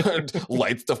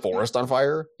lights the forest on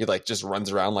fire. He like just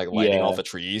runs around like lighting all the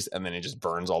trees, and then he just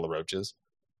burns all the roaches.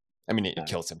 I mean, it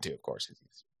kills him too, of course.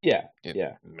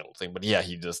 Middle thing, but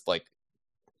he just like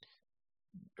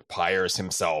pyres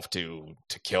himself to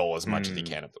kill as much as he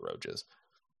can of the roaches.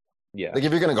 Like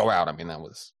if you're gonna go out, I mean, that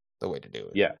was the way to do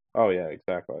it.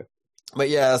 Exactly. But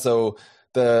so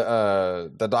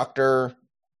the doctor,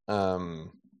 I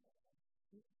don't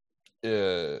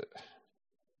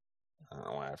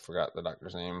know why I forgot the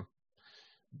doctor's name,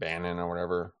 Bannon or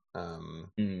whatever,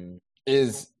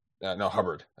 is no,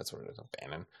 Hubbard, that's what it is,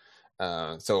 Bannon.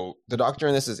 So the doctor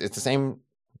in this it's the same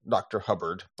Dr.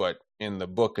 Hubbard, but in the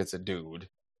book it's a dude,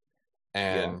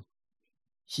 and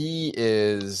he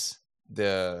is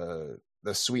the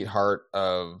sweetheart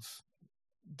of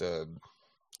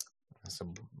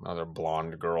another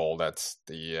blonde girl. That's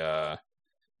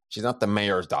she's not the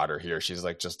mayor's daughter here. She's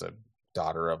like just a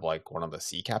daughter of like one of the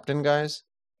sea captain guys,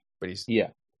 but he's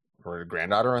her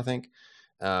granddaughter, I think.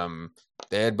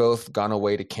 They had both gone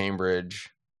away to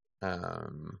Cambridge,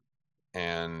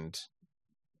 and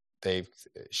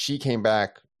she came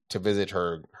back to visit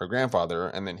her grandfather,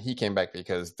 and then he came back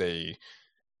because they,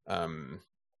 or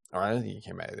I don't think he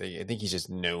came back. I think he just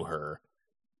knew her.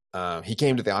 He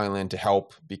came to the island to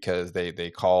help because they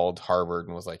called Harvard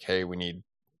and was like, hey, we need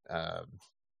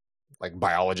like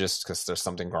biologists because there's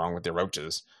something wrong with the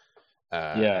roaches.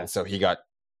 And so he got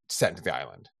sent to the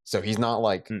island. So he's not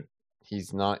like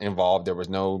he's not involved. There was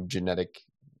no genetic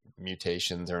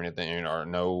mutations or anything, or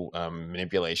no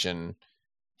manipulation.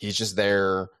 He's just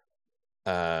there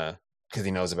because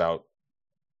he knows about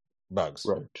bugs.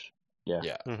 Roach.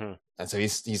 Yeah. Mm-hmm. And so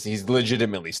he's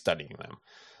legitimately studying them.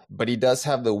 But he does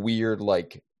have the weird,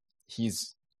 like,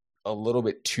 he's a little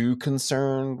bit too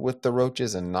concerned with the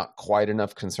roaches and not quite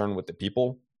enough concerned with the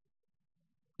people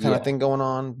kind of thing going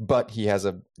on. But he has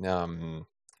a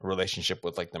relationship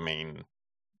with, like, the main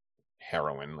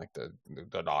heroine, like the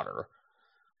daughter.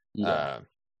 Yeah.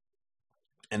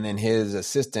 And then his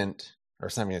assistant, or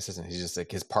it's not even assistant, he's just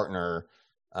like his partner,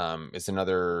 is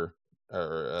another,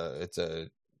 it's a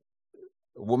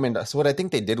woman. So what I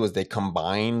think they did was they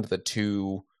combined the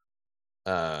two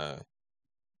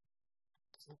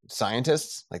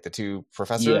scientists, like the two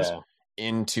professors,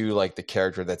 into like the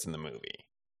character that's in the movie.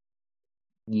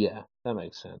 Yeah, that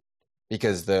makes sense.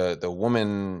 Because the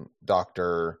woman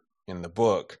doctor in the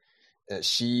book,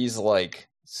 she's like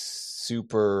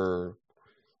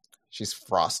she's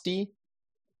frosty,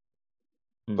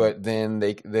 but then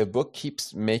the book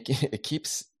keeps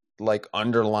like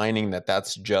underlining that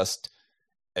that's just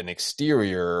an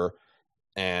exterior,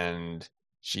 and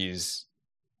she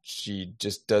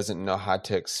just doesn't know how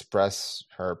to express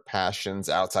her passions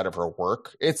outside of her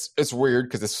work. It's weird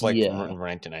because it's like from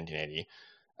 1980.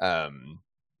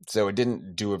 So it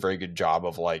didn't do a very good job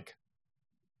of like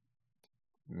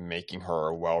making her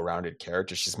a well-rounded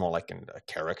character. She's more like a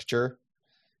caricature.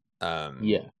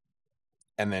 And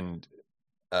then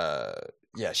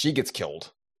she gets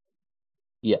killed.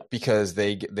 Yeah, because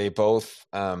they both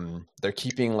they're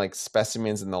keeping like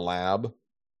specimens in the lab,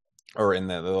 or in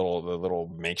the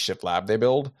little makeshift lab they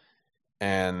build,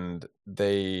 and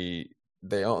they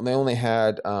only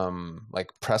had like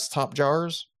press top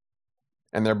jars,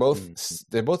 and they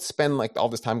both spend like all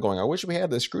this time going, I wish we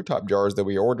had the screw top jars that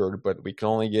we ordered, but we can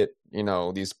only get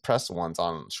these press ones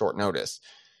on short notice.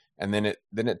 And then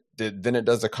it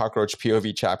does a cockroach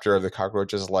POV chapter of the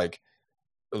cockroaches like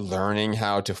learning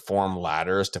how to form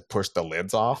ladders to push the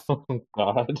lids off. Oh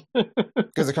God.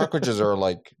 Because the cockroaches are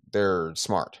like, they're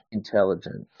smart,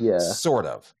 intelligent, sort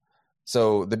of.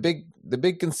 So the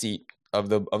big conceit of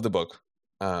the book,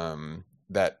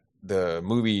 that the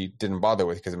movie didn't bother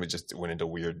with because it went into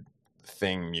weird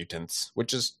thing mutants,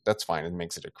 that's fine. It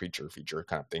makes it a creature feature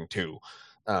kind of thing too.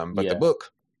 But the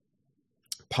book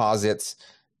posits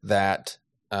that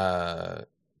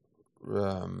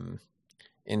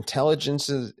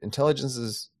intelligences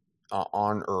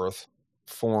on Earth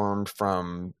formed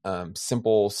from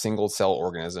simple single cell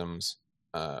organisms,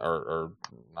 or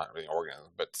not really organisms,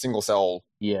 but single cell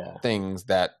things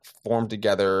that form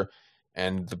together,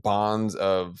 and the bonds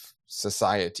of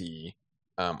society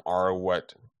are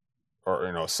what,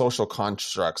 or social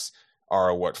constructs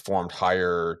are what formed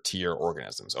higher tier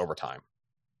organisms over time,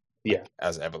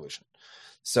 as evolution.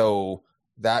 So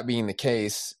that being the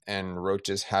case, and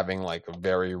roaches having like a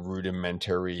very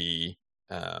rudimentary,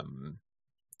 not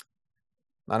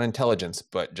intelligence,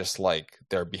 but just like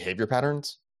their behavior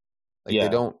patterns, like they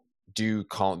don't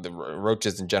the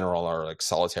roaches in general are like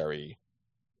solitary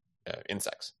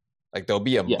insects. Like there'll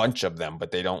be a bunch of them, but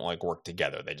they don't like work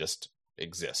together. They just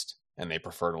exist, and they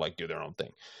prefer to like do their own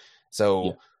thing.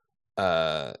 So,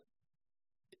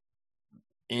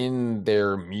 in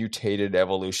their mutated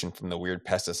evolution from the weird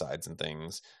pesticides and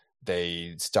things,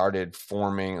 they started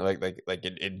forming like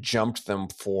it jumped them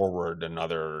forward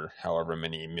another however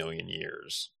many million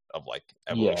years of like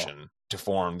evolution to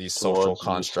form these social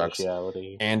constructs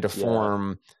and to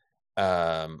form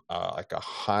like a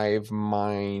hive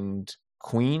mind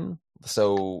queen.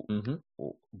 So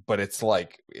but it's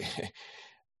like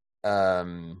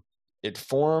it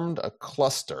formed a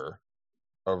cluster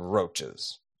of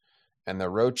roaches, and the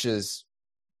roaches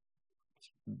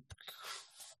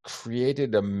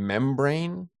created a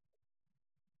membrane,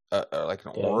 like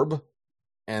an orb,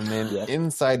 and then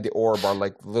inside the orb are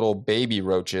like little baby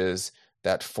roaches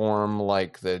that form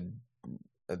like the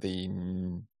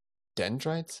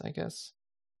dendrites, I guess.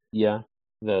 Yeah,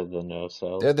 the nerve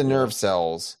cells. They're the nerve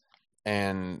cells,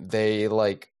 and they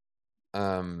like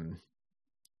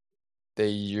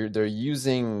they're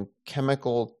using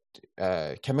chemical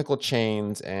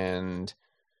chains and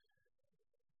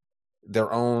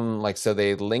their own, like, so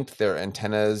they linked their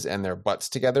antennas and their butts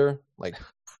together, like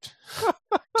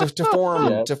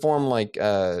to form like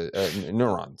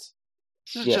neurons.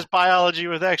 This is just biology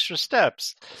with extra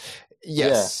steps.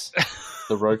 Yes. Yeah.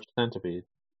 The roach centipede.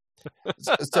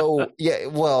 So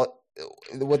well,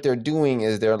 what they're doing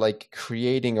is they're like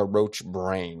creating a roach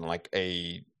brain, like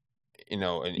an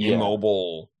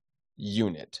immobile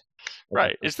unit.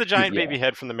 Right. It's the giant baby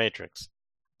head from the Matrix.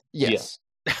 Yes.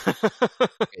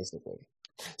 Basically.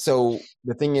 So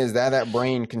the thing is that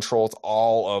brain controls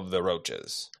all of the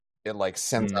roaches. It like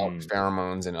sends out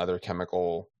pheromones and other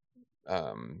chemical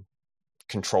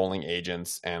controlling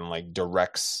agents and like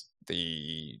directs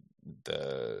the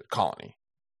colony.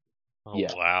 Oh,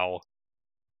 wow.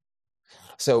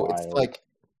 So it's like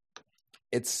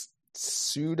it's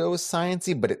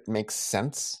pseudoscience-y, but it makes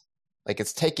sense. Like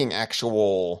it's taking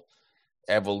actual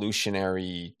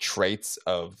evolutionary traits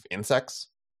of insects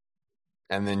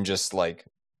and then just like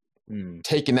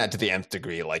taking that to the nth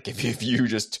degree. Like if you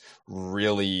just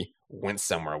really went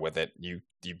somewhere with it, you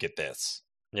get this.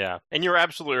 Yeah, and you're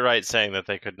absolutely right saying that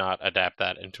they could not adapt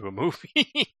that into a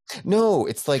movie. No,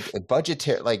 it's like a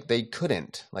budgetary. Like they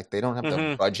couldn't. Like they don't have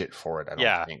the budget for it. I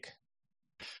don't think.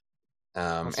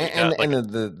 And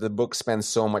the book spends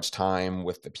so much time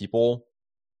with the people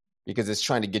because it's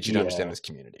trying to get you to understand this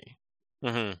community.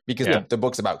 Because the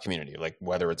book's about community, like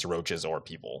whether it's roaches or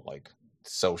people, like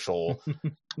social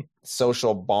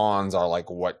bonds are like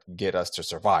what get us to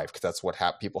survive, because that's what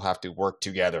people have to work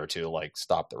together to like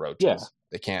stop the roaches.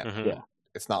 They can't.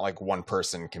 It's not like one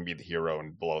person can be the hero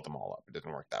and blow them all up. It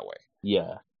doesn't work that way.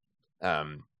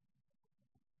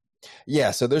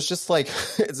 So there's just like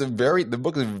the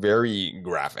book is very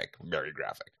graphic.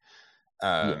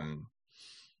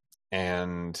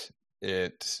 And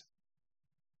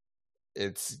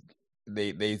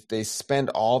they spend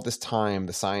all this time,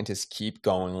 the scientists keep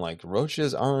going like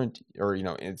roaches aren't, or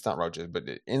it's not roaches but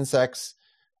insects,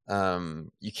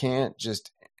 you can't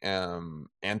just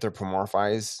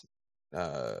anthropomorphize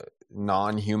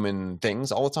non-human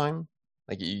things all the time.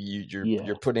 Like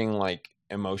you're putting like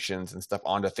emotions and stuff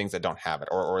onto things that don't have it,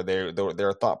 or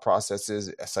their thought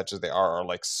processes, such as they are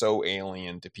like so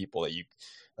alien to people that you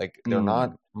like they're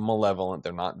not malevolent,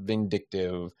 they're not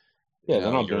vindictive. They're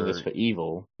not doing this for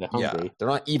evil. They're hungry. Yeah, they're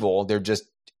not evil. They're just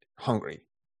hungry.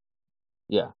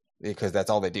 Yeah, because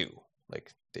that's all they do.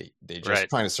 Like they just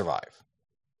trying to survive.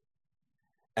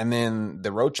 And then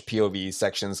the roach POV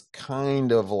sections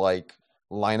kind of like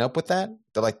line up with that.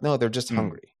 They're like, no, they're just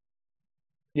hungry.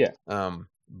 Yeah.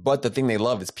 But the thing they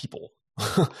love is people.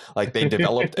 Like they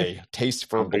developed a taste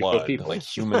for blood, like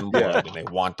human blood, and they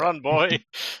want Run, boy.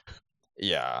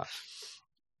 Yeah.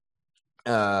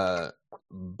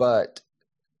 But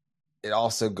it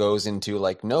also goes into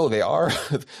like, no, they are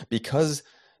because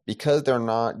they're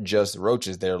not just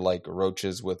roaches. They're like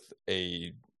roaches with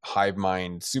a hive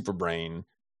mind super brain.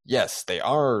 Yes, they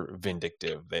are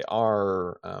vindictive. They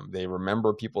are. They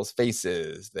remember people's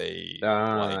faces. They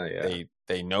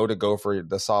they know to go for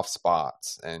the soft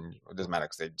spots, and it doesn't matter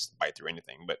because they just bite through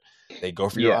anything. But they go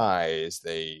for your eyes.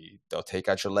 They'll take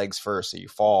out your legs first, so you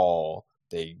fall.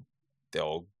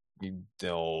 They'll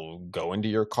go into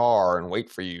your car and wait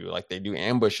for you. Like they do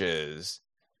ambushes.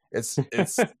 It's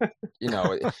it's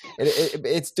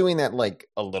doing that like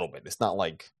a little bit. It's not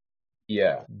like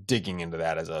digging into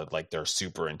that as a like they're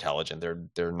super intelligent.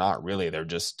 They're not really. They're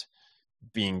just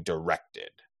being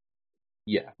directed.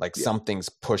 Like something's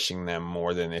pushing them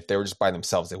more than if they were just by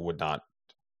themselves, they would not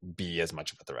be as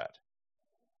much of a threat.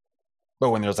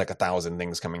 But when there's like 1,000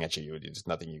 things coming at you, there's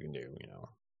nothing you can do.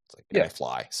 It's like they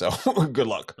fly. So good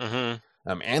luck. And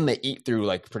they eat through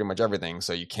like pretty much everything.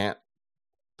 So you can't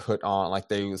put on like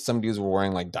some dudes were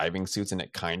wearing like diving suits and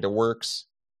it kind of works.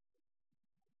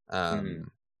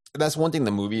 That's one thing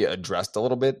the movie addressed a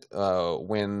little bit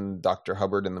when Dr.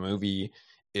 Hubbard in the movie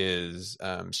is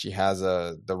she has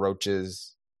the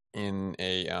roaches in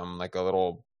a like a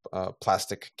little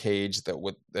plastic cage that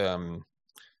with the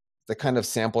kind of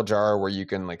sample jar where you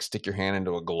can like stick your hand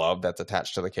into a glove that's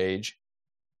attached to the cage,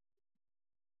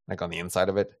 like on the inside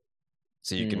of it.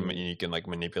 So you can like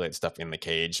manipulate stuff in the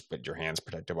cage, but your hand's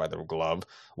protected by the glove.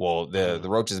 Well, the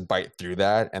roaches bite through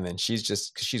that, and then she's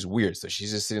just, cause she's weird, so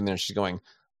she's just sitting there and she's going,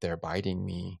 "They're biting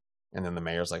me." And then the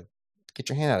mayor's like, "Get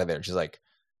your hand out of there." She's like,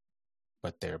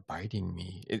 "But they're biting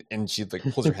me." And she like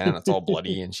pulls her hand and it's all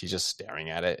bloody, and she's just staring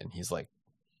at it. And he's like,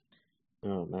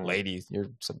 "Oh, no. Lady,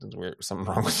 something's weird, something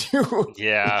wrong with you."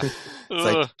 Yeah. It's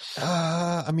like,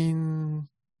 I mean,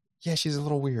 yeah, she's a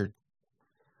little weird.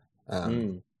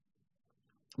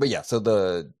 But yeah, so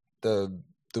the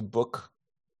book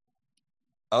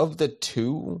of the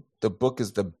two, the book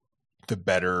is the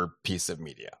better piece of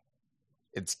media.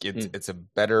 It's a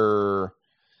better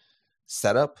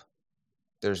setup.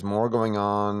 There's more going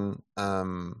on.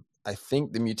 I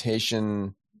think the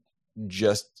mutation,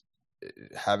 just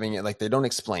having it, like, they don't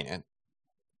explain it.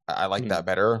 I like that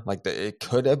better. Like, it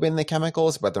could have been the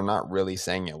chemicals, but they're not really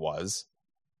saying it was.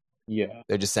 Yeah.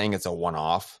 They're just saying it's a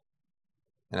one-off.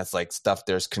 And it's like stuff,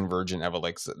 there's convergent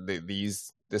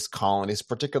this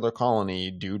particular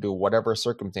colony, due to whatever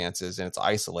circumstances, and it's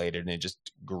isolated and it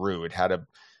just grew. It had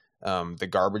the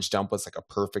garbage dump was like a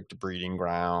perfect breeding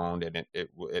ground, and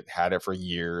it had it for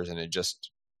years, and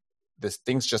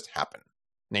things just happen.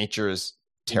 Nature is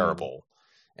terrible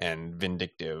and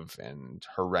vindictive and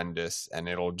horrendous, and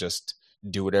it'll just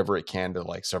do whatever it can to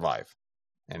like survive.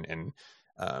 And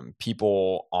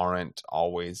people aren't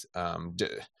always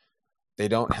they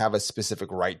don't have a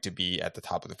specific right to be at the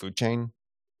top of the food chain,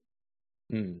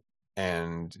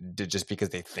 and just because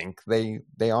they think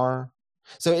they are.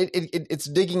 So it's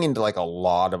digging into like a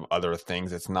lot of other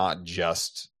things. It's not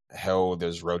just how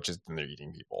there's roaches and they're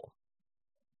eating people.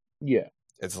 Yeah,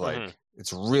 it's like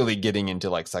it's really getting into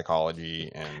like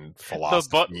psychology and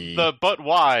philosophy. But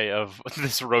why of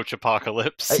this roach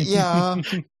apocalypse? Yeah,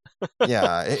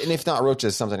 yeah, and if not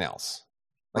roaches, something else.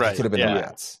 Like, right? It could have been the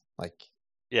rats. Like,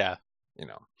 yeah, you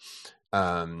know.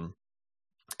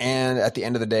 And at the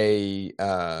end of the day,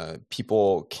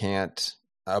 people can't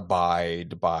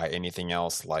abide by anything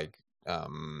else. Like, what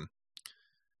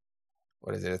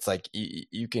is it? It's like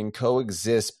you can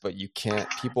coexist, but you can't.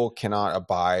 People cannot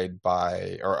abide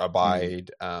by like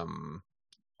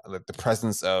the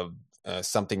presence of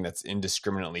something that's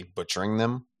indiscriminately butchering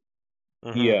them.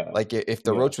 Yeah, like if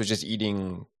the roach was just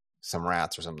eating some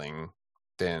rats or something,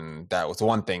 then that was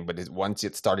one thing. But once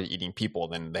it started eating people,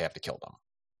 then they have to kill them.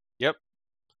 Yep.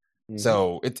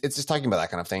 So it's just talking about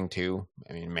that kind of thing too.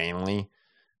 I mean, mainly,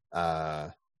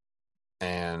 and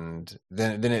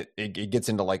then it gets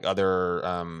into like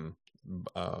other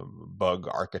bug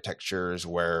architectures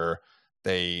where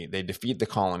they defeat the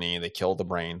colony, they kill the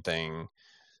brain thing,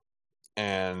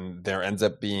 and there ends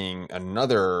up being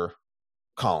another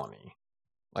colony,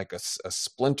 like a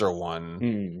splinter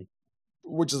one,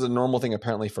 which is a normal thing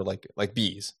apparently for like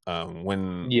bees.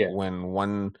 When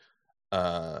one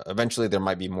eventually there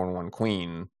might be more than one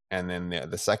queen, and then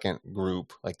the second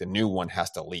group, like the new one,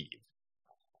 has to leave.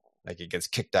 Like, it gets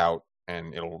kicked out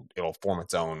and it'll form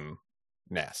its own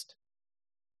nest.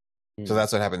 So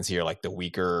that's what happens here. Like, the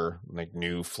weaker, like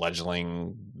new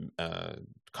fledgling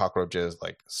cockroaches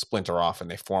like splinter off and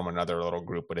they form another little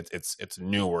group, but it's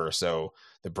newer, so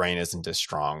the brain isn't as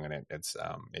strong, and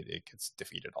it gets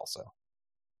defeated also.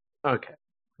 Okay.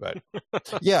 But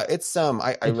yeah, it's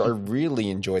I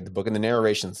really enjoyed the book, and the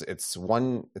narrations. It's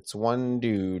one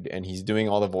dude, and he's doing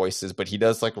all the voices, but he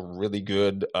does like a really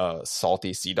good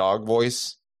salty sea dog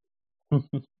voice,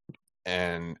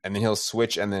 and then he'll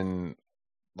switch, and then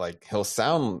like he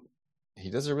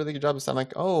does a really good job of sounding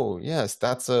like, oh yes,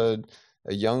 that's a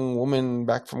young woman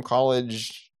back from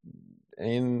college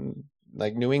in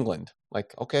like New England.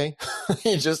 Like, okay,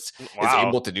 he just is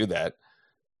able to do that,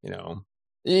 you know.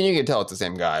 You can tell it's the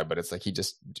same guy, but it's like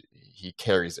he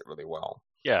carries it really well.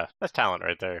 Yeah, that's talent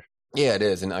right there. Yeah, it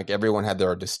is. And like everyone had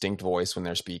their distinct voice when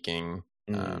they're speaking.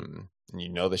 And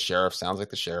the sheriff sounds like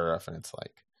the sheriff, and it's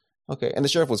like, okay. And the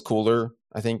sheriff was cooler,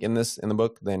 I think, in the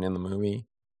book than in the movie.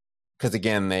 Because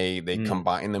again, they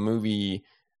combine in the movie,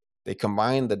 they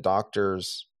combine the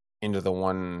doctors into the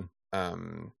one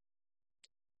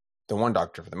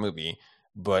doctor for the movie,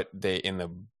 but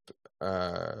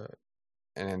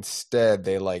and instead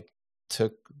they like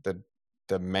took the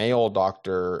male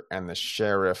doctor and the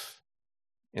sheriff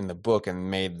in the book and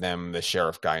made them the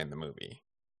sheriff guy in the movie.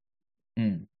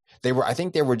 I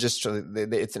think they were just,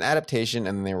 it's an adaptation,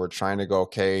 and they were trying to go,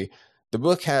 okay, the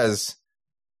book has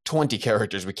 20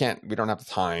 characters. We don't have the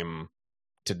time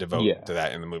to devote to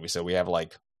that in the movie. So we have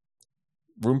like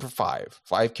room for five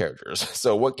characters.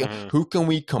 So who can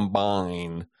we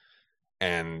combine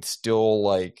and still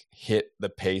like hit the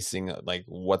pacing, like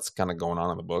what's kind of going on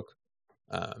in the book.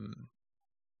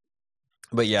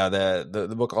 But yeah,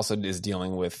 the book also is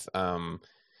dealing with it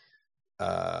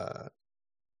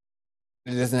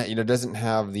doesn't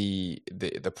have the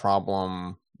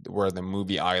problem where the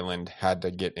movie Island had to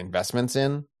get investments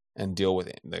in and deal with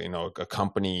a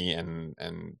company and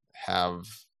have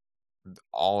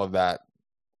all of that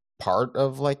part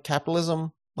of like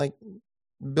capitalism like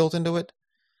built into it.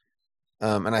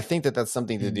 And I think that's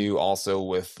something to do also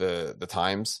with the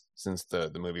times, since the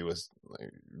movie was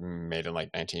made in like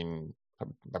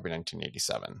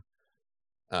 1987,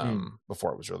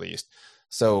 before it was released.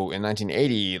 So in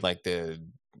 1980, like the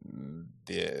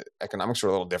economics were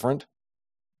a little different,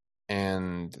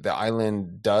 and the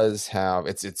island does have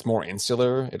it's more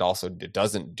insular. It also it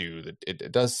doesn't do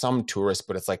it does some tourists,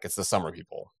 but it's the summer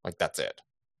people, like that's it.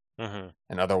 And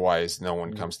otherwise no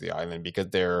one comes to the island because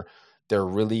they're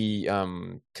really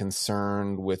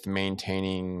concerned with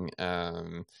maintaining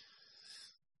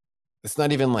it's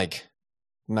not even like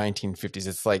 1950s,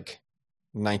 it's like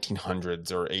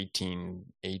 1900s or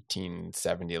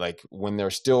 1870, like when there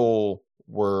still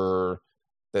were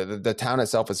the town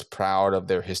itself is proud of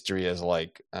their history as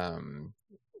like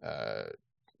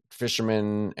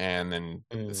fishermen, and then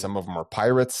some of them are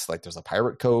pirates, like there's a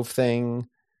pirate cove thing,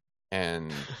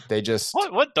 and they just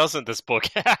what doesn't this book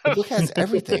have? The book has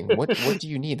everything. What do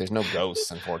you need? There's no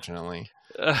ghosts, unfortunately.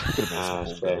 Could have been some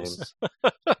cool ghosts.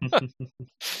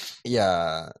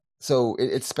 Yeah. So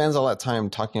it spends all that time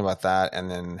talking about that, and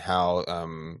then how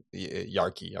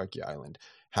Yarki Island,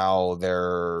 how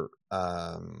their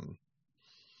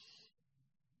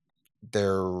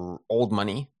old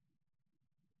money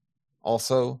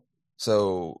also.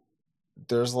 So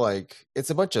there's like it's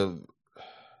a bunch of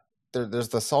there's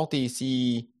the salty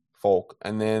sea folk,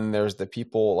 and then there's the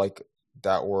people like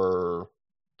that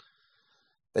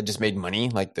just made money,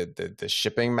 like the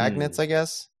shipping magnates, I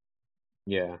guess.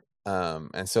 Yeah.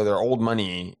 And so they're old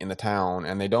money in the town,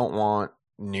 and they don't want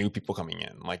new people coming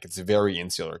in. Like it's a very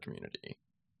insular community.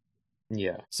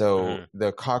 Yeah. So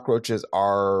the cockroaches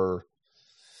are,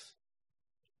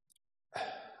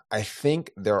 I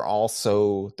think they're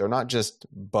not just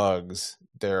bugs.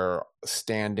 They're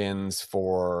stand-ins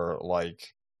for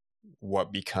like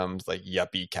what becomes like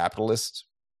yuppie capitalist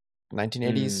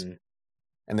 1980s.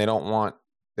 And they don't want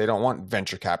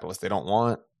venture capitalists. They don't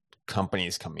want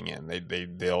companies coming in.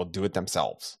 They'll do it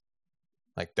themselves.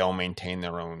 Like they'll maintain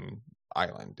their own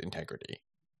island integrity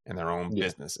and their own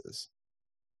businesses.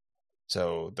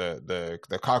 So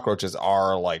the cockroaches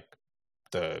are like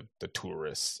the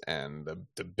tourists and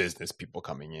the business people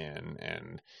coming in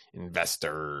and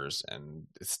investors and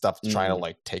stuff trying to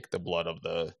like take the blood of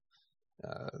the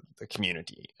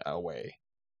community away.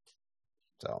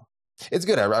 So it's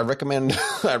good. I recommend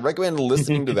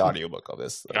listening to the audiobook of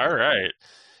this. All right.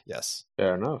 Yes.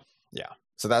 Fair enough. Yeah.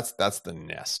 So that's The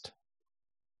Nest.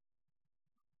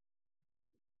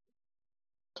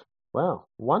 Wow.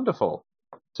 Wonderful.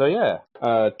 So yeah,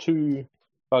 2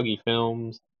 buggy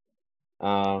films,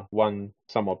 one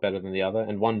somewhat better than the other,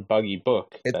 and 1 buggy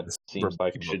book that seems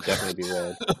like it should definitely be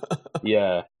read.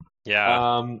 Yeah.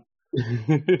 Yeah. I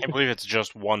can't believe it's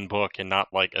just 1 book and not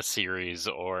like a series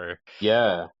or.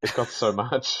 Yeah, it's got so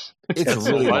much. It's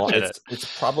really long.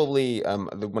 It's probably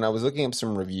when I was looking up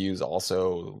some reviews,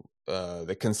 also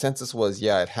the consensus was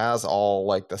it has all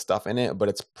like the stuff in it, but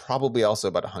it's probably also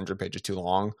about 100 pages too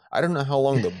long. I don't know how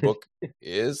long the book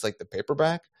is, like the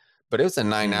paperback, but it was a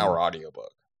 9-hour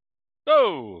audiobook.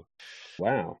 Oh,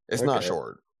 wow! It's not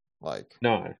short. Like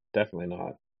no, definitely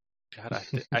not. God,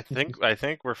 I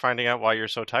think we're finding out why you're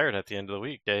so tired at the end of the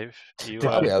week, Dave. You you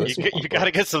got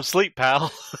to get some sleep,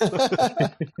 pal.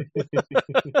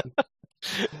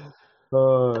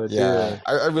 Oh, yeah,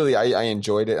 I really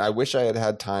enjoyed it. I wish I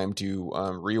had time to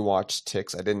rewatch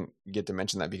Ticks. I didn't get to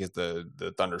mention that because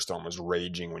the thunderstorm was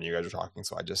raging when you guys were talking,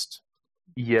 so I just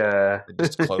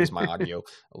closed my audio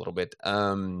a little bit.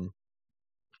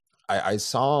 I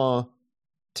saw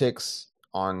Ticks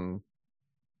on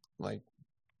like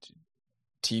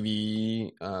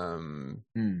TV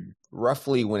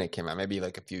roughly when it came out, maybe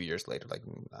like a few years later, like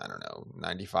I don't know,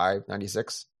 95,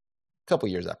 96, a couple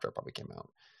years after it probably came out.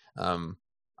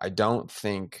 I don't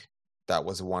think that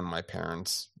was one my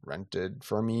parents rented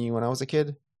for me when I was a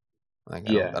kid. Like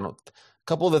I don't a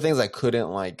couple of the things I couldn't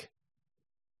like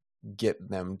get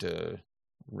them to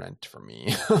rent for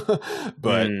me,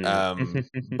 but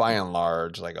by and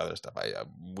large, like other stuff,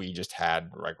 we just had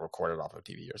like recorded off of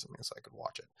TV or something so I could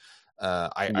watch it.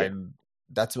 I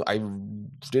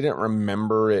didn't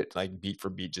remember it like beat for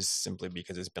beat just simply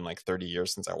because it's been like 30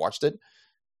 years since I watched it.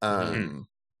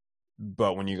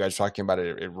 But when you guys were talking about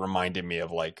it, it reminded me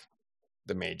of like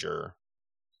the major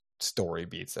story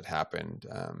beats that happened.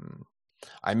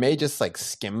 I may just like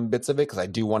skim bits of it because I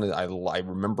do want to. I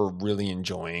remember really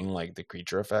enjoying like the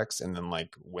creature effects, and then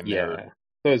like when they're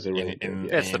those are really good.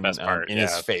 It's the best part in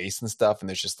his face and stuff, and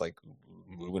there's just like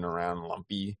moving around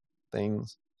lumpy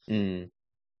things. Yeah.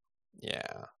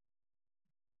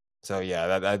 So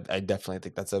yeah, I definitely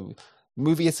think that's a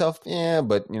movie itself. Yeah,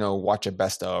 but watch a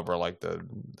best of or like the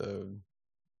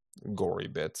gory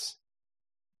bits.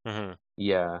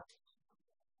 Yeah.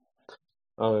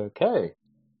 Okay.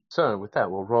 So with that,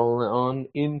 we'll roll on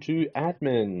into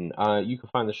admin. You can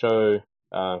find the show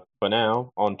for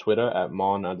now on Twitter at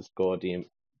mon_DM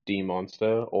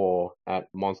 @monsterdeermonster or at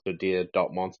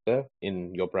monsterdeer.monster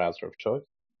in your browser of choice,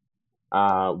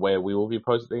 where we will be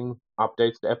posting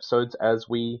updates to episodes as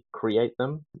we create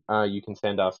them. You can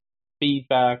send us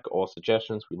feedback or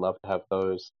suggestions. We love to have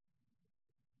those.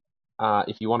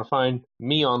 If you want to find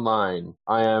me online,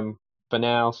 I am, for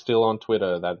now, still on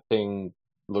Twitter. That thing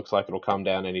looks like it'll come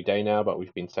down any day now, but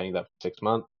we've been saying that for 6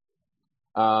 months.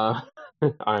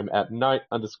 I'm at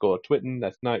Knight_Twitten.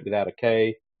 That's Knight without a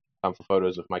K. For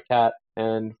photos of my cat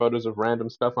and photos of random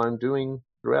stuff I'm doing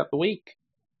throughout the week.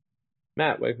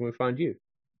 Matt, where can we find you?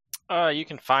 You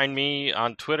can find me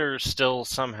on Twitter still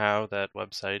somehow. That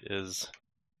website is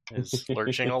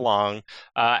lurching along.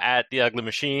 At The Ugly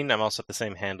Machine. I'm also at the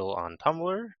same handle on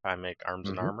Tumblr. I make arms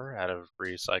and armor out of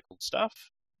recycled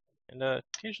stuff. And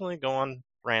occasionally go on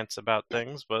rants about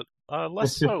things, but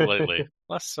less so lately.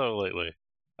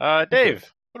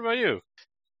 Dave, what about you?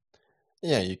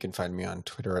 Yeah, you can find me on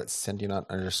Twitter at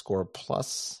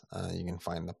Sentient_plus. You can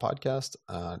find the podcast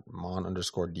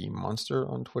Mon_D_Monster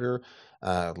on Twitter.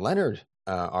 Leonard,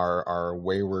 our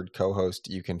wayward co-host,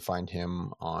 you can find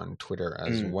him on Twitter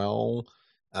as well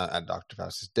at Dr.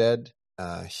 Faust is Dead.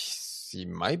 He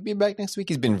might be back next week.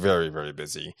 He's been very, very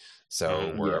busy,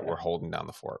 so we're holding down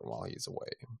the fort while he's away.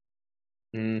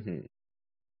 Mm-hmm.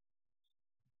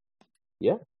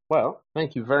 Yeah. Well,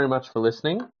 thank you very much for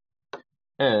listening,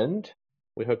 and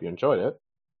we hope you enjoyed it.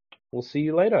 We'll see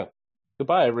you later.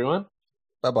 Goodbye, everyone.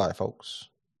 Bye-bye, folks.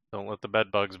 Don't let the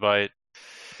bed bugs bite.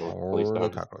 Or the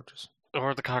cockroaches.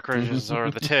 Or the cockroaches,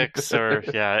 or the ticks, or,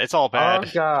 yeah, it's all bad.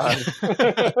 Oh, God.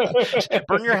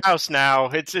 Burn your house now.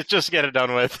 It's just get it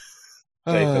done with.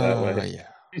 Safer that way. Yeah.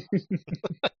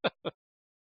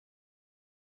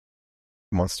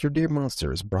 Monster Dear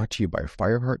Monster is brought to you by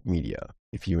Fireheart Media.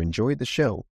 If you enjoyed the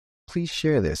show, please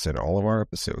share this and all of our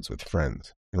episodes with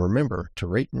friends. And remember to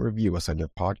rate and review us on your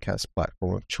podcast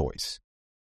platform of choice.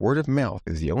 Word of mouth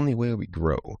is the only way we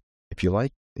grow. If you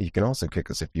like, you can also kick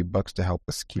us a few bucks to help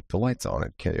us keep the lights on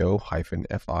at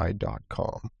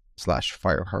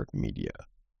ko-fi.com/fireheartmedia.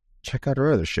 Check out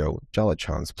our other show,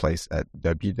 Jolachan's Place, at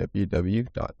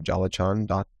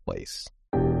www.jolachan.place.